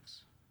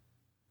Versamax.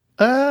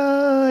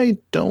 I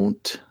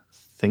don't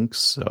think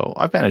so.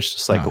 I've managed to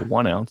cycle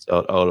 1 ounce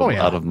out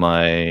of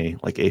my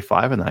like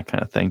A5 and that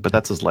kind of thing, but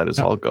that's as light as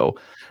I'll go.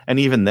 And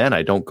even then,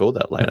 I don't go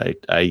that light.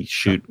 I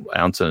shoot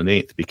ounce and an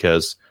eighth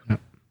because I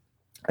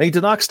need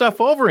to knock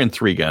stuff over in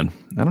 3-gun.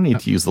 I don't need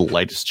to use the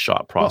lightest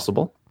shot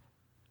possible.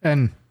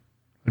 And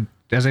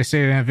as I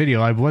say in that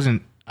video, I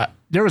wasn't.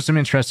 There was some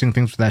interesting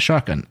things with that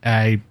shotgun.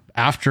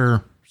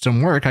 After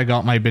some work, I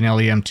got my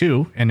Benelli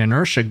M2, an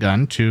inertia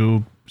gun,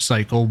 to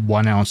cycle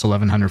 1 ounce,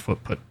 1100 foot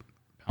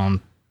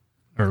pound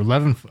or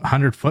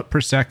 1100 foot per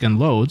second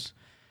loads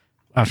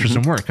after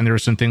some work. And there were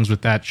some things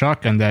with that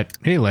shotgun that,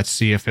 hey, let's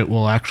see if it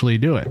will actually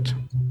do it.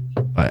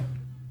 But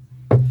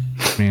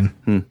I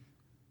mean,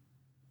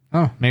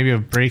 maybe a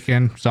break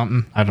in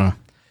something. I don't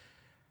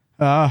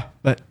know.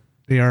 But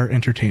they are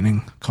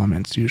entertaining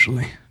comments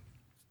usually.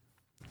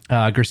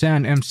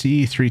 Gersan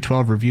MCE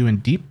 312 review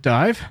and deep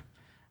dive.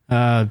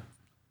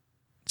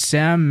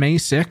 Sam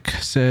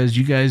Masick says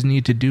you guys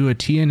need to do a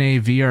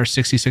TNA VR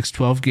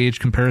 6612 gauge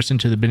comparison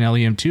to the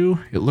Benelli M2.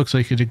 It looks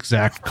like an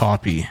exact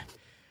copy.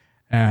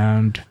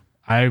 And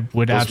I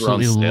would Those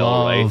absolutely were on sale,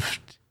 love. right?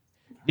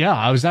 Yeah,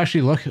 I was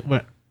actually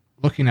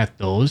looking at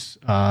those.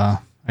 I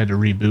had to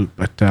reboot,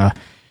 but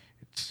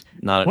it's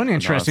Not one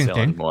interesting not on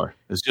sale thing. anymore.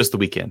 It's just the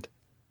weekend.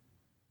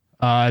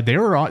 They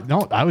were on.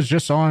 No, I was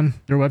just on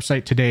their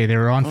website today. They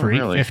were on for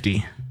really?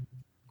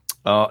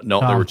 $850.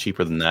 No, they were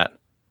cheaper than that.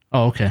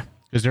 Oh, okay.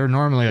 Because they're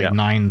normally like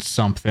 9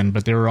 something,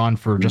 but they were on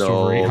for just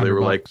over 800. They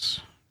were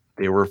bucks.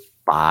 they were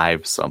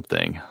 5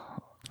 something.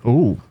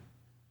 Ooh,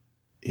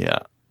 Yeah.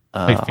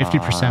 like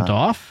 50%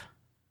 off.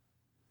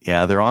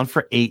 Yeah, they're on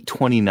for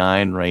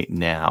 $829 right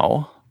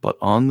now, but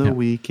on the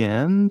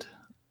weekend.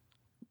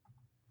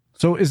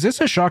 So is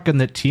this a shotgun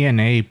that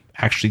TNA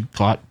actually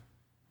got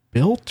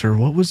built, or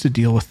what was the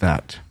deal with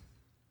that?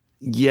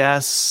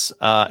 Yes,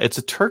 it's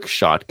a Turk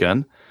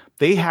shotgun.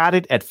 They had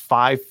it at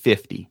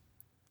 $550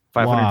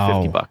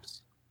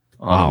 bucks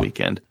on the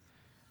weekend.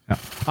 Yeah.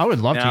 I would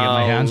love to get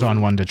my hands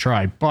on one to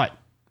try, but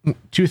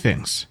 2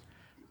 things.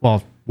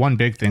 Well, one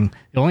big thing,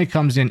 it only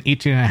comes in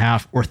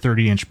 18.5 or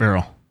 30-inch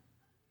barrel.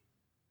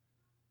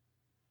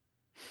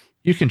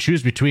 You can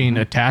choose between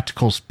a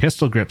tactical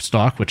pistol grip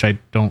stock, which I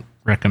don't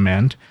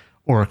recommend,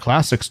 or a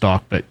classic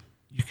stock, but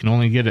you can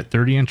only get a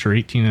 30-inch or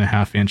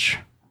 18.5-inch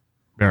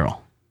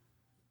barrel.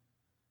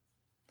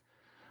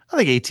 I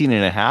think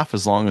 18.5,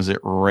 as long as it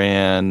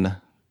ran.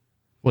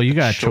 Well, you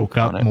got to choke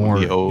up more.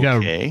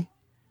 Okay.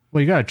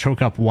 You got to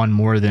choke up one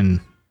more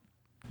than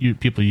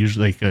people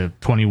usually, like a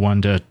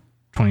 21 to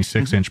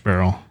 26-inch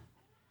barrel.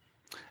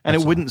 And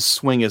it wouldn't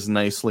swing as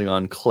nicely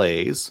on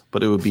clays,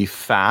 but it would be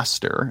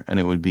faster and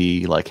it would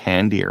be like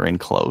handier in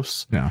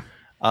close. Yeah.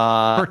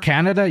 For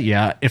Canada,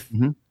 yeah. If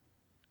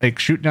like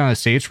shooting down the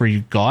States where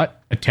you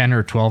got a 10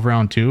 or 12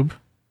 round tube,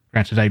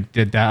 granted I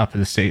did that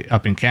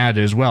up in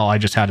Canada as well. I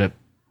just had it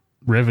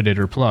riveted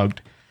or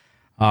plugged.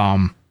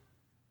 There's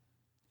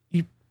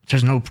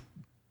no,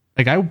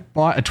 like, I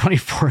bought a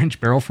 24-inch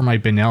barrel for my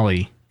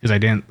Benelli because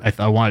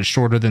I wanted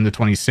shorter than the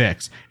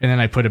 26, and then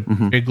I put a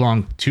big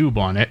long tube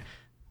on it,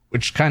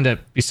 which kind of,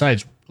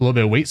 besides a little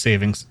bit of weight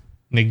savings,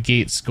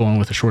 negates going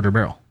with a shorter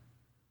barrel.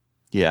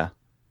 Yeah,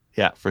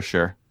 for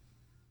sure.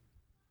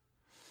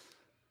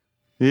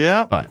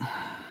 Yeah, but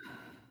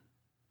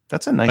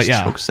that's a nice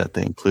choke set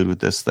they include with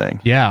this thing.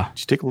 Yeah,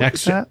 did you take a look at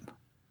that?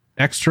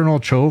 External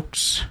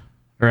chokes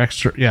or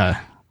extra,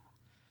 yeah.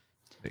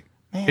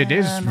 Man, it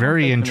is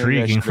very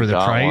intriguing for the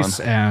price,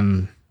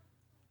 and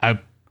I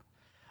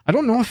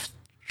don't know if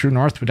True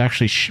North would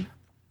actually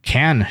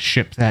can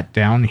ship that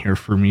down here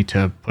for me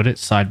to put it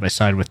side by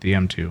side with the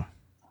M2.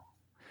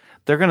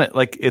 They're gonna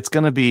it's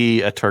gonna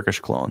be a Turkish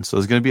clone, so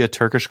there's gonna be a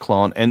Turkish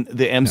clone, and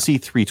the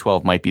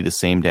MC312 might be the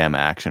same damn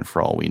action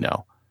for all we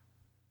know.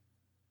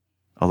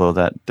 Although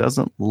that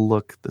doesn't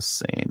look the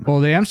same. Well,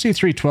 the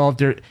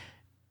MC312,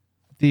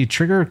 the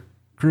trigger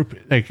group,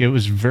 like, it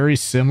was very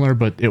similar,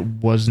 but it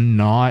was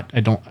not.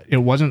 It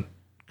wasn't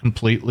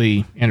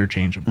completely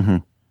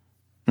interchangeable.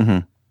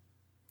 I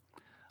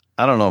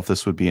don't know if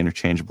this would be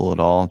interchangeable at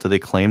all. Do they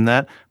claim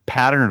that?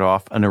 Patterned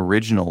off an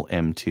original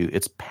M2.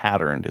 It's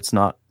patterned. It's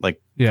not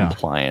like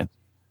compliant.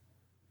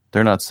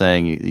 They're not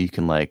saying you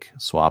can like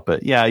swap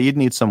it. Yeah, you'd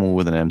need someone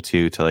with an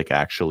M2 to like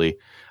actually.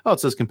 Oh,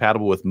 it says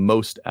compatible with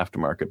most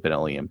aftermarket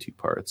Benelli M2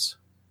 parts.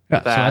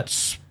 Yeah,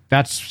 so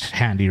that's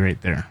handy right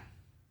there.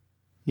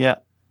 Yeah.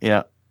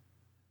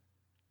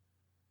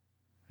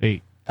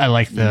 Hey, I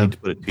like the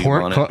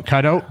port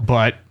cutout,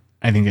 but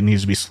I think it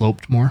needs to be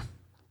sloped more.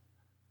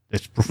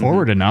 It's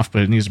forward enough,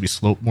 but it needs to be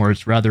sloped more.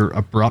 It's rather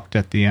abrupt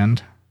at the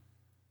end.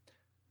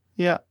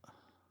 Yeah.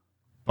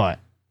 But,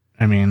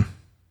 I mean,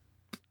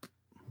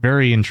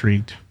 very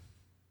intrigued.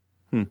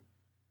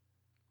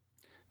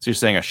 So you're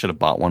saying I should have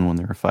bought one when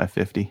they were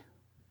 $550?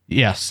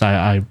 Yes,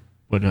 I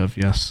would have,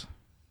 yes.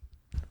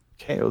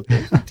 Okay, well,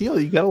 good deal.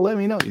 You got to let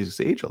me know. You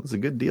say, Angel, it's a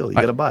good deal. You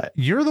got to buy it.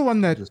 You're the one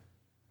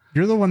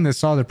that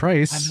saw the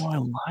price.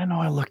 I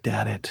know I looked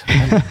at it.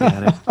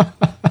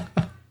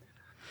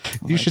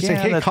 You should say,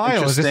 "Hey, that's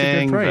Kyle, is this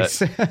a good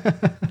price?" I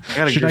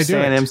got a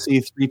Gersan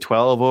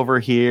MC312 over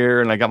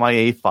here, and I got my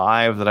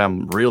A5 that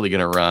I'm really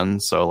gonna run.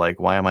 So like,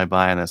 why am I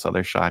buying this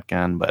other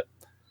shotgun? But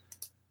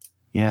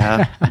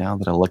yeah, now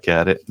that I look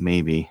at it,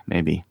 maybe.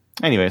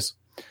 Anyways,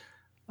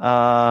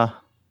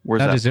 where's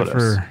that is it put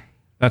us?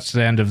 That's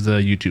the end of the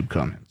YouTube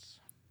comments.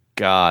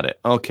 Got it.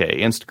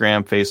 Okay,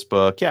 Instagram,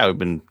 Facebook. Yeah, we've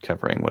been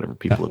covering whatever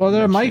people. Well,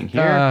 have been Mike,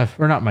 here.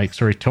 or not Mike.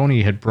 Sorry,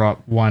 Tony had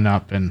brought one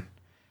up, and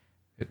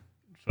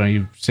so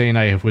you saying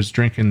I was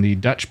drinking the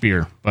Dutch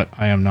beer, but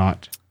I am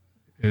not.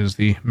 It is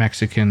the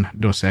Mexican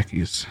Dos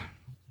Equis.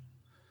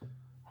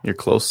 You're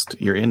close.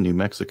 You're in New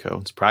Mexico.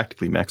 It's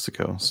practically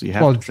Mexico, so you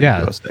have to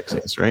drink Dos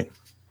Equis, right?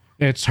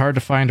 It's hard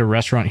to find a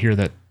restaurant here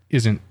that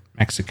isn't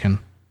Mexican.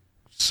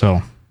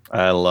 So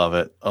I love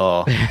it.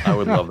 Oh, I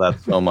would love that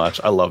so much.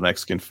 I love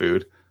Mexican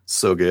food.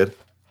 So good.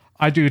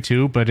 I do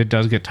too, but it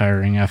does get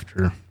tiring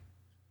after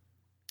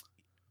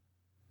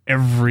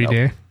every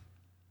day.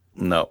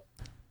 No.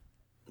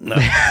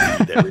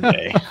 Every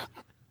day.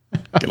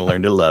 Gonna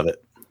learn to love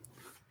it.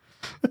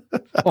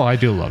 Oh, I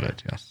do love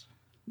it. Yes.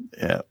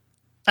 Yeah.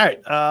 All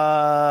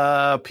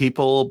right.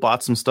 People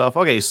bought some stuff.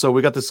 Okay, so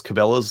we got this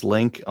Cabela's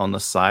link on the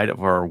side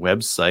of our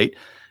website,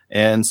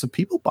 and some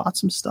people bought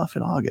some stuff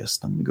in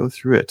August. I'm gonna go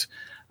through it.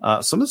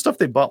 Some of the stuff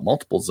they bought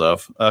multiples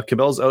of.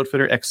 Cabela's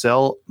Outfitter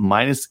XL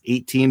minus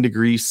 18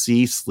 degrees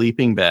C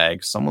sleeping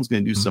bag. Someone's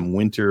going to do some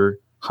winter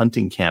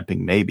hunting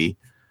camping, maybe.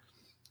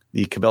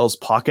 The Cabela's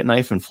pocket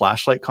knife and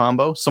flashlight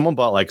combo. Someone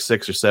bought like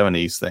 6 or 7 of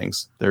these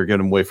things. They're giving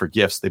them away for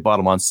gifts. They bought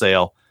them on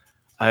sale.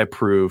 I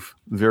approve.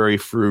 Very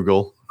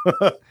frugal.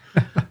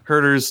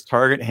 Herter's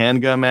Target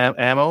handgun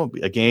ammo.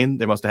 Again,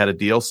 they must have had a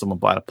deal. Someone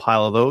bought a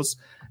pile of those.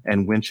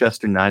 And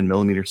Winchester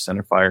 9mm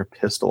centerfire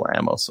pistol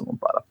ammo. Someone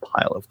bought a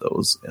pile of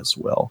those as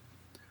well.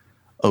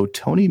 Oh,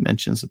 Tony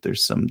mentions that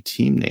there's some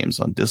team names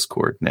on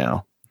Discord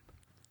now.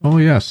 Oh,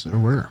 yes, there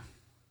were.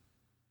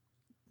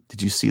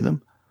 Did you see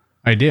them?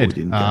 I did.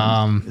 Is it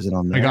on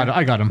there?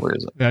 I got them. Where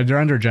is it? They're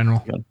under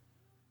general. Well,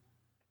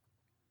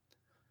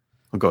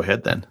 go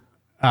ahead then.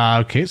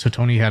 Okay, so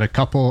Tony had a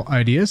couple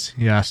ideas.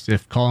 He asked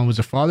if Colin was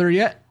a father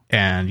yet,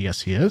 and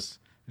yes, he is.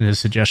 And his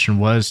suggestion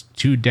was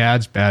 2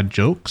 dads' bad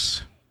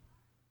jokes.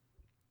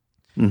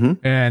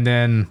 Mm-hmm. And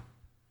then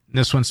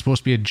this one's supposed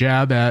to be a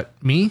jab at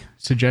me.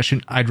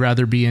 Suggestion, I'd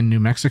rather be in New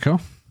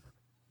Mexico.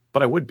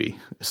 But I would be,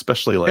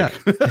 especially like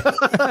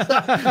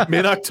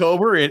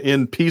mid-October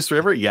in Peace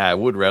River. Yeah, I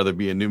would rather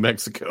be in New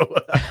Mexico.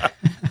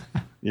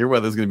 Your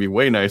weather's going to be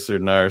way nicer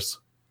than ours.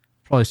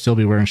 Probably still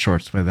be wearing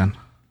shorts by then.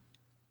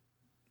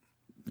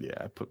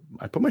 Yeah,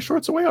 I put my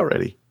shorts away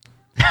already.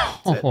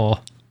 Oh.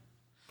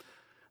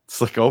 It's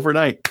like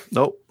overnight.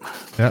 Nope.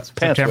 Yeah,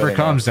 September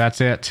comes.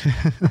 That's it.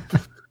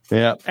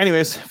 Yeah.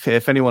 Anyways,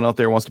 if anyone out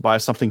there wants to buy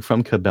something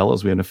from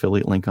Cabela's, we have an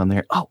affiliate link on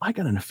there. Oh, I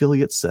got an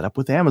affiliate set up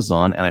with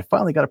Amazon, and I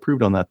finally got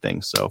approved on that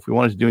thing. So if we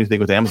wanted to do anything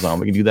with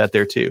Amazon, we can do that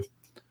there too.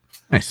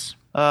 Nice.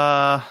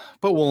 But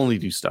we'll only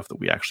do stuff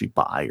that we actually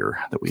buy or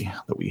that we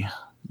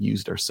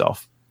used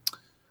ourselves.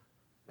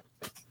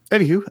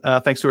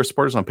 Anywho, thanks to our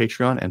supporters on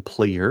Patreon and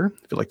Player.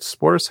 If you'd like to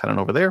support us, head on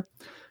over there.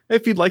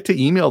 If you'd like to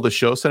email the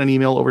show, send an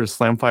email over to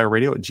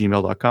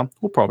slamfireradio@gmail.com.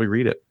 We'll probably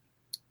read it.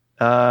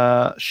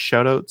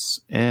 Shout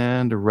outs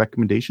and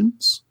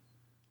recommendations.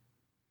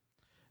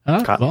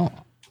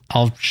 Well,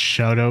 I'll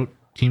shout out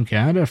Team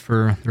Canada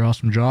for their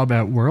awesome job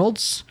at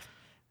Worlds.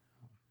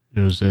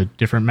 It was a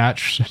different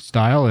match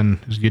style, and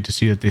it was good to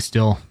see that they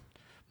still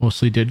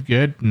mostly did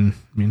good. And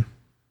I mean,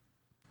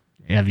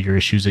 you have your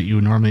issues that you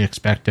would normally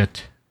expect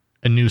at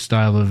a new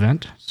style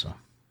event. So,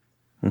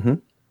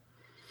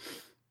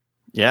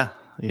 yeah,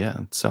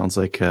 it sounds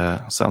like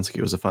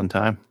it was a fun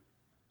time.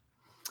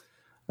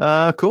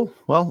 Cool.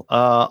 Well,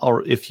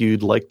 or if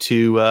you'd like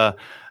to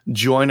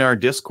join our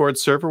Discord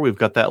server, we've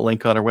got that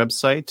link on our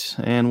website,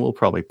 and we'll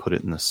probably put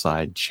it in the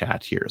side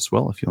chat here as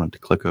well if you want to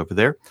click over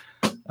there.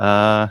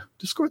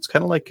 Discord's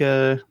kind of like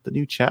the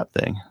new chat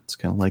thing. It's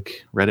kind of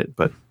like Reddit,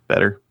 but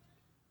better.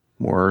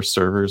 More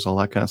servers, all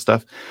that kind of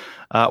stuff.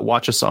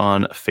 Watch us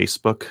on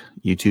Facebook,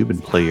 YouTube,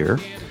 and Player.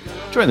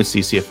 Join the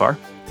CCFR,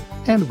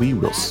 and we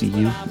will see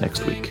you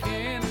next week.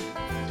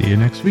 See you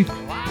next week.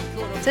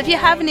 So if you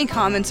have any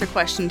comments or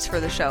questions for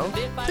the show,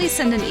 please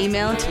send an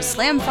email to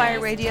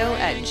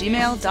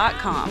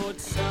slamfireradio@gmail.com.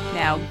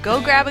 Now go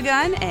grab a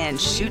gun and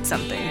shoot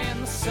something.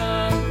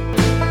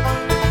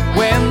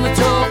 When the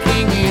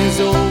talking is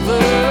over,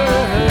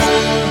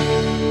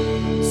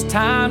 it's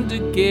time to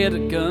get a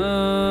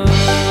gun.